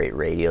or operate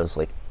radios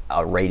like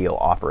a radio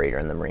operator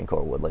in the Marine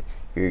Corps would. Like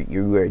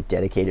you were a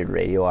dedicated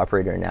radio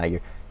operator, and now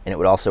you're, and it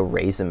would also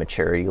raise the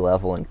maturity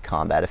level and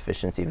combat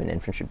efficiency of an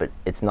infantry. But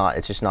it's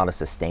just not a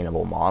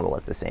sustainable model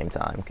at the same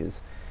time,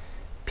 because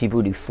people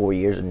who do 4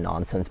 years of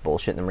nonsense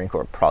bullshit in the Marine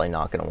Corps are probably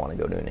not going to want to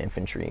go to an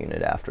infantry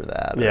unit after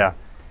that. Yeah,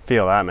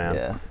 feel that, man.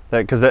 Yeah.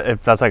 Because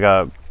that's like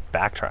a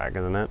backtrack,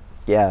 isn't it?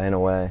 Yeah, in a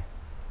way.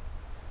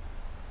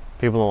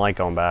 People don't like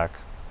going back.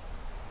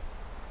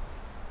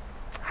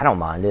 I don't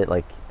mind it.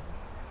 Like,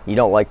 you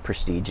don't like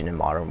prestige in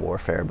modern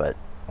warfare, but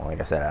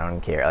like I said, I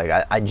don't care.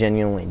 Like, I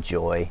genuinely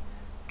enjoy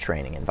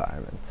training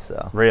environments.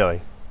 So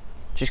Really?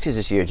 just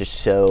because you're just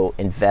so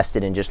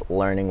invested in just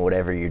learning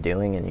whatever you're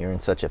doing, and you're in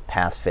such a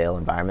pass-fail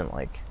environment,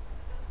 like,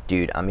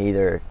 dude, I'm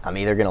either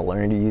gonna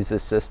learn to use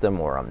this system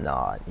or I'm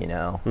not. You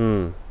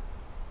know.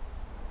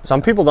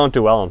 Some people don't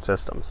do well in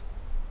systems.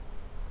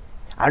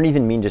 I don't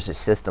even mean just a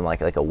system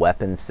like a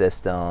weapon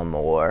system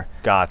or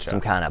Gotcha.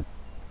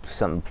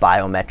 some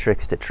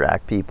biometrics to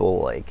track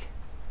people, like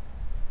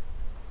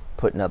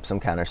putting up some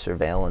kind of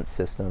surveillance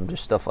system,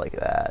 just stuff like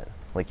that.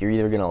 Like, you're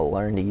either going to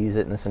learn to use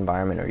it in this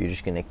environment or you're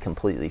just going to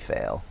completely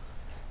fail.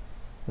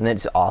 And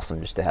it's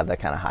awesome just to have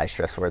that kind of high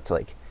stress where it's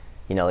like,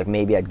 you know, like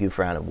maybe I'd goof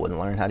around and wouldn't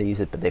learn how to use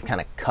it, but they've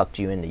kind of cucked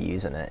you into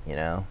using it, you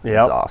know? Yep.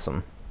 It's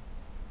awesome.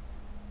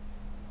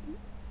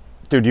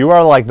 Dude, you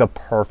are like the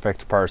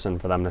perfect person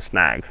for them to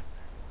snag.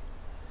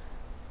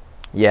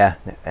 Yeah,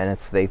 and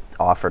they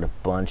offered a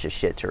bunch of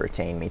shit to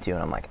retain me too,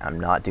 and I'm like, I'm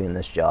not doing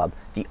this job.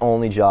 The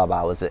only job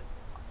I was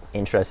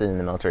interested in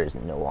the military is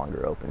no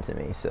longer open to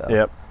me. So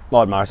Yep.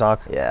 Lord Marsoc.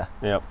 Yeah.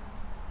 Yep.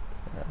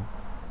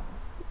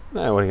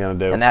 What are you gonna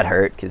do? And that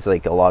hurt because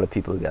like a lot of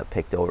people who got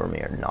picked over me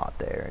are not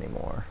there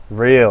anymore.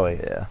 Really?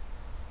 Yeah.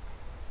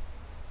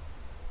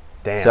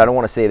 Damn. So I don't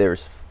want to say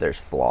there's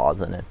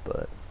flaws in it,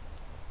 but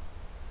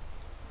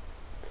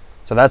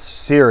So that's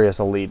serious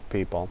elite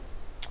people.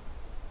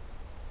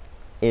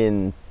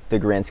 in the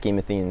grand scheme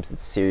of things,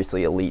 it's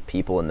seriously elite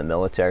people in the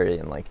military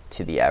and like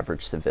to the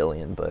average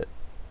civilian. But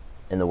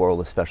in the world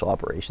of special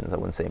operations, I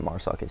wouldn't say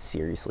MARSOC is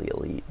seriously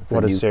elite.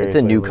 It's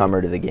a newcomer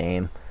elite? to the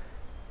game.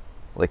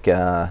 Like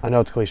I know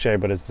it's cliche,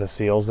 but is the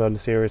SEALs then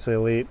seriously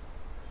elite?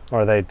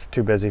 Or are they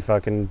too busy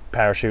fucking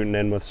parachuting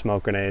in with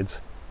smoke grenades?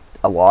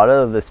 a lot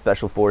of the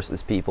special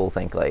forces people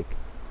think like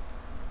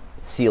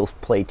SEALs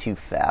play too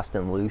fast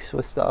and loose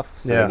with stuff,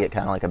 so Yeah. they get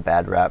kind of like a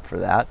bad rap for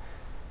that.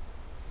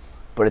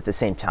 But at the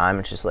same time,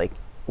 it's just like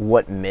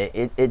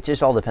it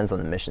just all depends on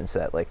the mission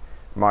set. Like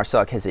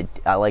MARSOC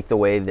I like the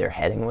way they're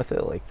heading with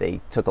it. Like they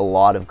took a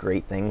lot of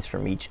great things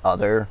from each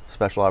other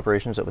special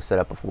operations that was set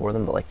up before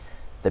them, but like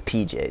the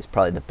PJ is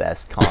probably the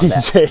best combat.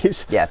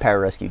 PJs? Yeah,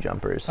 pararescue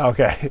jumpers.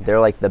 Okay.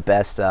 They're like the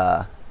best,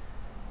 kind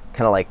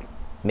of like,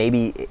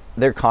 maybe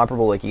they're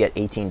comparable. Like you get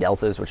 18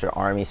 Deltas, which are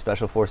Army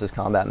Special Forces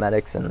combat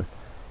medics, and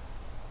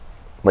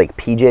like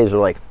PJs are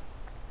like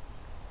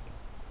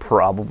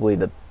probably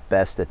the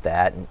best at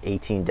that, and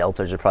 18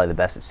 Deltas are probably the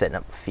best at setting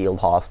up field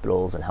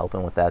hospitals and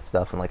helping with that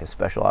stuff in like a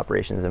special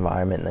operations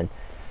environment. And then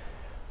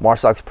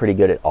MARSOC's pretty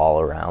good at all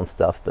around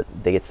stuff, but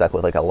they get stuck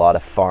with like a lot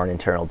of foreign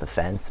internal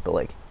defense. But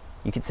like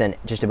you could send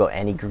just about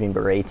any Green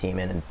Beret team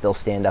in, and they'll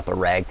stand up a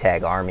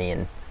ragtag army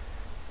and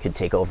could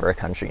take over a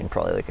country in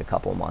probably like a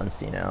couple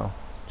months, you know,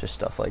 just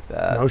stuff like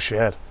that. No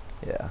shit.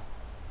 Yeah.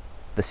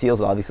 The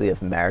SEALs obviously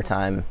have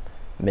maritime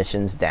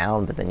missions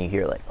down, but then you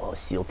hear like, oh,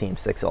 SEAL Team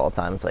 6 all the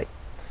time. It's like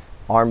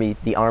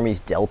the Army's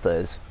Delta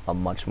is a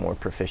much more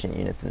proficient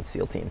unit than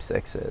SEAL Team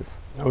 6 is.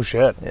 No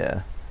shit.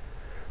 Yeah.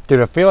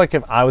 Dude, I feel like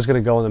if I was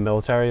going to go in the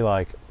military,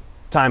 like,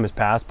 time has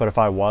passed, but if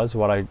I was,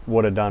 what I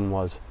would have done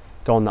was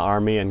go in the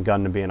Army and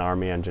gun to be an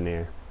Army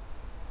engineer.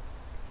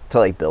 To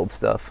like build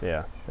stuff.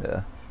 Yeah.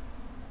 Yeah.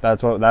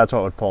 That's what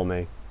would pull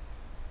me.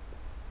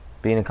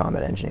 Being a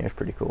combat engineer is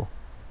pretty cool.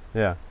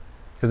 Yeah.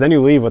 Because then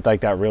you leave with,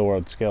 like, that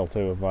real-world skill,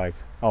 too, of, like,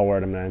 oh,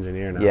 word, I'm an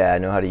engineer now. Yeah, I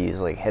know how to use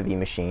like heavy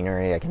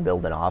machinery. I can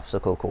build an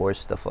obstacle course,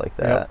 stuff like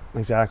that. Yep,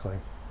 exactly.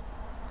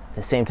 At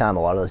the same time,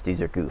 a lot of those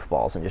dudes are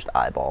goofballs and just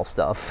eyeball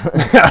stuff.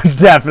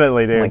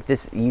 Definitely, dude. Like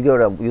this,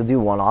 you'll do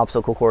one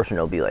obstacle course and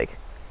it'll be like,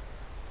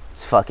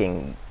 it's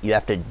fucking, you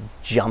have to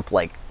jump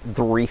like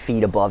 3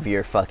 feet above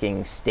your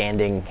fucking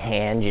standing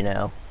hand, you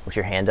know, with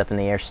your hand up in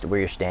the air where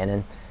you're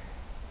standing,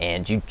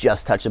 and you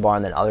just touch the bar.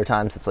 And then other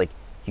times it's like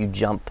you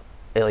jump,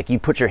 like you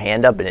put your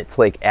hand up and it's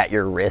like at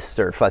your wrist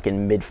or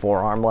fucking mid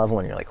forearm level,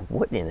 and you're like,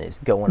 what is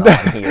going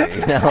on here,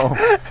 you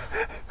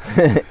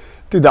know?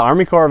 Dude, the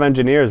Army Corps of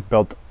Engineers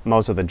built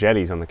most of the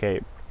jetties on the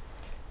Cape.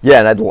 Yeah,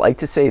 and I'd like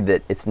to say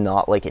that it's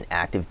not like an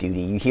active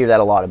duty. You hear that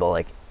a lot about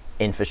like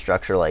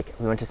infrastructure. Like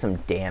we went to some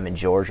dam in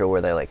Georgia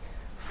where they're like,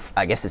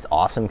 I guess it's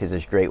awesome because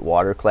there's great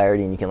water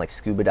clarity and you can like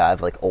scuba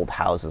dive like old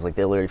houses. Like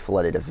they literally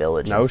flooded a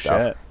village No and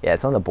stuff. shit. Yeah,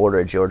 it's on the border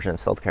of Georgia and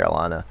South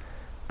Carolina.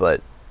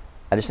 But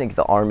I just think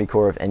the Army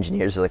Corps of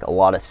Engineers are like a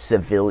lot of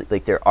civilian,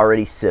 like they're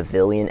already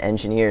civilian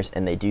engineers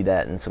and they do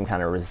that in some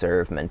kind of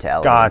reserve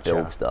mentality Gotcha. to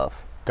build stuff.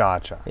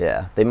 Gotcha.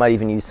 Yeah, they might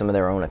even use some of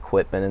their own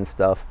equipment and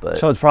stuff, but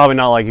So it's probably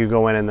not like you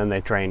go in and then they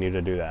train you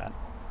to do that.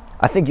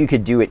 I think you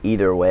could do it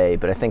either way,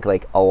 but I think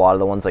like a lot of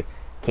the ones like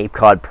Cape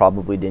Cod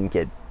probably didn't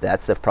get that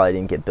stuff probably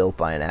didn't get built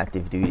by an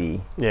active duty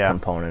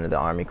component of the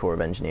Army Corps of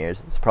Engineers.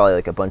 It's probably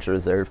like a bunch of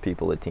reserve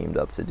people that teamed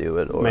up to do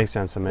it. Or, Makes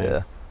sense to me.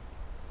 Yeah.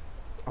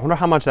 I wonder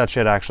how much that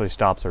shit actually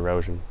stops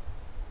erosion.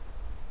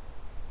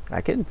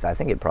 I think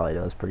it probably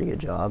does a pretty good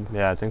job.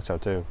 Yeah, I think so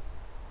too.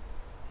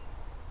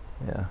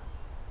 Yeah.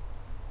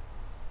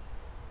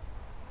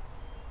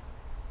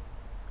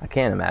 I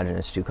can't imagine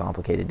it's too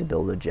complicated to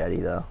build a jetty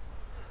though.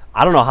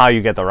 I don't know how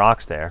you get the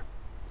rocks there.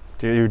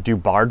 Do you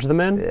barge them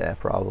in? Yeah,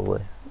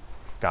 probably.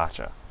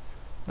 Gotcha.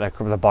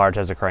 The barge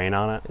has a crane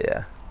on it?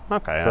 Yeah.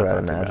 Okay, That's what that's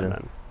I'd not too imagine. bad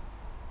then.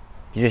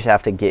 You just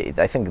have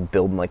to I think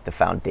building like the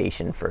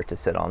foundation for it to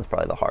sit on is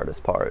probably the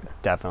hardest part.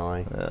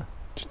 Definitely. Yeah.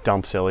 Just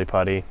dump silly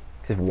putty.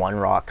 Because one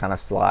rock kind of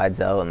slides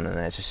out and then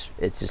it's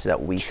just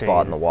that weak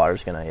spot and the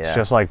water's gonna, It's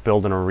just like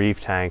building a reef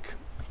tank.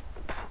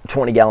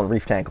 20-gallon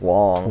reef tank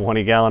long.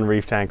 20-gallon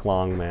reef tank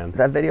long, man. Is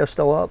that video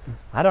still up?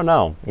 I don't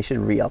know. You should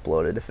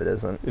re-upload it if it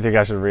isn't. You think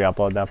I should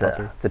re-upload that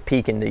puppy? It's a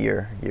peek into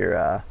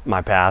your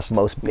my past,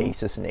 most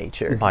basest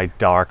nature. My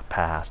dark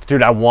past,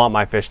 dude. I want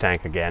my fish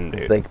tank again,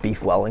 dude. Like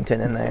beef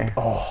Wellington in there.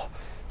 Oh,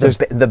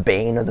 the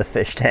bane of the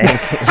fish tank.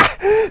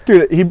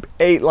 Dude, he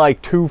ate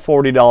like two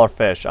 $40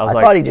 fish. I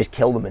thought he just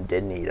killed them and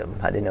didn't eat them.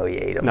 I didn't know he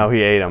ate them. No,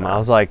 he ate them. I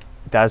was like,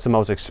 that's the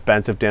most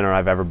expensive dinner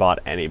I've ever bought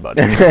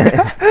anybody.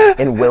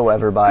 And will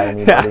ever buy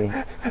anybody.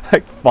 Yeah.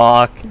 Like,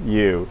 fuck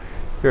you.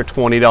 You're a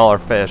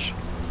 $20 fish.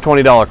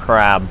 $20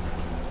 crab.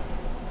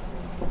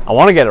 I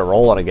want to get it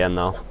rolling again,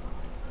 though.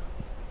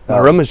 My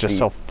room is just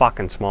so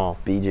fucking small.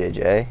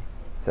 BJJ?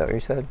 Is that what you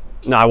said?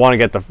 No, I want to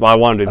get I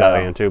want to do that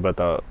again, too, but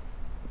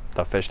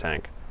the fish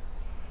tank.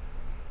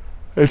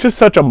 It's just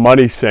such a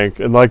money sink,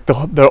 and like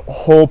the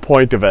whole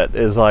point of it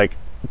is like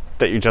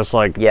that you just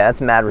like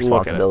that's mad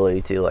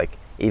responsibility too. Like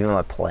even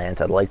my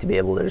plant, I'd like to be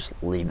able to just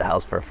leave the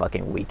house for a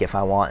fucking week if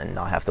I want and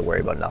not have to worry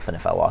about nothing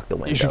if I lock the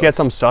window. You should get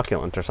some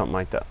succulent or something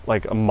like that,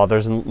 like a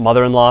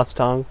mother-in-law's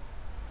tongue.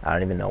 I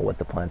don't even know what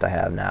the plant I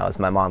have now is.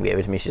 My mom gave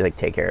it to me. She's like,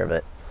 take care of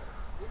it.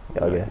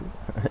 Okay.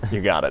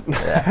 You got it.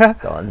 Yeah,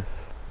 done.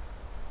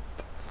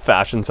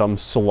 Fashion some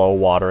slow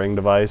watering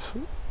device.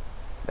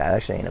 That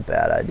actually ain't a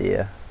bad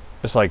idea.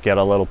 Just like get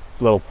a little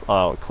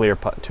clear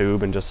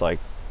tube and just like.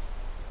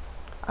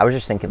 I was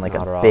just thinking like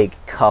a big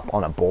cup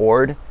on a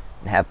board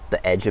and have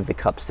the edge of the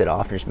cup sit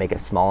off and just make a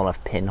small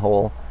enough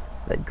pinhole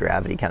that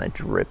gravity kind of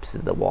drips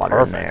the water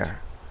in there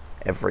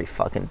every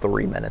fucking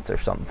 3 minutes or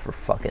something for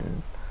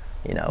fucking,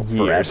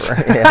 years.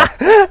 Forever.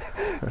 Yeah.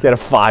 Get a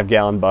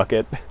 5-gallon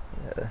bucket.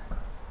 Yeah.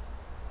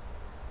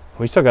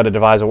 We still got to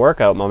devise a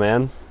workout, my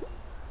man.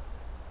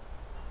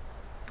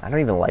 I don't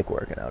even like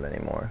working out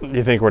anymore.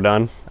 You think we're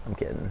done? I'm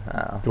kidding.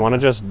 You want to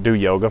just do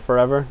yoga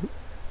forever?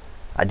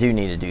 I do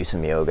need to do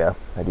some yoga.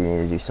 I do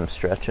need to do some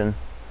stretching.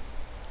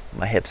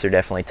 My hips are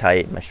definitely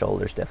tight. My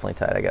shoulders definitely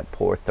tight. I got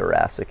poor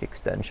thoracic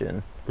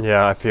extension.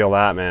 Yeah, I feel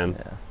that, man.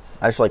 Yeah.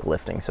 I just like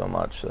lifting so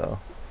much, so.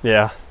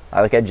 Yeah.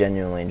 I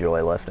genuinely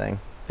enjoy lifting.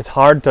 It's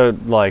hard to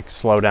like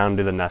slow down and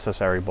do the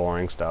necessary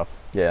boring stuff.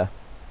 Yeah.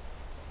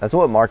 That's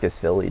what Marcus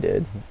Philly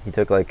did. He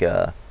took like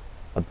a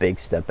big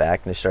step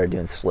back and just started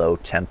doing slow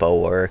tempo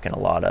work and a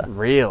lot of.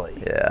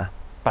 Really? Yeah.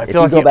 But I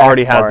feel like he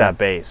already has that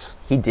base.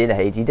 He did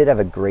have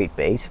a great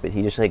base, but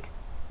he just like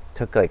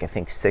took like I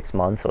think 6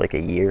 months or like a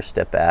year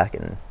step back,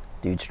 and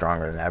dude's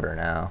stronger than ever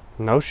now.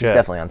 No shit. He's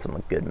definitely on some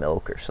like, good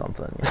milk or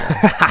something.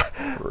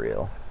 For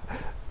real.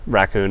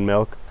 Raccoon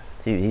milk.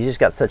 Dude, he's just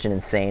got such an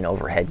insane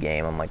overhead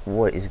game. I'm like,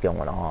 what is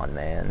going on,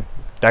 man?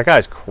 That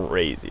guy's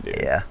crazy,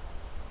 dude. Yeah.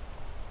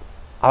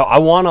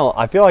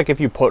 I feel like if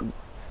you put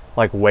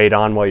like weight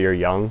on while you're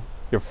young,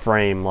 your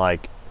frame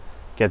like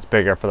gets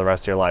bigger for the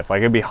rest of your life. Like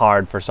it'd be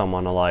hard for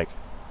someone to like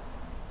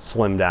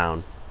slim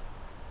down.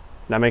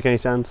 That make any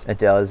sense? It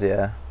does,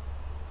 yeah.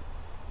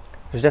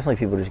 There's definitely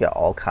people who just got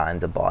all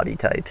kinds of body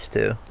types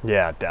too.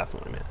 Yeah,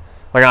 definitely, man.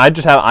 Like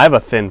I have a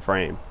thin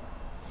frame.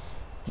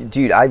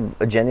 Dude, I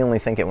genuinely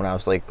think it when I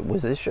was like,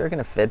 was this shirt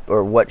gonna fit?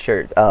 Or what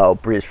shirt? Oh,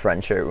 Bria's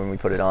friend shirt when we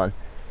put it on.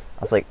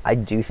 I was like, I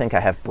do think I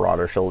have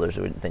broader shoulders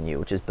than you,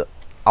 which is,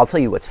 I'll tell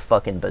you what's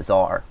fucking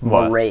bizarre.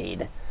 What?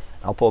 Maraid,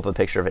 I'll pull up a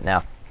picture of it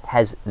now,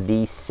 has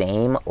the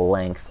same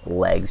length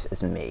legs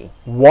as me.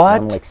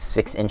 What? I'm like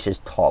 6 inches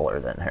taller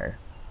than her.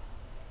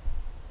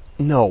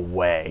 No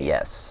way.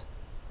 Yes.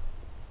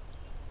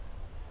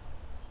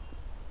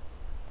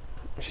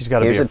 She's got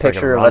to be Here's a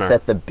picture of runner. us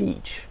at the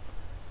beach.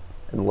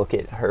 And look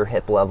at her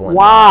hip level. And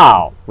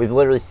wow. We've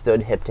literally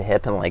stood hip to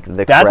hip and like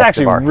the That's crest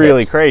actually of our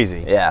really hips.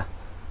 crazy. Yeah.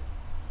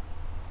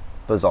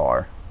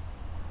 Bizarre.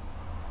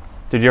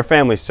 Dude, your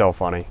family's so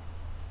funny.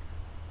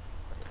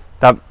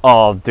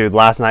 Dude,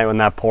 last night when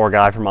that poor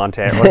guy from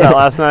Ontario, was that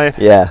last night?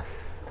 Yeah.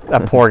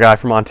 That poor guy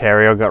from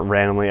Ontario got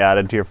randomly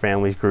added to your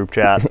family's group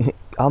chat.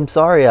 I'm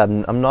sorry,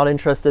 I'm not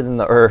interested in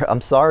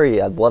I'm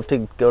sorry, I'd love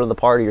to go to the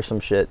party or some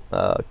shit.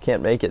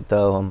 Can't make it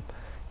though.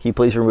 Can you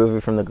please remove me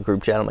from the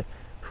group chat? I'm like,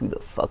 who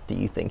the fuck do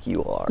you think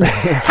you are?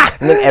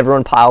 And then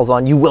everyone piles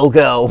on, you will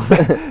go.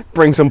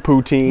 Bring some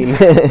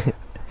poutine.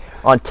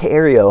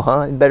 Ontario,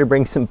 huh? You better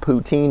bring some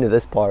poutine to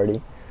this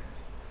party.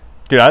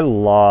 Dude, I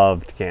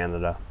loved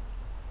Canada.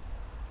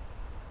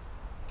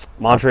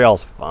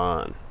 Montreal's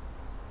fun.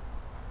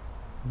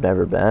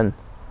 Never been.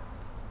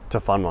 It's a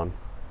fun one.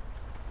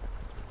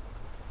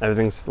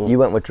 Everything's... You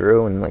went with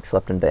Drew and like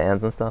slept in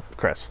vans and stuff?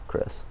 Chris.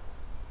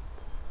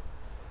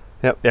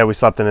 Yep. Yeah, we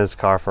slept in his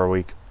car for a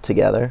week.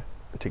 Together?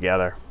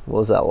 Together. What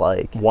was that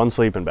like? One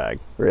sleeping bag.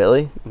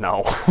 Really?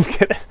 No, I'm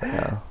kidding.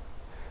 No.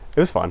 It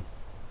was fun.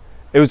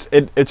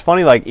 It's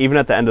funny, like, even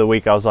at the end of the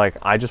week, I was like,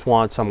 I just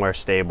want somewhere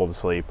stable to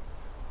sleep.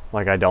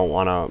 Like, I don't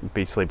want to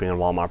be sleeping in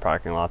Walmart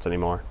parking lots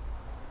anymore.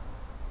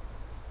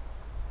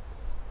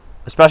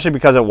 Especially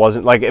because it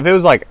wasn't, like, if it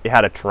was, like, it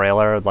had a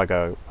trailer, like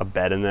a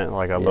bed in it,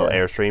 like a little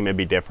Airstream, it'd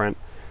be different.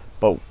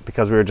 But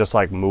because we were just,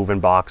 like,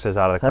 moving boxes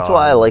out of the car. That's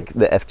why I like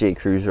the FJ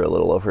Cruiser a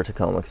little over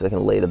Tacoma, because I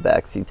can lay the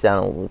back seats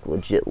down and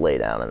legit lay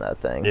down in that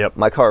thing. Yep.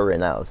 My car right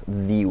now is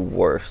the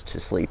worst to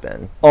sleep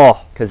in.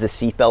 Oh. Because the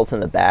seat belts in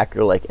the back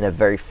are, like, in a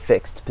very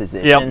fixed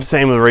position. Yep,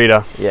 same with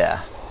Rita.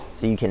 Yeah.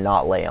 So you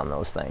cannot lay on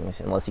those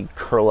things unless you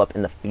curl up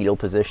in the fetal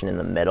position in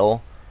the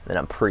middle. Then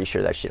I'm pretty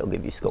sure that shit will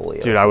give you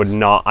scoliosis. Dude,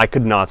 I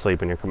could not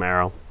sleep in your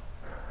Camaro.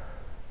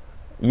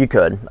 You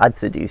could. I'd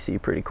seduce you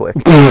pretty quick.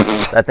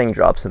 That thing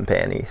drops some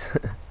panties.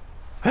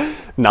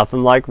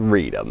 Nothing like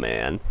Rita,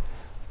 man.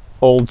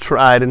 Old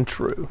tried and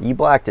true. You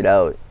blacked it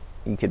out.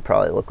 You could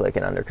probably look like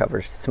an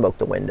undercover, smoke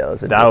the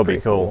windows. That would be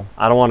cool.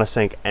 I don't want to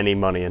sink any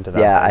money into that.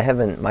 Yeah, thing. I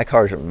haven't. My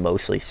cars are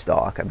mostly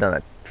stock. I've done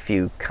a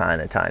few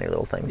kind of tiny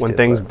little things. When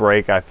things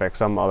break, I fix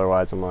them.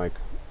 Otherwise, I'm like,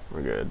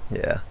 we're good.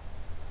 Yeah.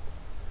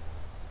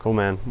 Cool,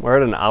 man. We're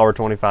at an hour,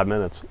 25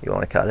 minutes. You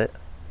want to cut it?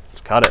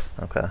 Let's cut it.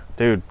 Okay.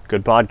 Dude,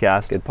 good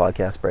podcast. Good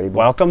podcast, Brady.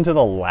 Welcome to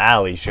the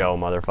Lally Show,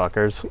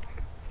 motherfuckers.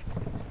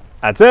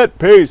 That's it.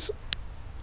 Peace.